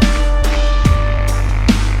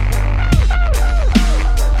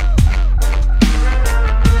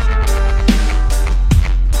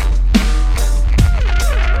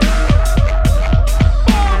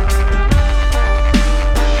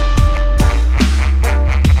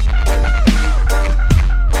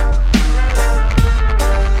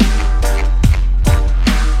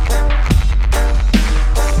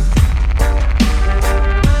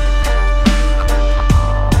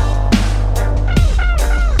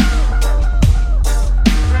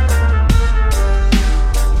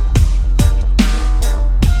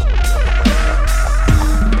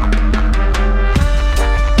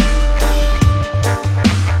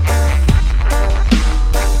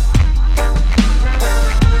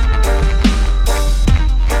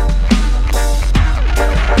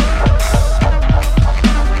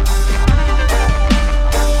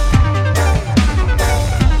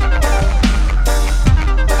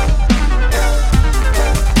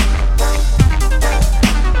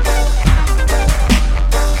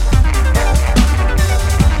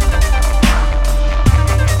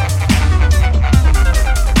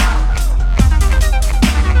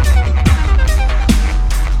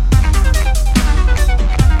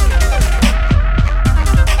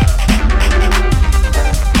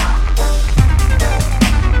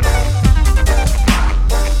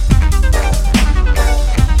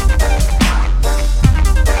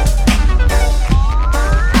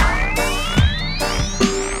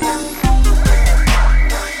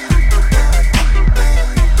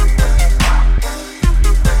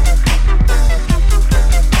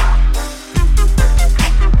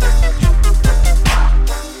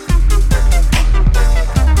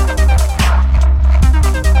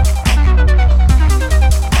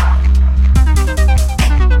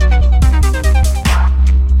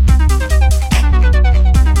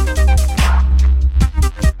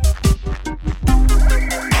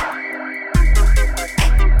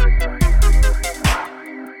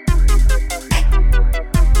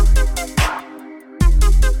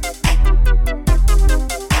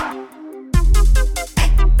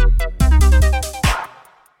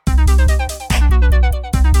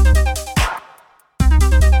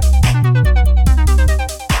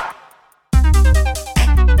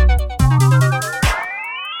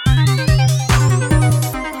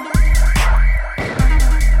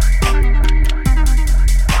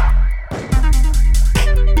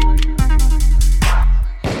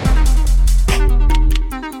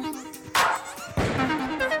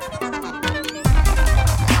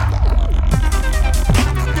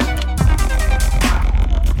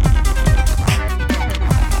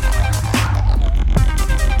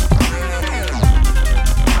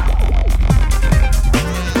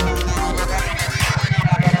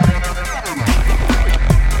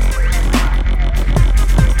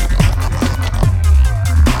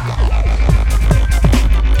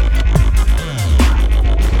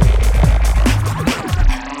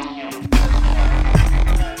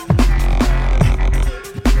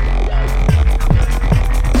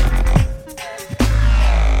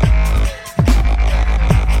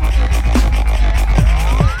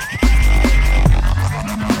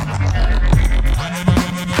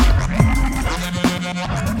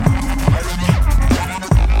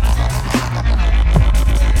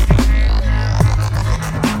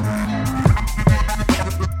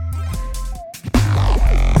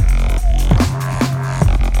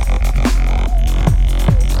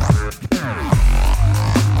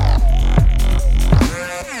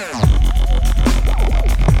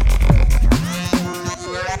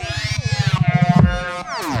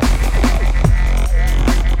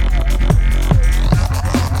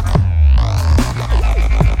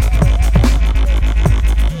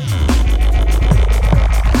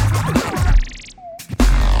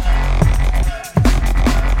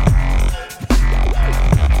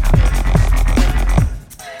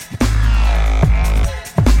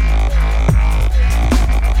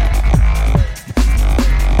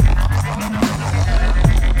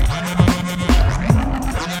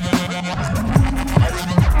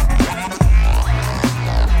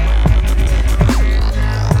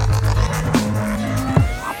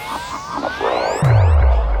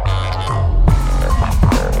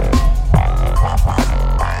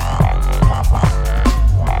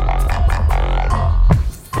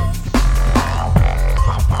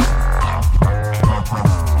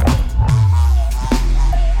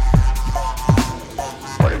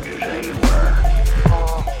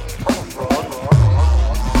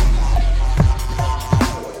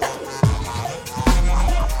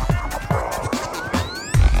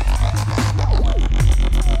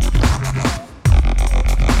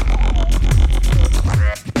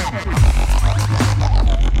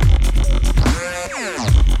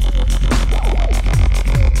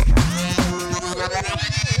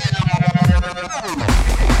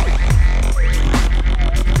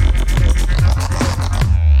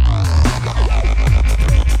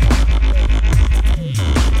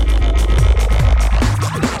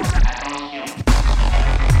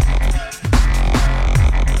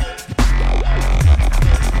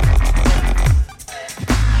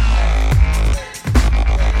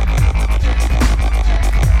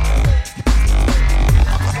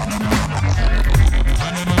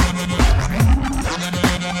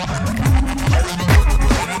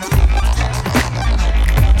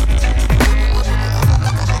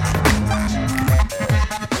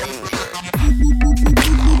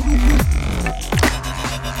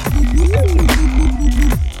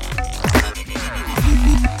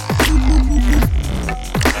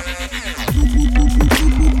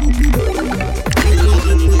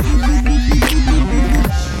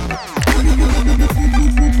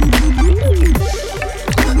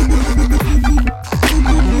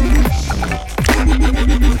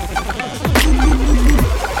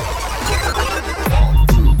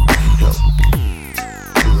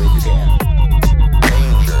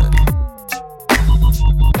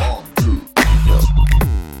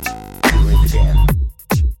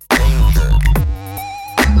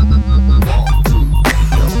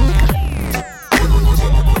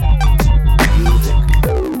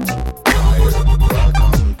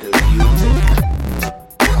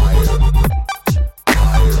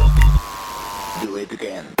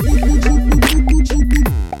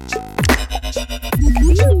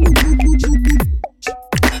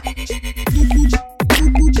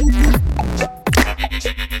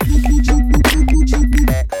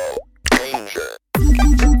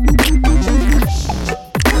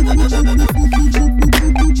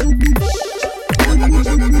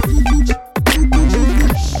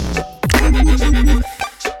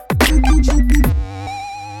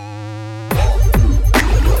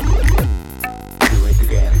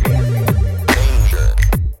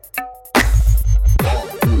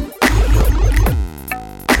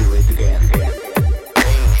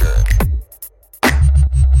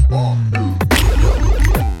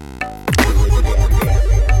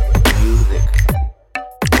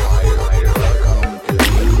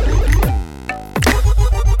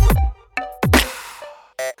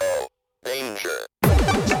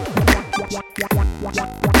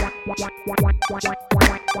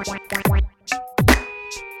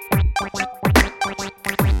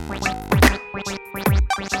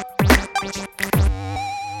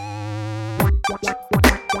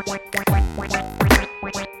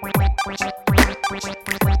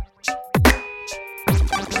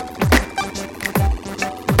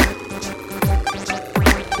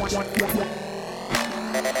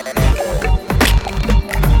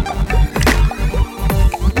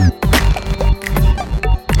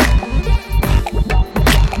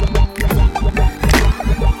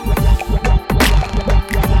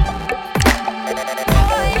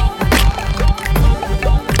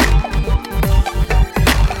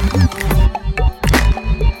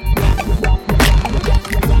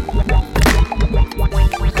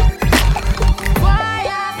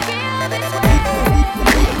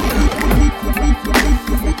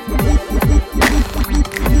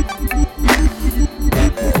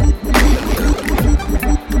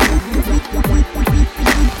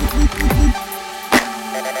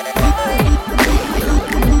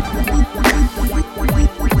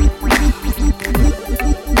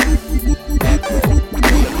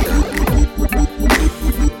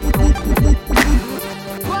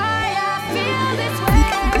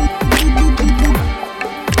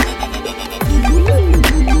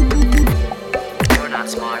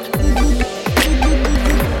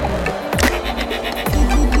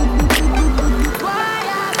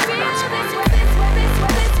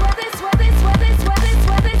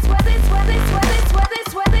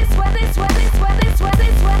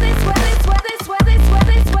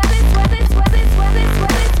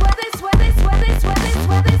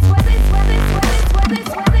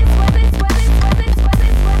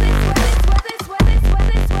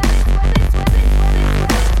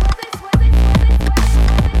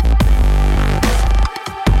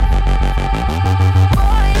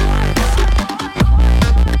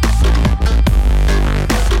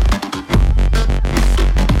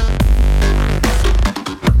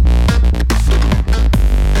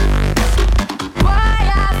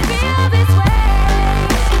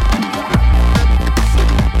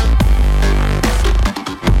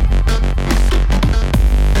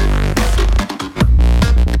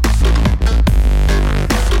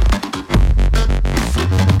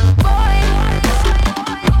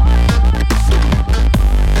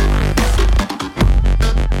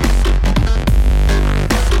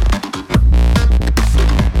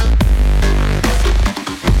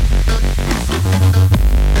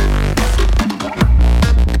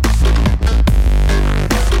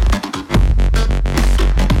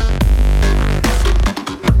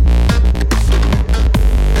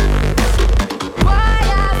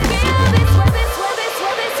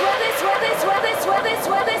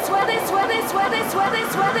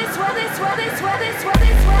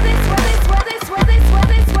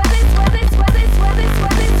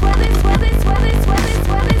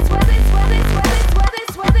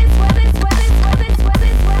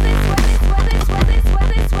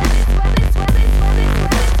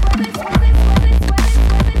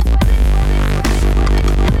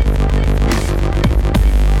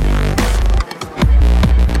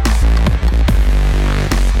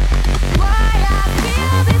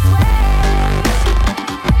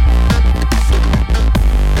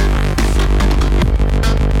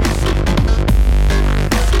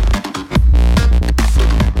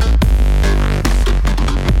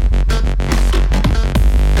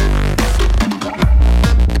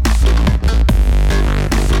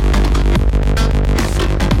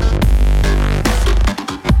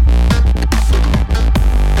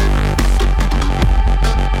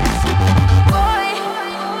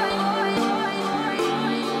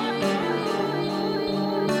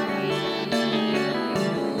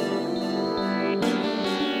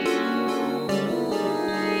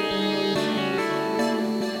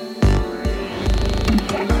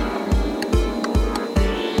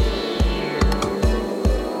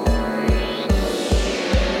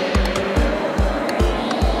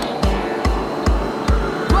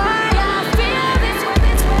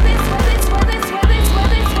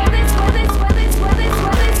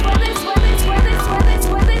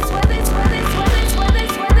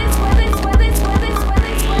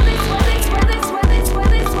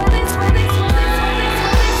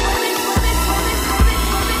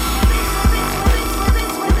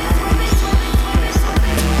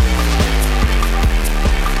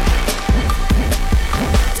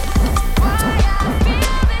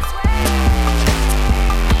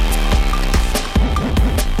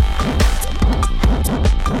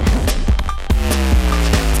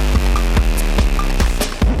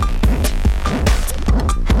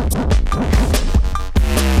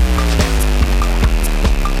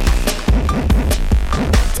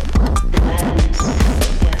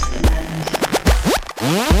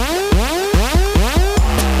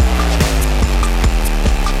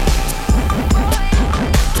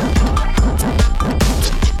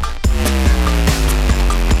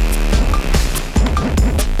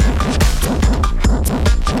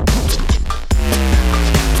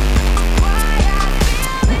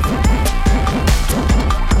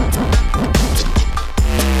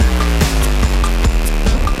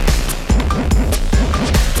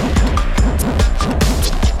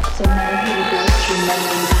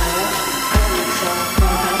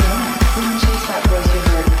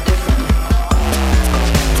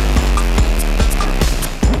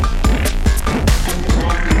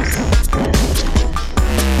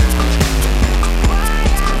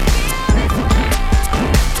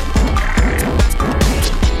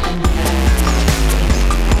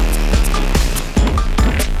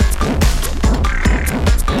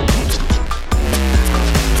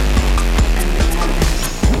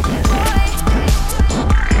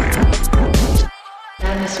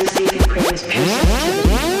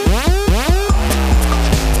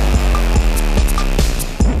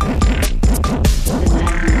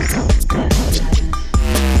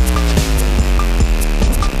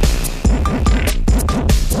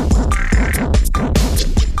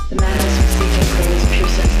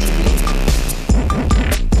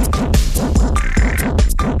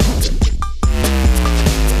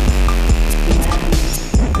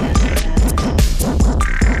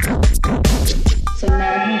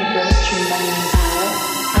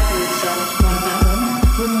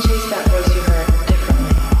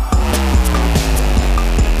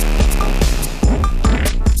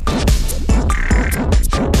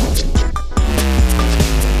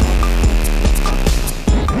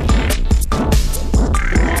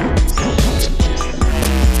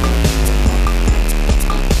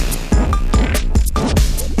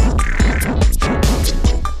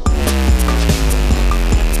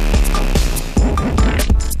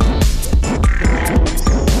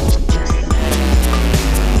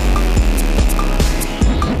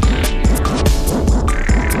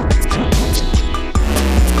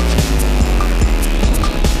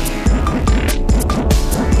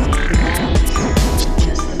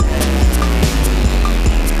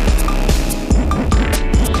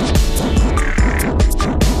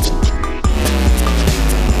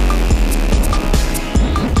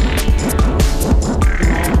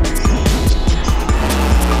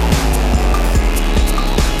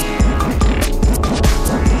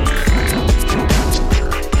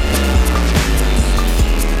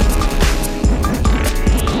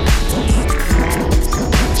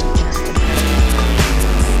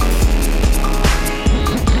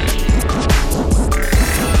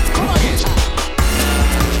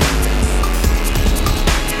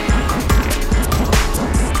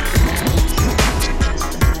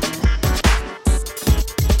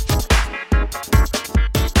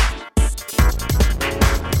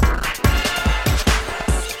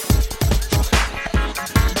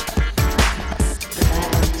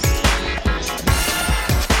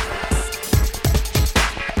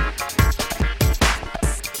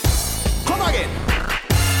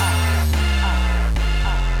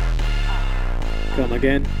 Come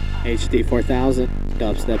again. HD 4000,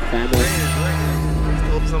 Dubstep family.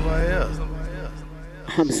 Somebody else.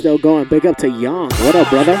 I'm still going. Big up to Young. What up,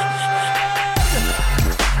 brother?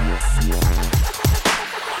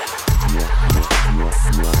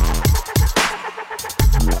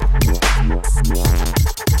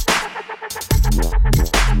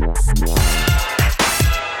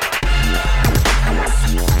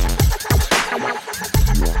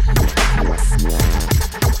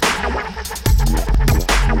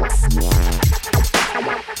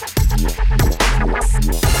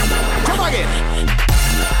 Come again.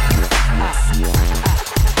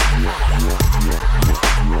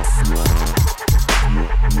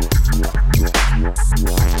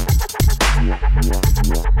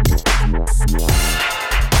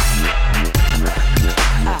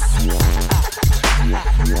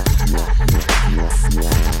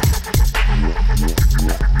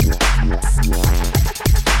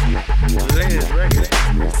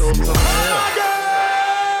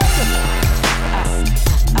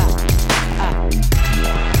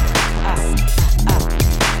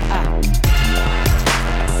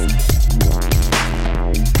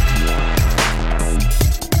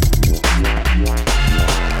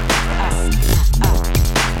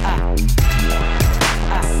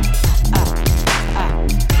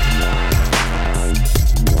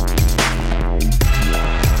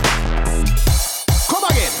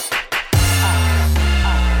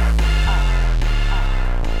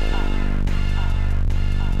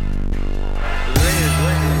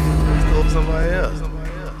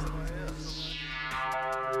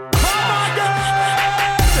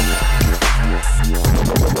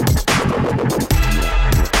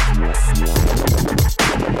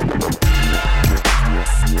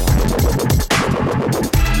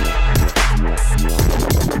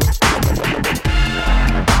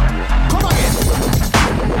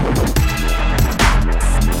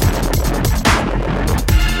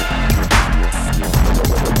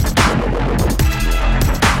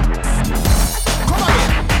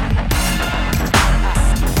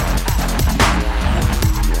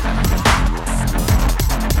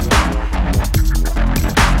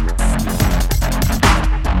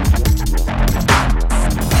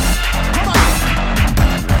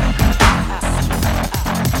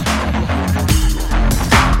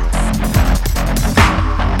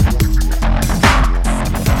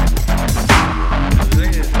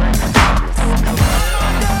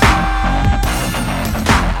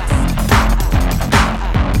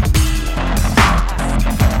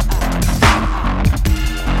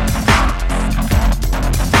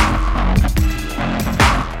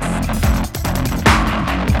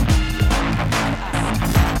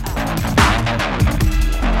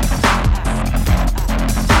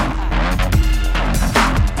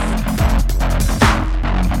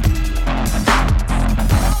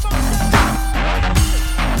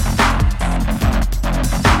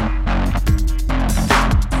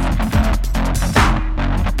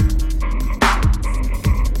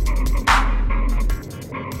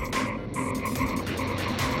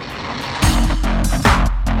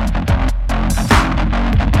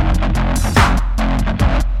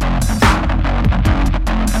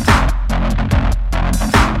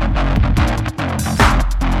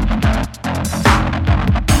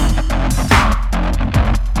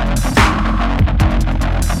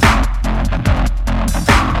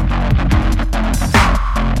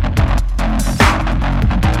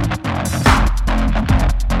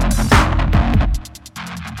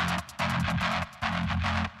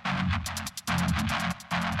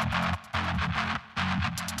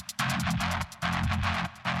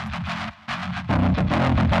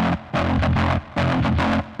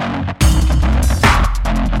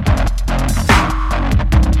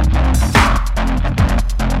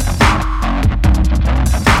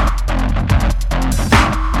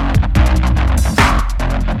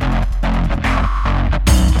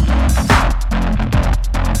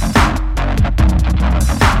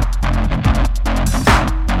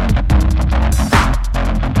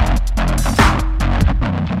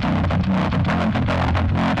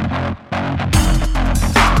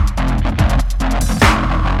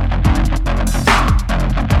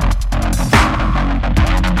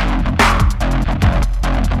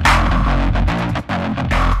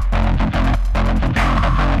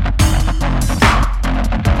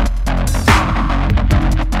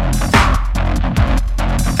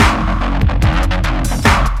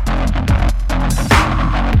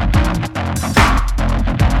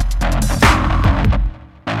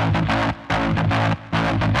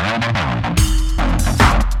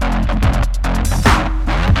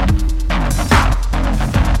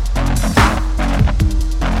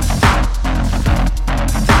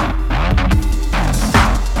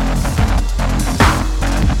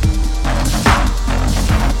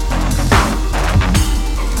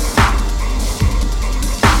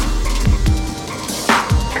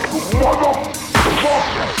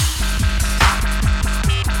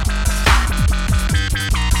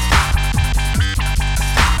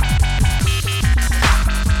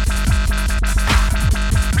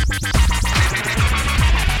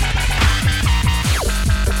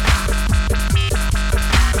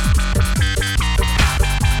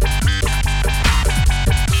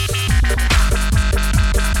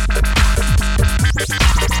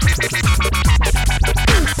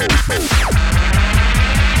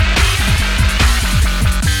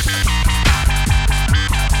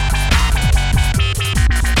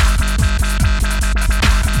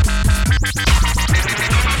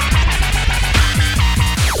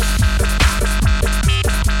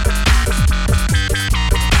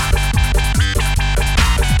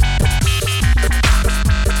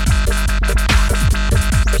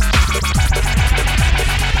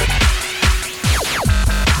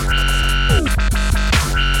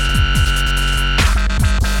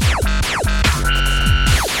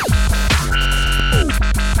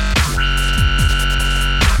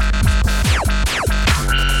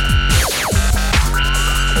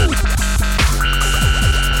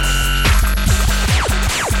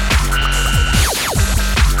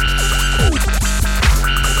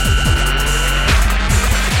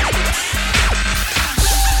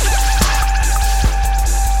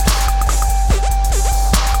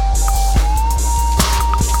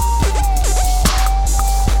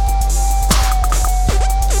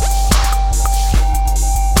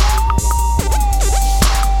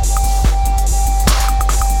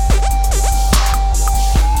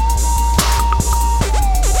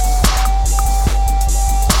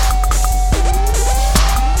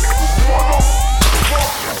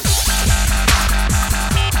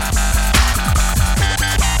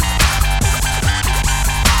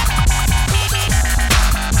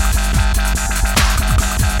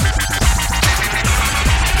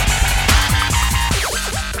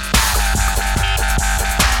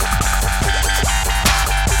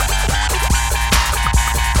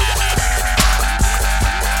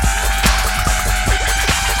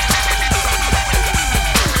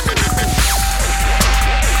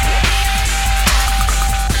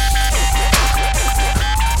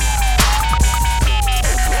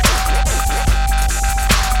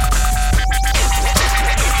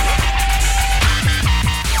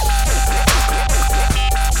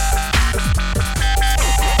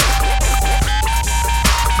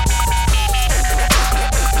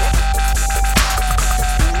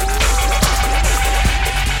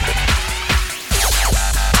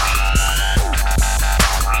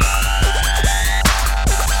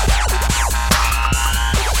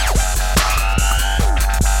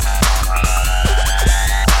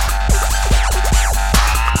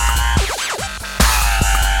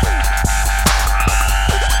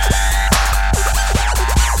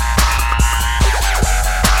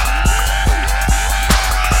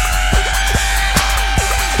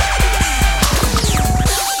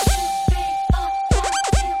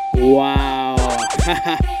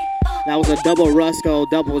 That was a double Rusko,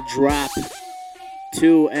 double drop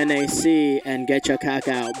to NAC and Get Your Cock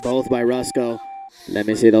Out, both by Rusko. Let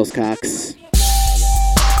me see those cocks.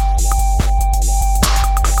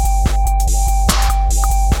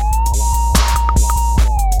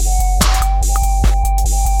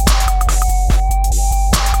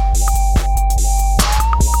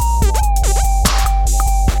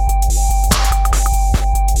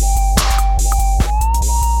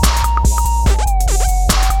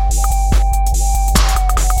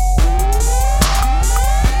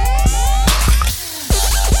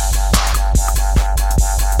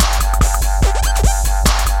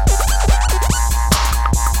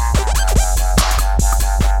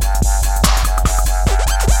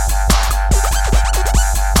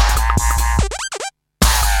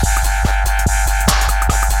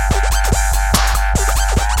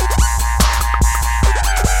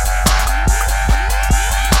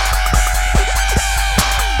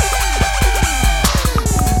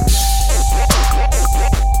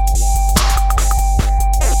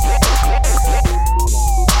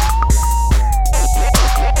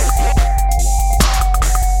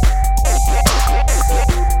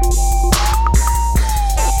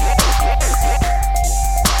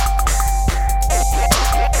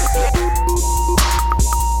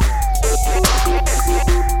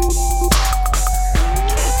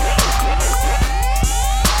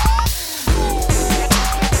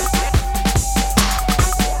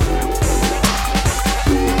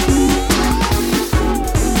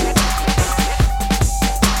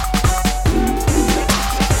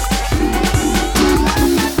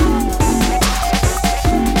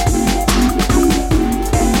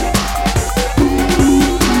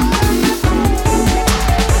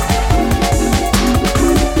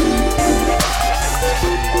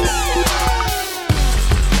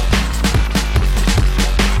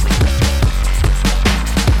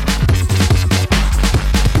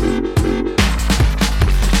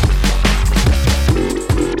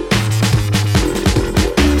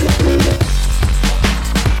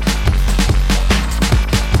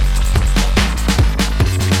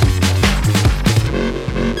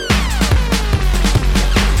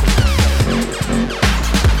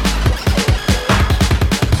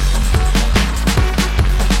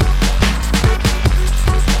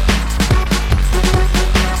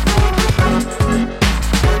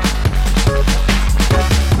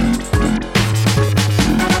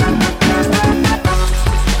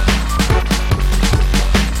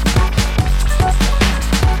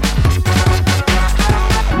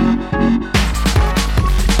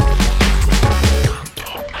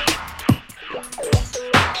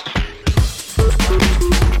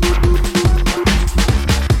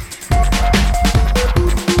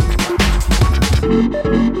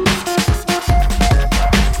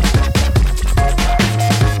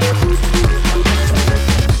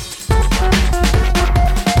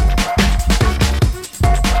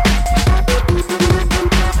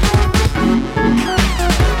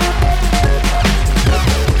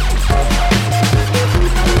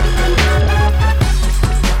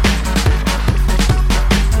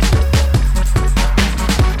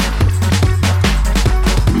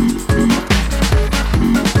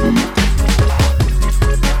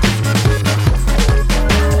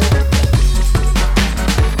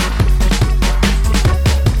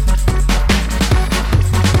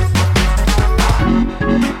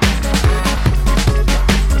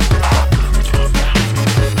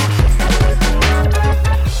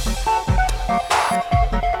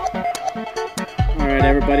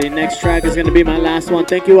 track is going to be my last one.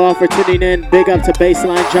 Thank you all for tuning in. Big up to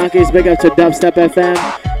Baseline Junkies. Big up to Dubstep FM,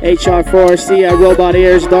 HR4, Sia, Robot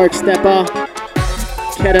Ears, Dark Steppa,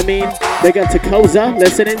 Ketamine. Big up to Koza,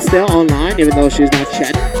 listening, still online, even though she's not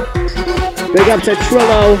chatting. Big up to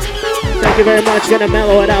Trillo. Thank you very much. Gonna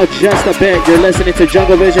mellow it out just a bit. You're listening to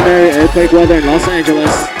Jungle Visionary, Earthquake Weather in Los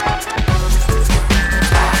Angeles.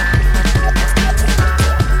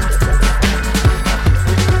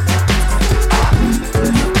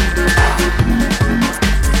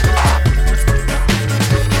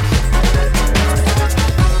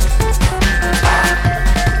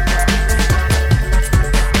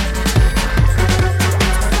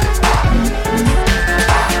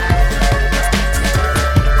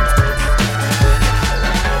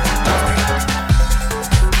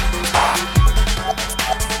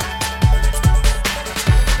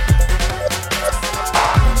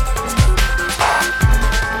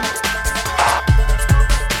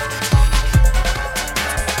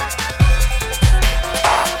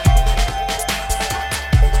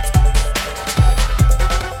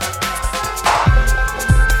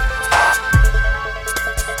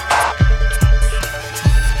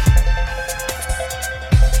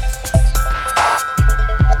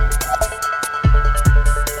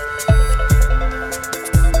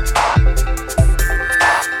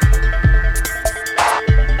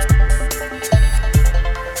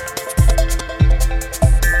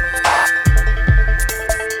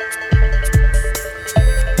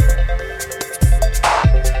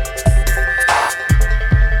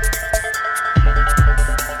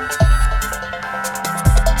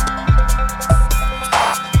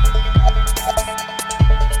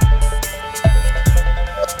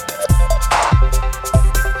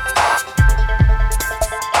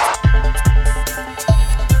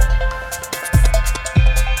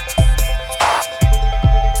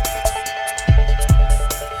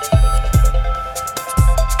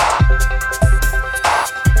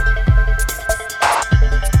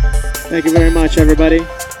 Thank you very much, everybody.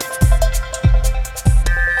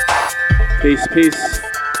 Peace, peace.